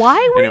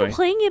 Why were you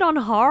playing it on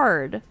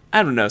hard?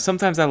 I don't know.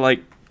 Sometimes I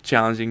like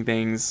challenging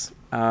things.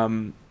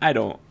 I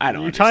don't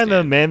You're talking to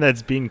a man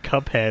that's beaten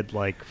Cuphead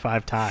like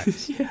 5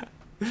 times. Yeah.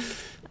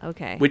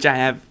 Okay. Which I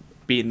have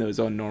beaten those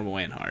on normal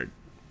and hard.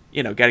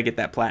 Got to get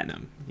that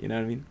platinum. You know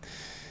what I mean?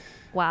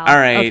 Wow. All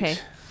right. Okay.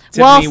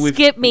 Tiffany,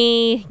 skip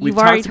me. We've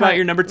talked about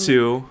your number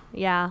 2.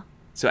 Yeah.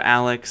 So,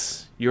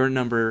 Alex, your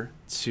number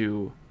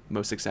 2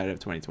 most excited of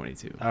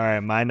 2022. All right,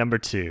 my number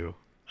 2.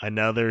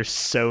 Another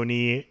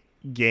Sony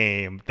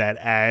game that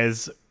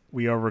as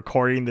we are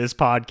recording this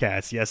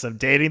podcast, yes, I'm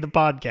dating the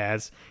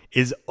podcast,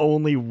 is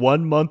only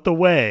 1 month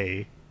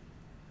away.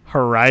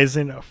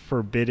 Horizon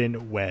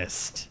Forbidden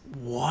West.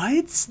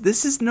 What?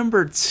 This is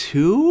number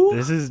 2?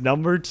 This is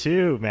number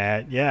 2,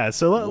 Matt. Yeah,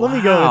 so let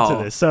me go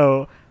into this.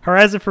 So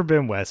Horizon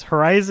Forbidden West.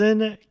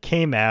 Horizon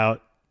came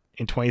out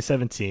in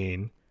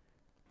 2017.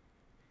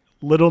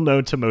 Little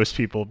known to most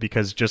people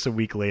because just a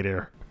week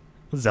later,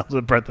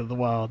 Zelda Breath of the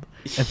Wild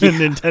and then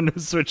Nintendo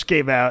Switch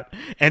came out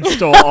and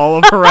stole all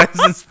of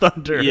Horizon's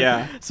thunder.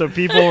 Yeah. So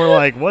people were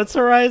like, what's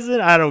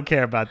Horizon? I don't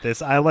care about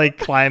this. I like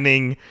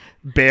climbing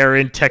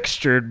barren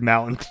textured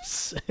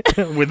mountains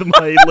with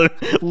my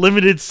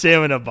limited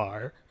stamina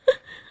bar.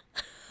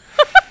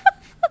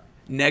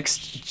 Next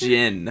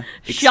gen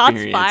Shots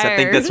experience. fired. I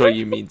think that's what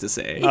you mean to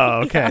say.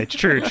 Oh, okay.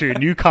 True.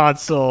 New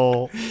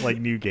console, like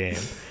new game.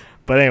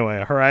 But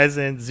anyway,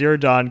 Horizon Zero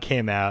Dawn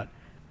came out.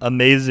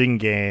 Amazing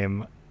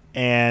game.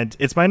 And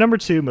it's my number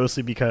 2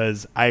 mostly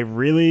because I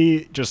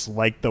really just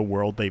like the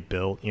world they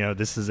built.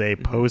 This is a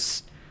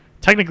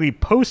technically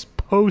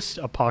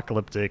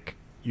post-apocalyptic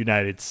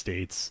United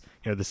States.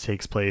 This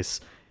takes place,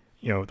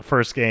 the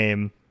first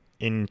game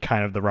in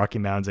kind of the Rocky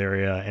Mountains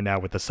area. And now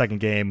with the second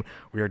game,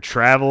 we are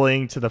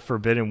traveling to the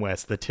Forbidden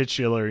West, the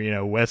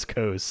titular, West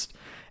Coast.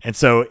 And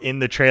so in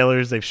the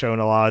trailers, they've shown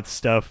a lot of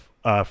stuff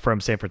from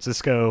San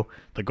Francisco,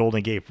 the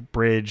Golden Gate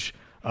Bridge,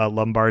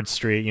 Lombard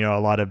Street, a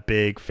lot of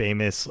big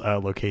famous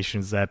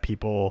locations that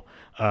people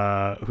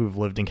who've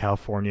lived in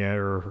California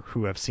or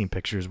who have seen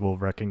pictures will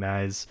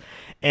recognize.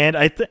 And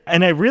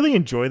I really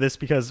enjoy this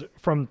because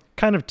from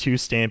kind of 2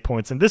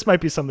 standpoints, and this might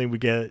be something we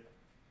get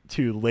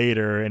to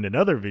later in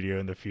another video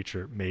in the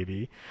future,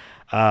 maybe.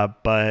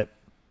 But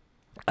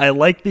I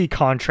like the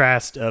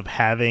contrast of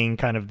having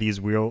kind of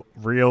these real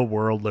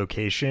world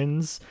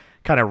locations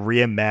kind of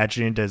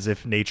reimagined as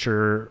if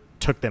nature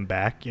took them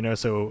back,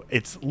 so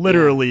it's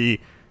literally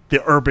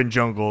the urban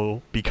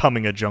jungle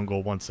becoming a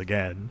jungle once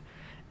again.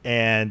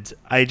 And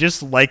I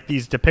just like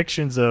these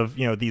depictions of,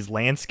 these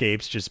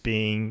landscapes just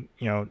being,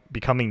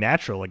 becoming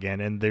natural again.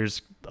 And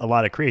there's a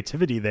lot of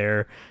creativity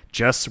there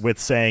just with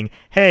saying,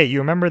 hey, you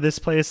remember this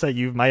place that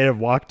you might have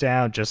walked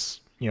down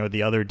just,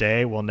 the other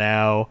day? Well,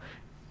 now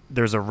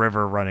there's a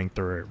river running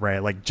through it,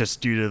 right? Like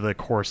just due to the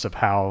course of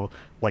how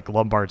like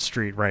Lombard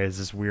Street, right, is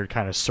this weird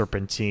kind of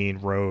serpentine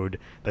road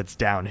that's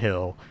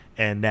downhill.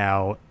 And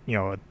now,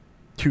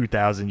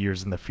 2,000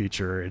 years in the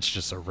future, it's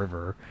just a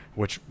river,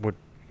 which would,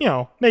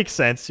 make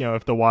sense,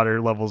 if the water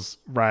levels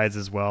rise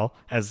as well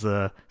as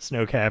the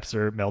snow caps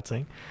are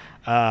melting.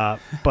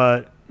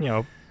 But,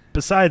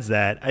 besides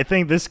that, I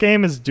think this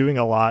game is doing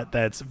a lot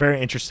that's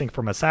very interesting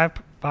from a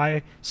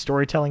sci-fi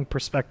storytelling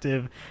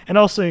perspective. And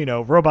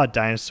also, robot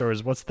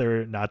dinosaurs, what's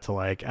there not to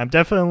like? I'm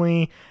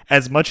definitely,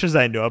 as much as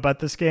I know about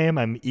this game,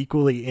 I'm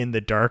equally in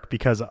the dark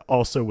because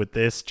also with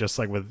this, just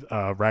like with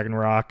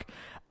Ragnarok,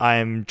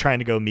 I'm trying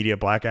to go media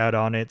blackout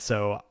on it.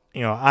 So,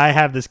 I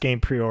have this game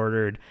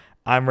pre-ordered.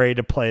 I'm ready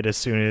to play it as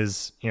soon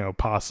as,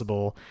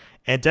 possible.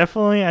 And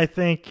definitely, I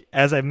think,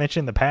 as I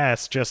mentioned in the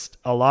past, just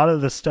a lot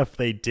of the stuff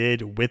they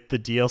did with the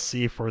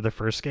DLC for the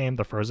first game,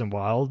 the Frozen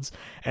Wilds,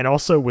 and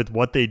also with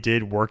what they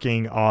did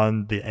working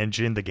on the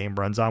engine the game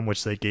runs on,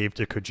 which they gave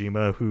to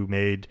Kojima, who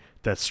made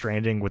Death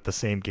Stranding with the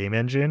same game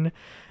engine,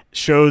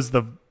 shows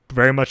the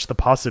very much the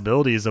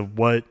possibilities of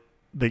what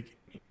the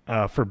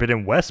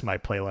Forbidden West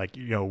might play like,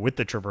 with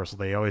the traversal.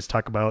 They always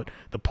talk about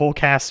the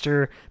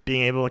Polecaster,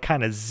 being able to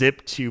kind of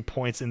zip to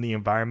points in the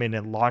environment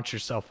and launch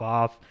yourself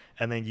off,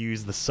 and then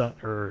use the sun,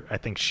 or I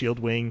think Shield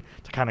Wing,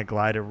 to kind of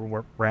glide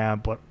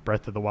around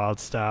Breath of the Wild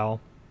style.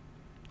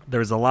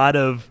 There's a lot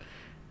of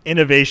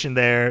innovation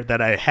there that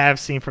I have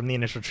seen from the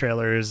initial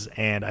trailers,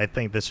 and I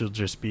think this will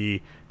just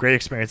be great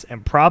experience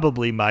and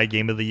probably my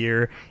game of the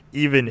year,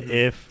 even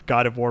if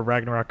God of War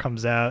Ragnarok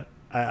comes out.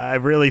 I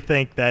really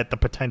think that the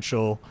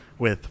potential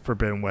with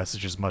Forbidden West is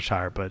just much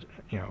higher, but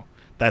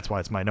that's why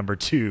it's my number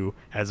 2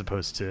 as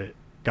opposed to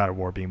God of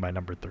War being my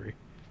number 3.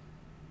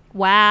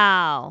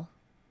 Wow.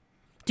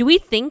 Do we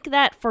think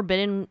that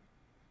Forbidden?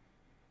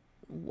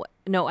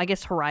 No, I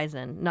guess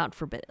Horizon, not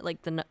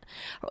Forbidden.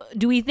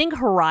 Do we think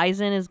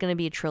Horizon is going to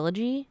be a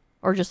trilogy,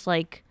 or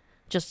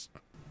just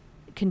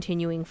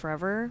continuing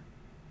forever?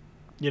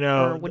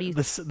 Or what do you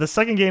the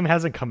second game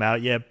hasn't come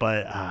out yet,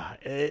 but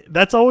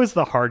that's always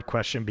the hard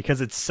question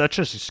because it's such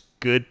a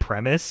good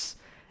premise.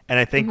 And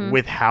I think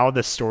with how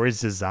the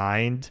story's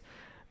designed,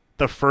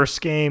 the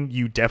first game,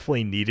 you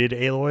definitely needed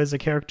Aloy as a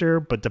character,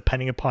 but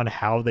depending upon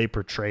how they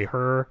portray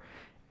her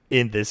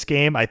in this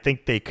game, I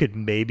think they could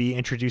maybe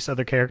introduce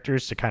other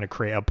characters to kind of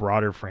create a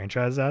broader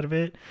franchise out of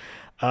it.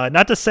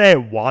 Not to say I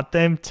want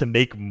them to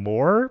make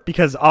more,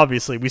 because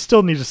obviously we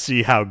still need to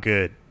see how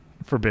good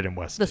Forbidden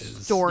West the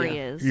is. story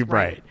is. You're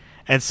right.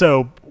 And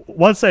so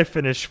once I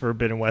finish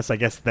Forbidden West, I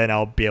guess then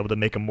I'll be able to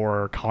make a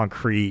more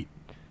concrete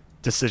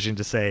decision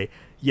to say,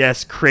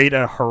 yes, create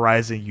a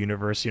Horizon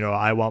universe.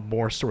 I want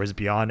more stories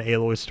beyond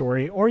Aloy's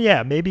story. Or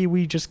maybe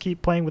we just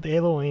keep playing with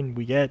Aloy and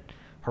we get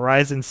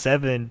Horizon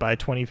 7 by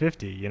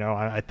 2050.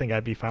 I think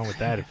I'd be fine with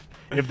that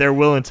if they're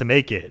willing to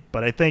make it.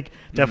 But I think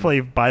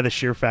definitely by the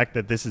sheer fact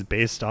that this is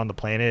based on the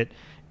planet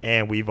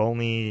and we've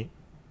only,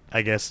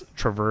 I guess,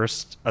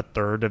 traversed a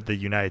third of the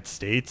United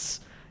States,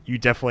 you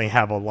definitely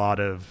have a lot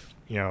of,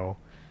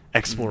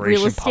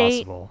 exploration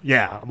possible.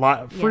 Yeah, a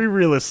lot free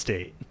real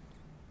estate.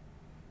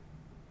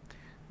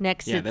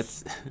 Next,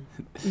 that's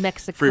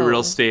Mexico. Free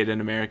real estate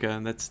in America.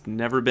 That's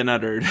never been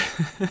uttered.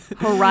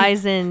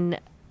 Horizon,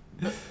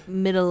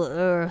 Middle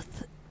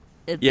Earth.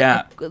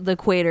 The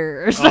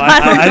equator. Or something.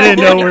 I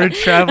didn't know we're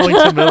traveling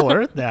to Middle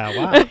Earth now.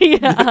 Wow.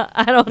 Yeah,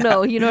 I don't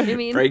know. You know what I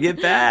mean? Bring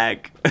it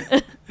back.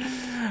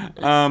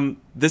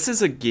 This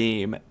is a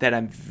game that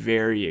I'm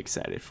very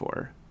excited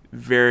for.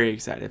 Very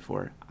excited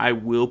for. I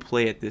will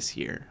play it this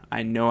year.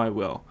 I know I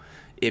will.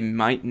 It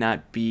might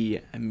not be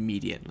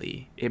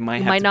immediately. It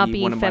might not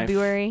be in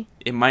February.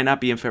 It might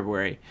not be in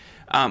February.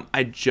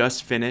 I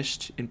just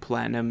finished in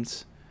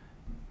Platinum's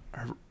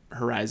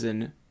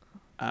Horizon.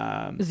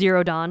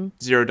 Zero Dawn.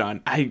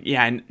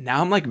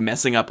 Now I'm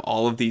messing up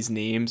all of these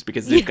names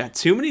because they've got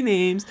too many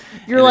names.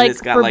 You're like, it's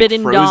got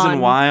Forbidden Frozen Dawn.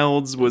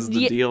 Wilds was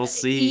the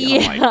DLC. Yeah.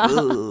 I'm like,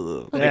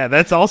 ugh. Yeah,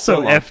 that's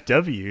also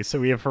FW. So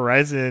we have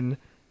Horizon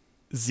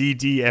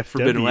ZD FW.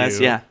 Forbidden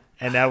West, yeah.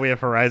 And now we have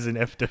Horizon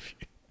FW.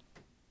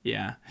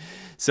 Yeah.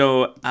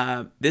 So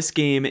this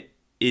game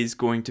is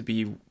going to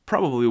be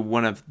probably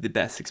one of the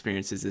best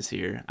experiences this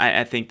year.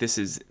 I think this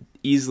is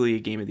easily a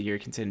Game of the Year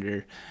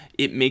contender.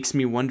 It makes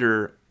me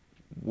wonder,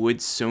 would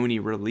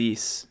Sony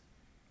release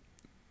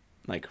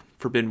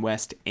Forbidden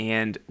West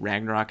and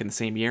Ragnarok in the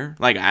same year?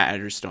 I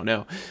just don't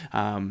know.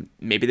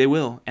 Maybe they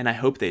will, and I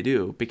hope they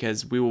do,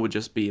 because we will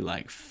just be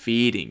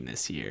feeding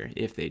this year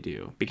if they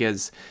do.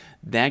 Because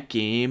that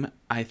game,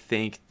 I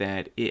think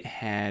that it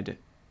had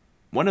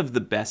one of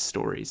the best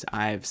stories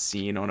I've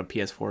seen on a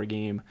PS4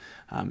 game.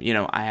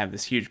 I have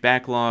this huge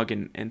backlog,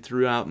 and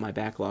throughout my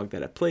backlog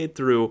that I played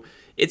through,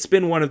 it's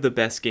been one of the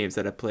best games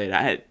that I played.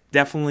 I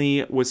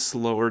definitely was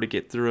slower to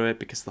get through it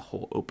because of the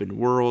whole open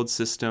world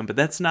system, but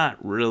that's not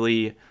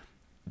really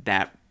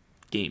that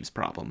game's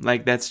problem.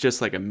 That's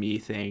just a me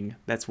thing.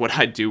 That's what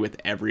I do with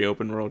every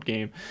open world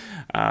game.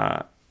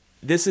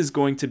 This is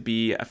going to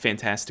be a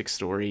fantastic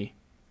story.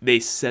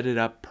 They set it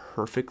up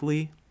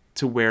perfectly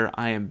to where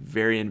I am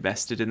very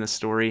invested in the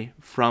story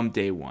from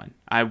day one.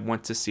 I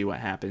want to see what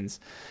happens.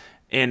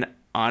 And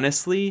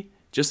honestly,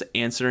 just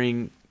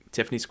answering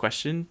Tiffany's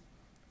question,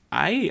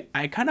 I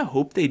kind of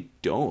hope they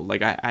don't.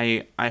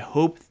 I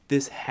hope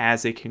this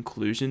has a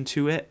conclusion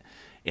to it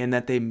and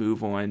that they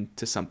move on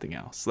to something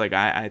else.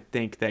 I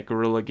think that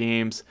Guerrilla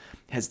Games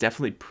has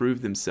definitely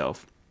proved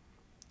themselves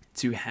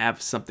to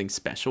have something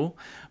special,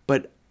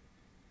 but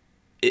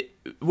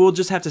we'll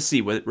just have to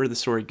see where the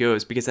story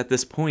goes, because at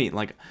this point,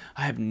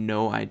 I have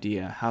no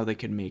idea how they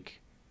could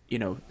make,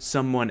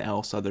 someone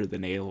else other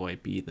than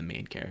Aloy be the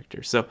main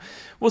character. So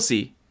we'll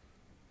see.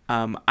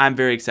 I'm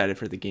very excited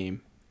for the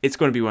game. It's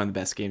going to be one of the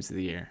best games of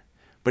the year,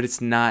 but it's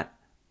not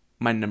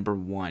my number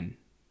one,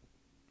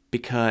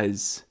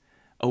 because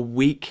a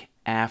week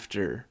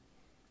after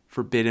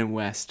Forbidden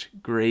West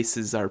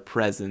graces our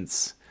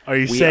presence. Are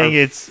you We saying are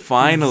it's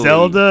finally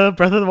Zelda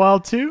Breath of the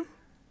Wild 2?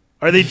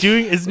 Are they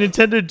doing? Is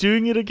Nintendo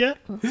doing it again?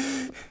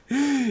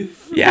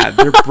 Yeah,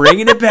 they're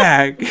bringing it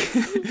back.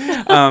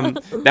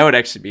 That would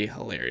actually be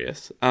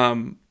hilarious.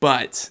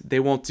 But they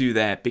won't do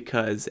that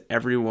because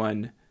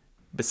everyone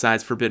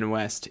besides Forbidden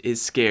West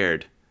is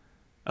scared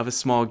of a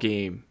small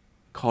game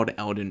called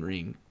Elden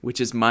Ring, which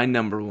is my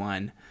number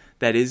one.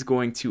 That is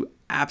going to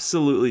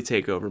absolutely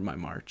take over my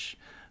March.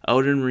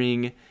 Elden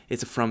Ring,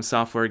 it's a From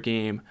Software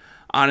game.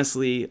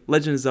 Honestly,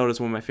 Legend of Zelda is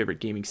one of my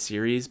favorite gaming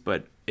series,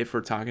 but if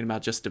we're talking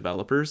about just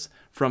developers,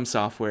 From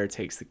Software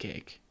takes the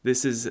cake.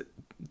 This is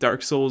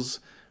Dark Souls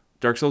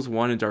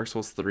 1 and Dark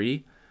Souls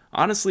 3.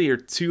 Honestly, are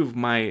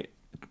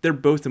they're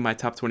both in my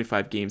top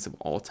 25 games of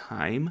all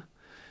time.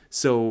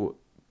 So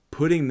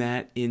putting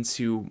that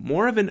into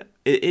more of it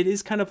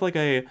is kind of like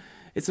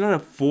it's not a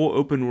full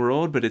open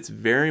world, but it's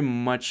very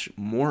much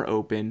more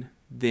open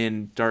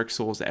than Dark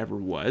Souls ever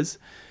was.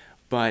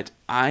 But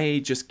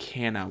I just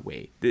cannot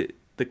wait.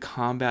 The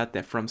combat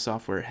that From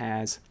Software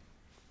has,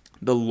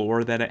 the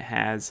lore that it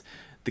has,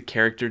 the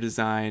character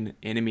design,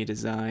 enemy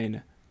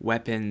design,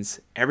 weapons,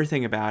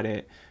 everything about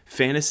it.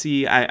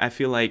 Fantasy, I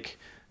feel like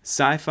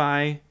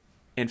sci-fi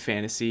and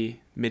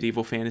fantasy,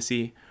 medieval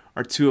fantasy,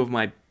 are two of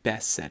my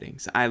best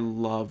settings. I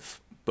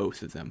love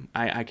both of them.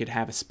 I could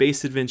have a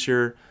space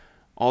adventure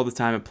all the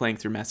time. I'm playing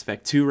through Mass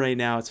Effect 2 right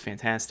now. It's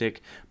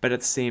fantastic. But at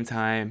the same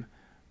time,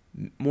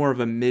 more of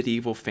a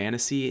medieval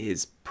fantasy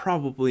is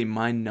probably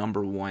my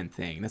number one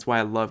thing. That's why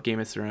I love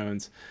Game of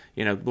Thrones.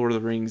 Lord of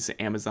the Rings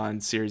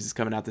Amazon series is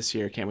coming out this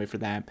year. Can't wait for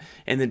that.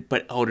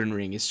 But Elden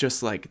Ring is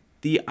just like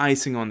the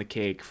icing on the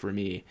cake for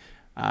me.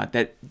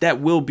 That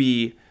will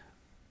be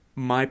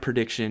my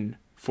prediction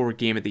for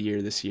Game of the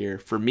Year this year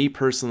for me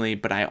personally.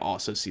 But I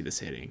also see this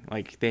hitting.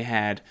 Like they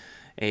had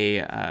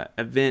a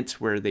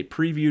event where they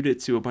previewed it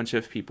to a bunch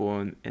of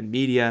people in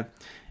media.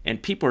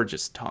 And people are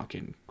just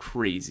talking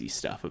crazy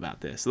stuff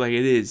about this. Like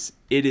it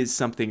is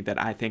something that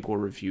I think will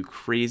review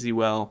crazy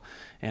well.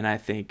 And I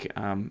think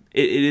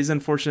it is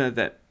unfortunate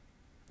that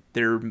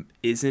there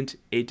isn't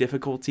a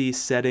difficulty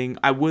setting.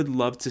 I would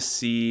love to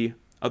see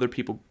other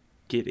people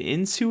get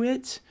into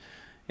it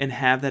and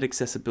have that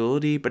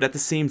accessibility. But at the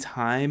same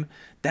time,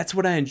 that's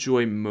what I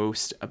enjoy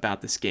most about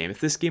this game. If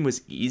this game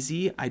was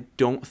easy, I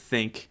don't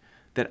think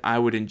that I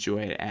would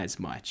enjoy it as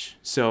much.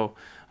 So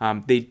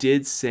they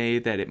did say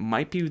that it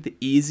might be the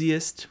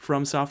easiest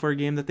From Software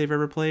game that they've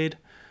ever played.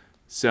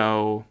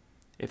 So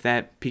if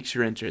that piques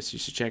your interest, you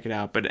should check it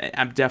out. But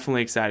I'm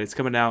definitely excited. It's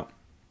coming out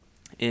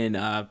in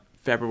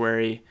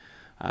February,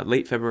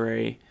 late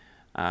February.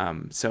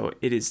 So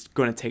it is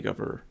going to take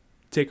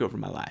over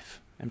my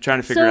life. I'm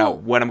trying to figure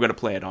out what I'm going to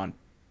play it on.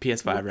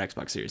 PS5 or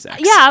Xbox Series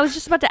X. Yeah, I was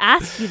just about to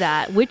ask you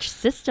that. Which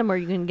system are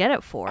you going to get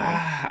it for?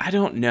 I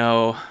don't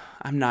know.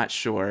 I'm not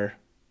sure.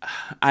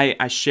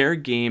 I share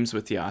games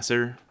with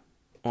Yasser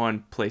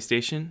on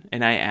PlayStation,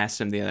 and I asked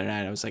him the other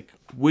night, I was like,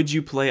 would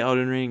you play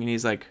Elden Ring? And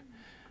he's like,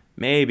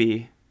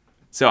 maybe.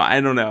 So I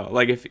don't know.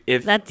 Like if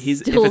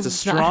it's a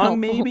strong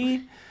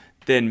maybe,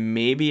 then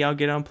maybe I'll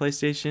get it on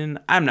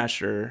PlayStation. I'm not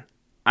sure.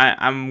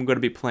 I'm going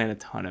to be playing a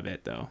ton of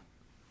it though.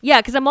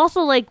 Yeah, because I'm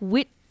also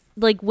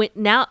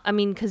now, I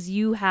mean, because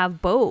you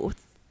have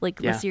both,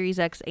 the Series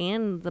X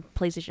and the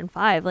PlayStation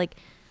 5,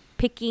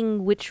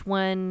 picking which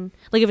one,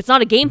 if it's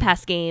not a Game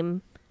Pass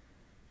game,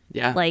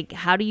 yeah,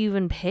 how do you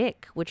even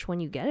pick which one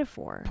you get it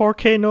for?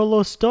 Porque no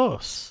los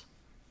dos?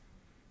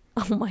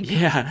 Oh my god.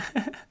 Yeah.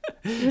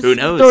 Who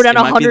knows? Throw down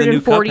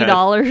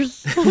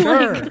 $140.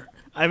 Sure.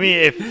 I mean,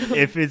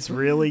 if it's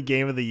really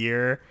Game of the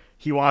Year,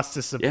 he wants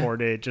to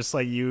support it, just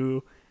like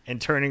you and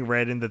Turning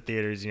Red in the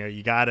theaters.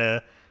 You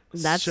gotta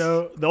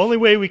show. The only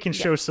way we can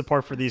show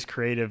support for these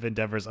creative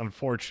endeavors,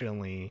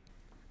 unfortunately,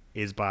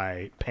 is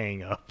by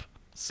paying up.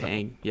 So.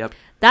 Yep.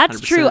 That's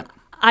 100%. true.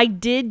 I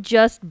did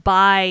just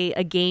buy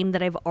a game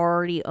that I've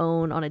already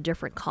owned on a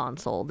different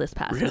console this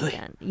past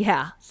weekend.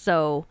 Yeah.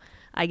 So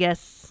I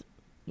guess,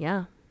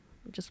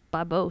 just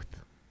buy both.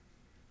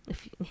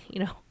 If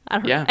I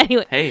don't know.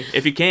 Anyway. Hey,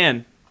 if you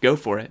can, go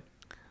for it.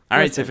 All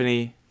right,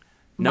 Tiffany.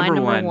 My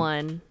number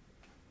one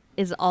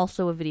is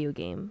also a video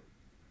game.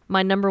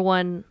 My number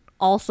one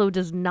also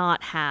does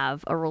not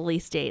have a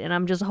release date, and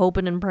I'm just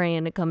hoping and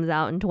praying it comes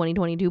out in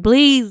 2022.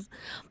 Please,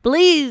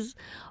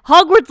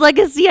 Hogwarts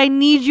Legacy, I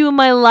need you in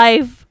my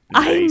life.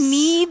 Nice. I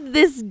need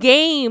this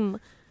game.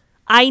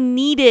 I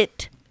need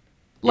it.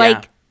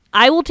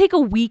 I will take a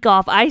week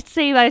off. I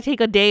say I take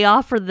a day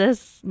off for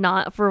this,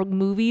 not for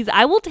movies.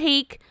 I will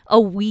take a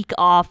week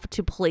off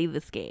to play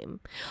this game.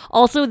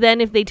 Also,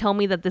 then if they tell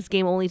me that this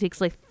game only takes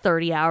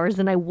 30 hours,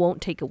 then I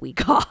won't take a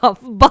week off.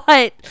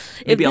 But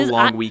maybe a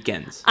long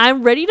weekend.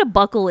 I'm ready to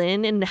buckle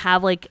in and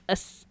have a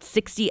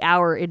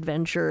 60-hour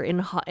adventure in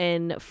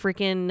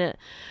freaking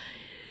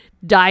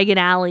Diagon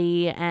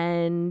Alley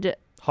and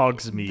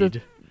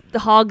Hogsmeade. The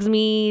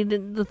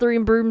Hogsmeade, the Three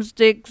and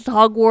Broomsticks,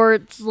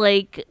 Hogwarts.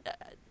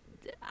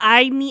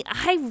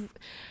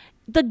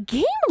 The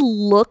game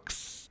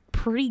looks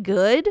pretty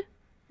good.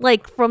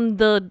 Like from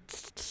the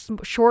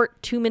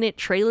short 2-minute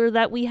trailer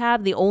that we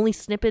have, the only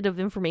snippet of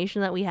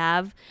information that we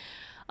have.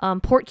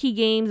 Portkey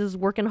Games is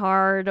working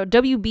hard.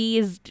 WB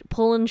is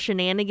pulling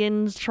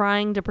shenanigans,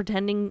 trying to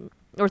pretending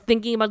or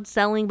thinking about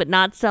selling but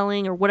not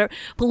selling or whatever.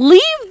 But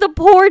leave the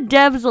poor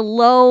devs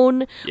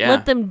alone. Yeah.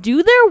 Let them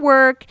do their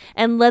work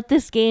and let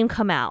this game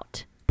come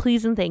out.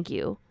 Please and thank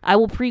you. I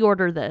will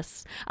pre-order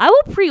this. I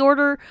will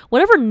pre-order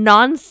whatever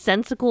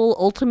nonsensical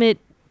ultimate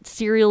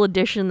serial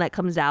edition that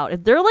comes out.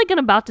 If they're like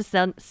about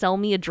to sell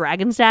me a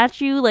dragon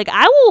statue, like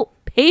I will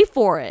pay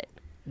for it.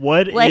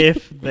 What Like-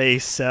 if they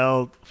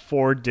sell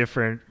 4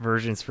 different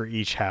versions for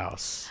each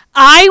house?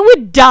 I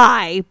would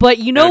die, but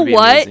you know That'd be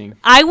what? amazing.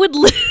 I would.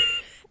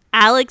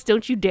 Alex,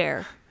 don't you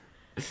dare!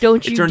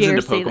 Don't you It turns dare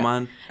into say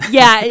Pokemon. that.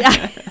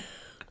 Yeah.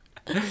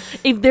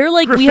 If they're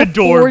like we have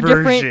Gryffindor 4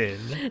 different,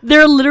 version.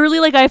 they're literally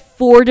like I have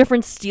 4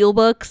 different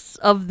steelbooks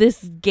of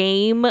this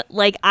game.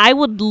 Like I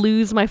would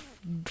lose my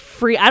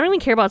free. I don't even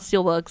care about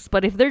steelbooks,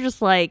 but if they're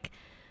just like,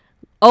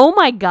 oh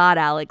my god,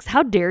 Alex,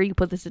 how dare you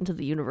put this into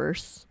the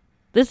universe?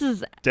 This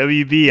is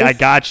WB, I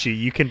got you.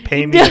 You can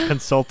pay me a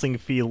consulting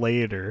fee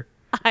later.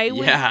 I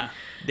would. Yeah,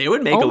 they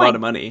would make Oh a my- lot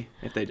of money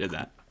if they did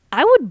that.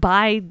 I would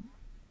buy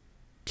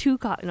 2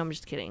 copies. No, I'm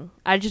just kidding.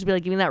 I'd just be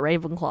like, give me that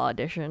Ravenclaw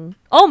edition.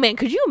 Oh man,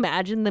 could you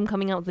imagine them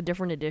coming out with the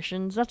different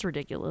editions? That's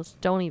ridiculous.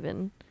 Don't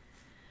even.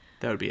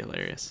 That would be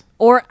hilarious.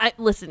 Or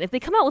listen, if they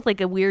come out with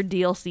like a weird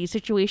DLC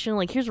situation,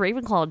 like here's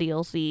Ravenclaw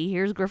DLC,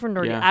 here's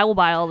Gryffindor, Yeah. I will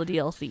buy all the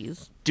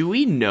DLCs. Do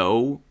we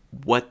know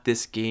what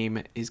this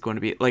game is going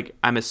to be? Like,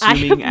 I'm have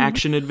assuming no-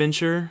 action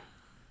adventure.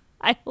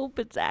 I hope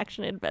it's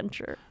action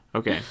adventure.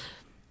 Okay.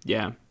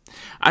 Yeah.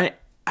 I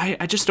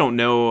just don't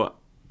know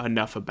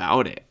enough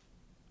about it.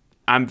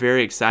 I'm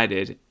very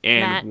excited.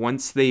 And Matt.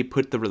 once they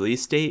put the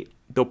release date,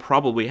 they'll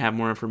probably have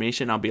more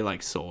information. I'll be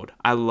like sold.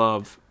 I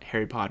love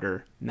Harry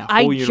Potter. And that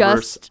I whole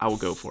universe, just- I will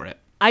go for it.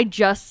 I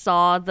just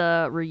saw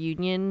the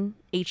reunion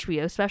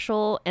HBO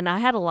special and I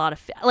had a lot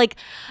of like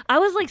I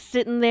was like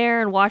sitting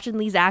there and watching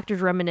these actors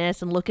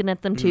reminisce and looking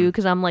at them Mm-hmm. too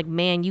because I'm like,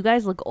 man, you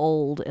guys look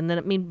old, and then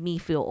it made me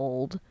feel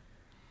old.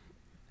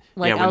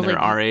 Like yeah, when I was they're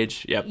like, our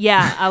age. Yep.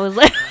 yeah, I was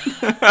like,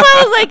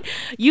 I was like,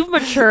 you've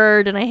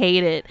matured and I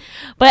hate it.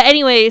 But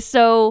anyway,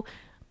 so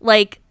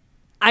like,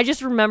 I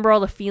just remember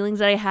all the feelings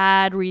that I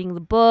had reading the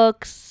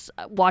books,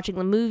 watching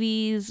the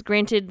movies.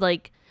 Granted,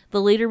 like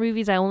the later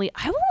movies, I've only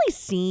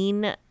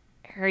seen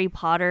Harry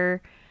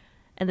Potter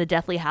and the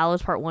Deathly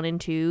Hallows Part 1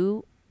 and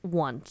 2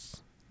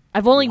 once.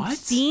 I've only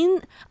What?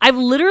 I've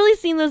literally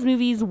seen those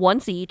movies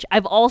once each.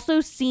 I've also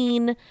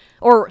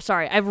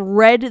I've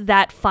read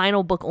that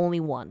final book only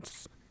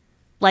once.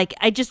 Like,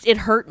 it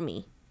hurt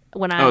me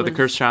when I Oh, was... The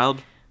Cursed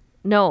Child?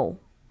 No,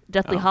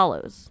 Deathly Oh.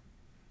 Hollows.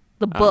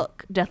 The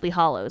book, Deathly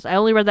Hollows. I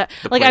only read that.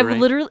 The Like,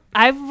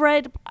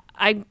 playwright?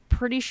 I'm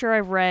pretty sure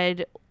I've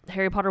read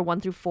Harry Potter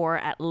 1 through 4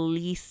 at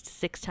least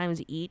 6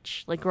 times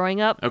each, like, growing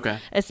up. Okay.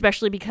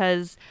 Especially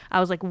because I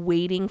was, like,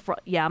 waiting for...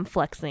 Yeah, I'm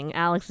flexing.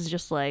 Alex is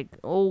just like,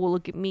 oh,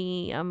 look at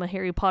me. I'm a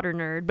Harry Potter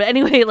nerd. But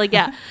anyway, like,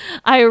 yeah.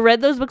 I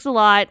read those books a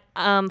lot.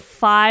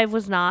 5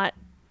 was not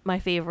my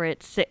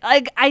favorite.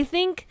 I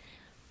think...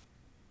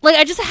 Like,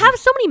 I just have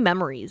so many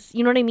memories.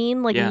 You know what I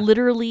mean? Like, Yeah.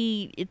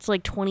 literally, it's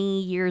like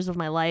 20 years of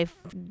my life.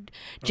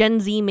 Gen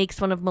Z makes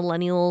fun of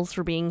millennials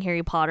for being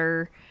Harry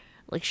Potter,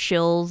 like,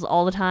 shills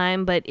all the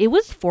time. But it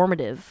was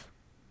formative.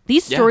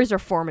 These Yeah. stories are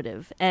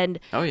formative. And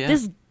Oh, yeah.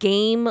 this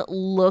game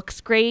looks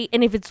great.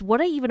 And if it's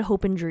what I even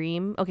hope and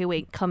dream... Okay,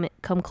 wait. Come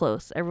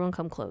close. Everyone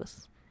come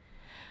close.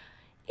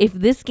 If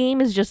this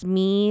game is just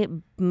me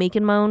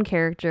making my own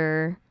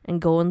character and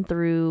going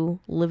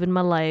through, living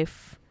my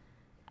life...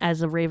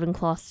 as a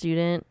Ravenclaw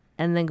student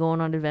and then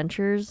going on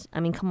adventures. I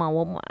mean, come on.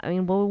 What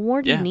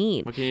more do Yeah, you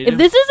need? what can you If do?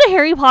 this is a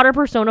Harry Potter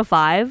Persona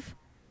 5,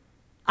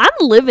 I'm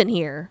living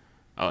here.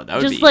 Oh, that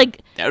would Just be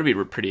like- that would be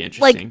pretty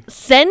interesting. Like,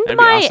 send That'd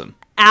be my awesome.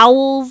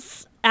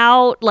 owls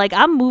out. Like,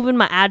 I'm moving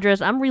my address.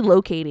 I'm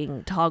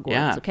relocating to Hogwarts,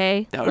 Yeah.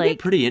 okay? That would like, be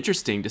pretty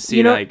interesting to see,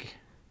 you know- like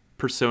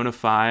Persona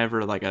 5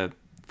 or like a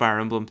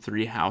Fire Emblem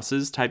 3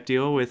 Houses type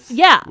deal with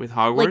yeah. with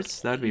Hogwarts.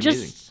 Like, That would be just,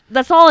 amazing.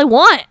 That's all I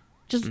want.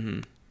 Just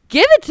Mm-hmm.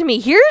 give it to me.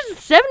 Here's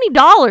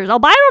 $70. I'll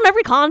buy it on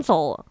every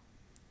console.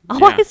 I'm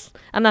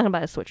not gonna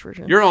buy a Switch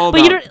version. You're all But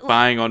about you don't-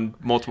 buying on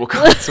multiple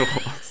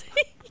consoles.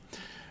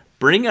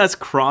 Bring us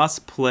cross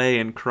play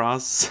and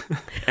cross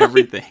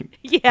everything.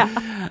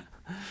 Yeah.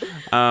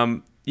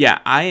 Yeah,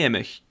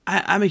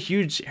 I'm a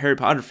huge Harry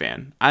Potter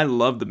fan. I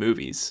love the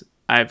movies.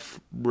 I've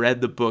read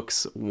the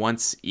books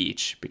once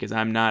each because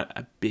I'm not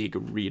a big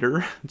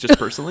reader, just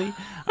personally.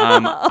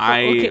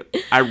 I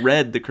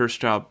read The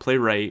Cursed Child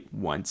playwright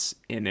once,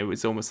 and it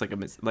was almost like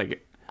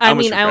I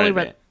almost regretted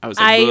it. I was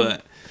like,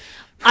 "Bleh."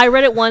 I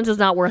read it once. It's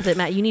not worth it,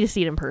 Matt. You need to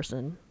see it in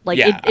person. Like,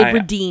 Yeah, it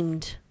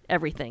redeemed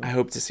everything. I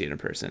hope to see it in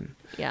person.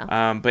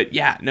 Yeah. But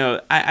yeah, no,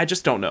 I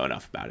just don't know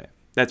enough about it.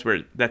 That's where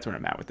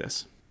I'm at with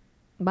this.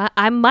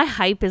 My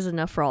hype is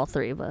enough for all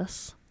 3 of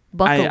us.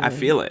 Buckle I in.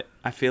 feel it.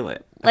 I feel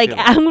it. Like,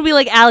 I'm gonna be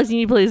like, Alex, you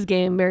need to play this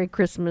game. Merry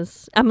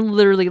Christmas. I'm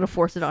literally gonna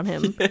force it on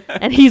him,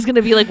 and he's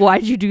gonna be like,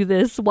 "Why'd you do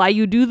this? Why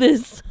you do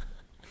this?"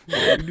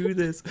 do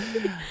this.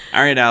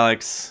 All right,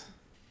 Alex.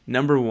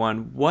 Number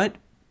 1. What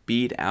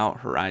beat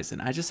out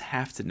Horizon? I just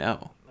have to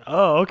know.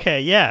 Oh,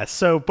 okay, yeah.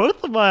 So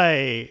both of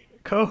my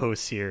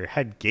co-hosts here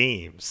had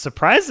games.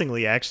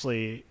 Surprisingly,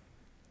 actually,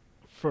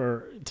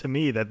 to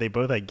me, that they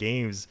both had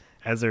games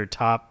as their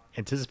top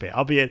anticipated.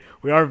 Albeit,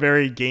 we are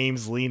very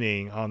games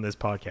leaning on this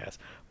podcast.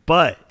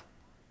 But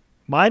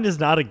mine is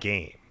not a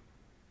game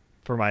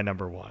for my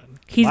number 1.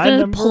 He's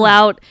going to pull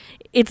out,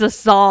 it's a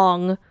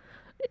song.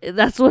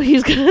 That's what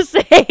he's going to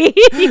say.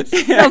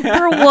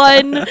 Number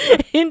 1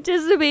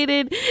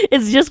 anticipated.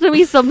 It's just going to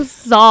be some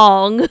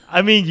song.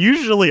 I mean,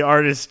 usually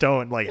artists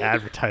don't like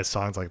advertise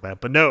songs like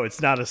that. But no,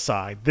 it's not a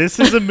song. This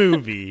is a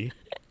movie.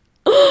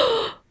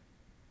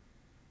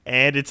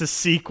 And it's a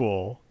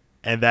sequel.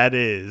 And that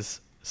is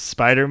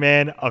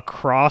Spider-Man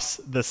Across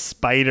the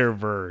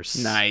Spider-Verse.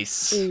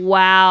 Nice.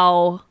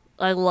 Wow.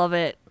 I love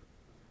it.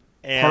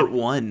 And Part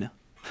 1.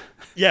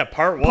 Yeah,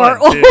 part 1. Part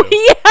too.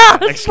 yeah,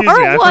 Excuse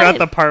part me, I one. forgot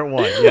the part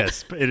 1.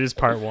 Yes, it is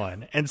part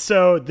 1. And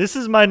so this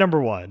is my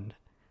number 1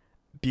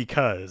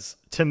 because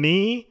to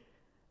me,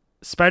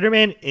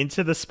 Spider-Man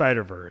Into the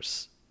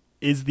Spider-Verse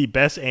is the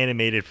best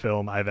animated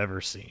film I've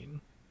ever seen.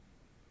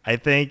 I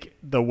think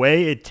the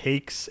way it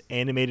takes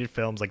animated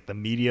films, like the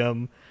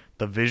medium,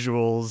 the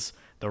visuals,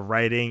 the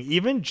writing,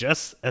 even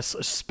just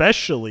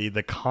especially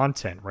the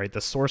content, right? The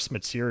source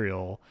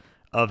material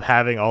of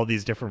having all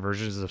these different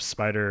versions of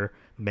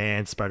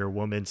Spider-Man,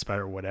 Spider-Woman,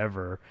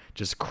 Spider-whatever,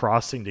 just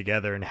crossing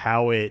together, and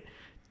how it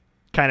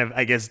kind of,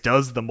 I guess,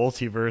 does the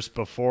multiverse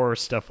before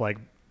stuff like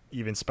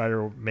even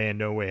Spider-Man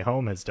No Way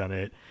Home has done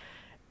it.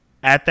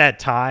 At that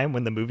time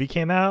when the movie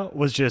came out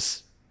was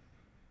just,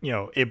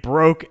 it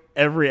broke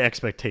every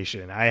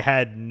expectation. I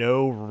had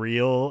no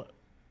real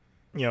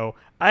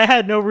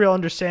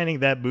understanding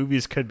that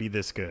movies could be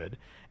this good,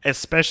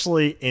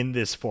 especially in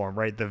this form,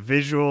 right? The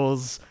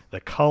visuals, the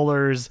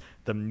colors,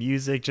 the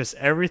music, just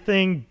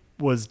everything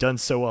was done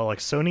so well. Like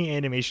Sony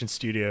Animation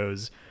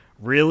Studios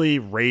really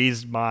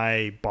raised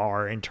my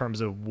bar in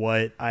terms of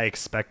what I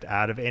expect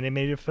out of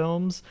animated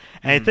films.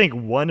 And I think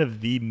one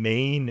of the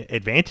main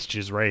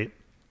advantages, right,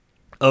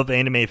 of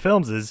animated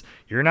films is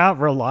you're not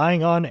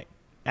relying on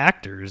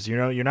actors.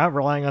 You're not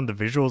relying on the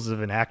visuals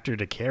of an actor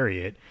to carry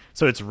it.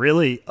 So it's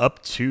really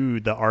up to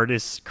the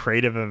artist's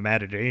creative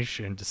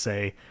imagination to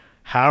say,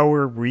 how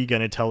are we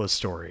going to tell a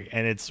story?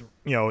 And it's,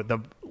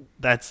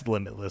 that's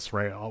limitless,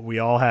 right? We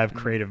all have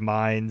creative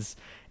minds,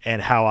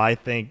 and how I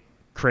think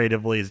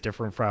creatively is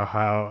different from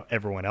how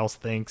everyone else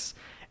thinks.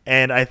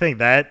 And I think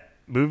that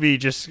movie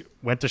just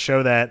went to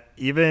show that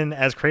even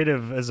as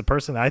creative as a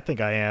person I think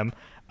I am,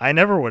 I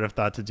never would have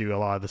thought to do a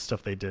lot of the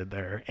stuff they did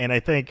there. And I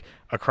think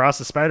Across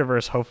the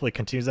Spider-Verse hopefully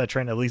continues that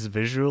trend, at least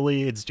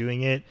visually. It's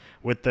doing it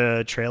with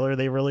the trailer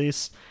they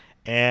released.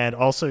 And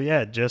also,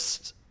 yeah,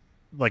 just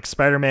like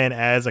Spider-Man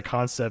as a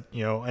concept,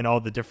 and all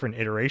the different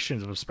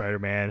iterations of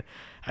Spider-Man,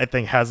 I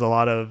think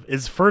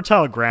is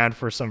fertile ground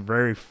for some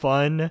very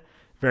fun,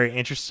 very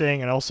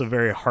interesting, and also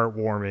very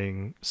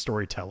heartwarming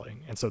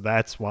storytelling. And so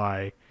that's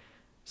why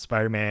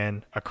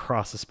Spider-Man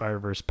Across the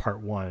Spider-Verse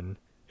Part 1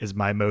 is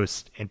my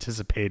most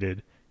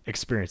anticipated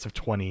experience of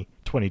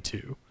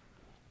 2022.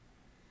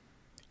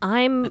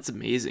 That's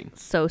amazing.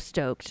 So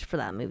stoked for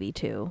that movie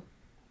too.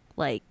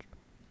 Like,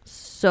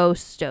 so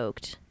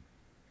stoked.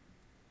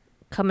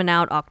 Coming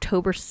out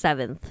October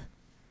 7th,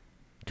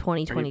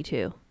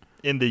 2022.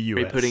 In the US. Are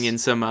you putting in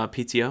some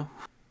PTO?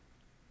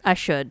 I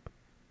should.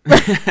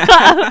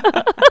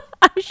 I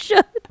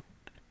should.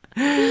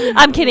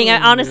 I'm kidding.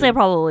 I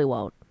probably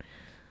won't.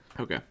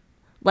 Okay.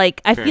 Like,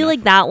 I Fair feel enough.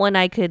 like that one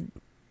I could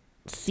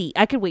see.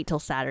 I could wait till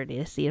Saturday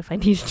to see if I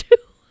need to.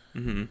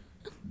 Mm-hmm.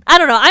 I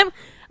don't know.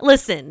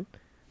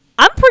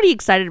 I'm pretty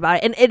excited about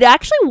it, and it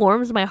actually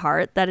warms my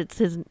heart that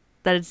it's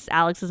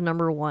Alex's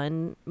number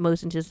 1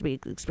 most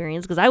anticipated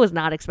experience, because I was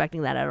not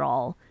expecting that at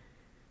all,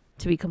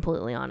 to be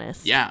completely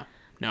honest. Yeah.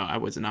 No, I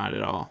was not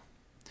at all.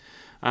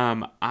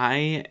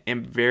 I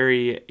am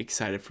very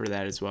excited for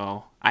that as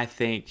well. I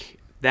think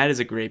that is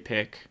a great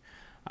pick.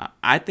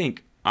 I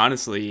think,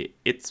 honestly,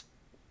 it's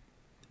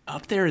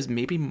up there as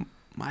maybe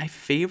my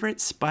favorite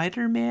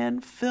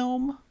Spider-Man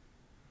film.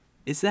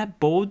 Is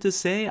that bold to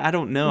say? I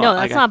don't know. No,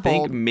 that's not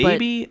bold,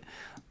 Maybe,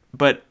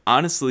 but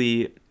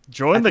honestly,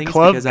 join I the think it's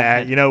club, because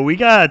Matt. We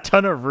got a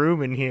ton of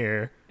room in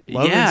here.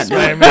 Loving Yeah, no.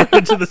 Spider-Man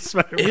Into the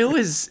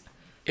Spider-Verse.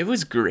 It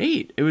was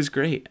great. It was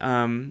great.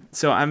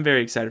 So I'm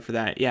very excited for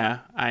that. Yeah,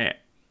 I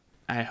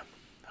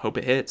hope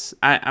it hits.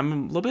 I'm a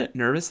little bit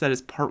nervous that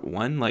it's part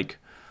 1. Like,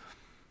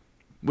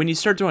 when you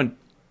start doing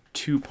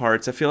 2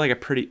 parts, I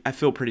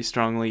feel pretty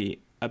strongly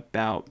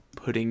about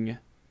putting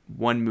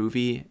one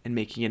movie and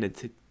making it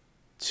into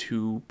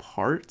 2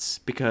 parts,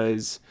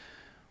 because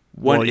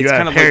Well, you it's have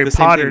kind of Harry like the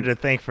same Potter thing. to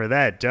thank for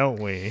that, don't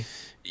we?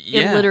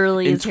 Yeah,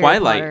 literally and is Harry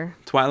Potter.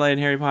 Twilight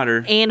and Harry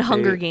Potter And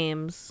Hunger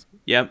Games.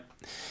 Yep.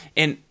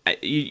 And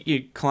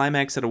you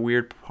climax at a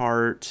weird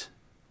part.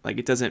 Like,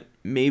 it doesn't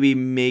maybe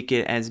make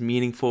it as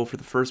meaningful for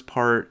the first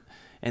part.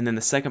 And then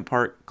the second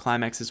part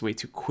climaxes way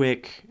too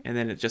quick. And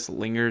then it just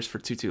lingers for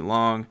too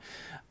long.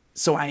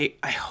 So I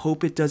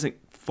hope it doesn't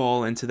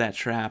fall into that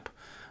trap.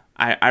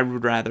 I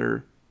would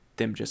rather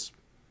them just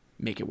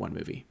make it one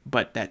movie.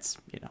 But that's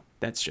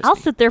just I'll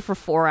me. sit there for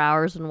 4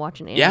 hours and watch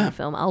an anime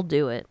film. I'll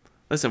do it.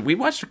 Listen, we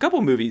watched a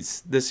couple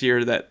movies this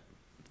year that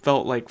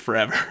felt like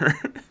forever.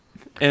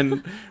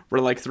 And we're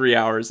like 3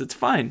 hours. It's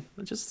fine.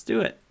 Just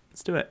do it.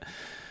 Let's do it.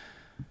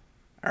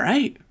 All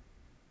right.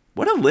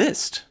 What a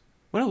list.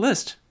 What a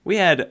list. We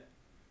had,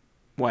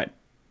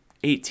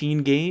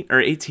 18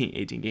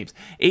 games?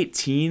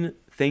 18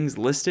 things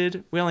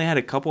listed. We only had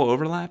a couple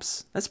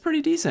overlaps. That's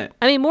pretty decent.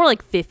 I mean, more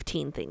like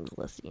 15 things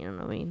listed. You know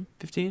what I mean?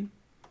 15?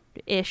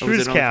 Ish. Oh, was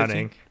Who's it only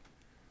counting? 15?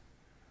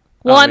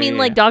 Well, Oh, I mean, yeah,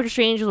 like yeah. Doctor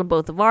Strange was on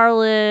both of our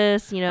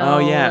lists. You know. Oh,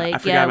 yeah. Like, I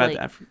forgot about like,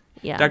 that.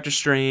 Yeah. Doctor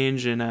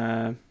Strange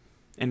and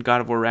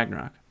God of War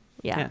Ragnarok.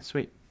 Yeah. Yeah,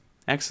 sweet.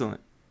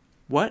 Excellent.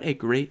 What a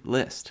great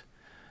list.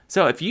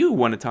 So if you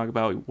want to talk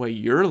about what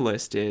your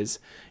list is,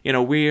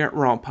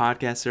 we're on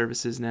podcast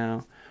services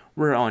now.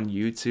 We're on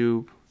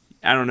YouTube.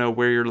 I don't know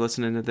where you're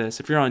listening to this.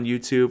 If you're on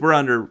YouTube, we're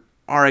under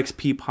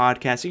RXP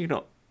Podcast. You can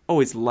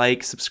always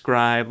like,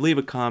 subscribe, leave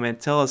a comment.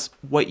 Tell us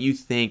what you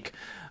think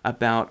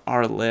about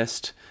our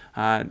list.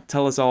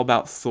 Tell us all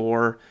about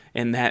Thor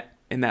and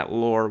that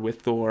lore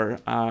with Thor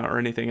or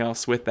anything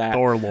else with that.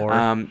 Thor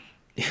lore.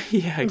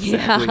 Yeah,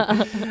 exactly.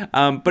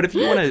 But if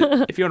you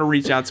want to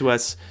reach out to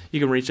us,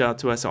 you can reach out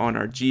to us on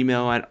our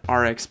Gmail at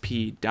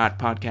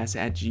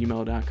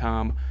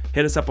rxp.podcast@gmail.com.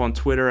 Hit us up on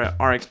Twitter at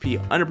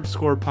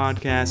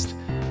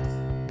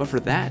rxp_podcast. But for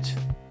that,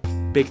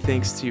 big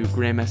thanks to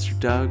Grandmaster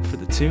Doug for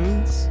the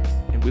tunes,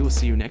 and we will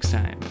see you next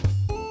time.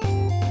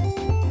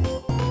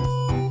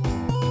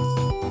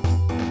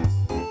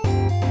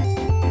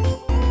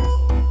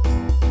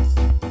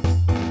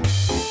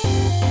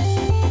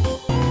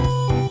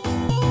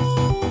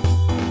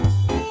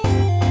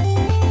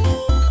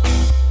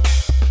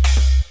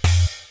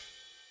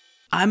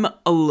 I'm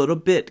a little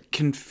bit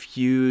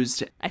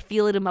confused. I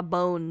feel it in my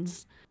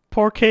bones.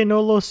 Por qué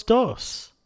no los dos?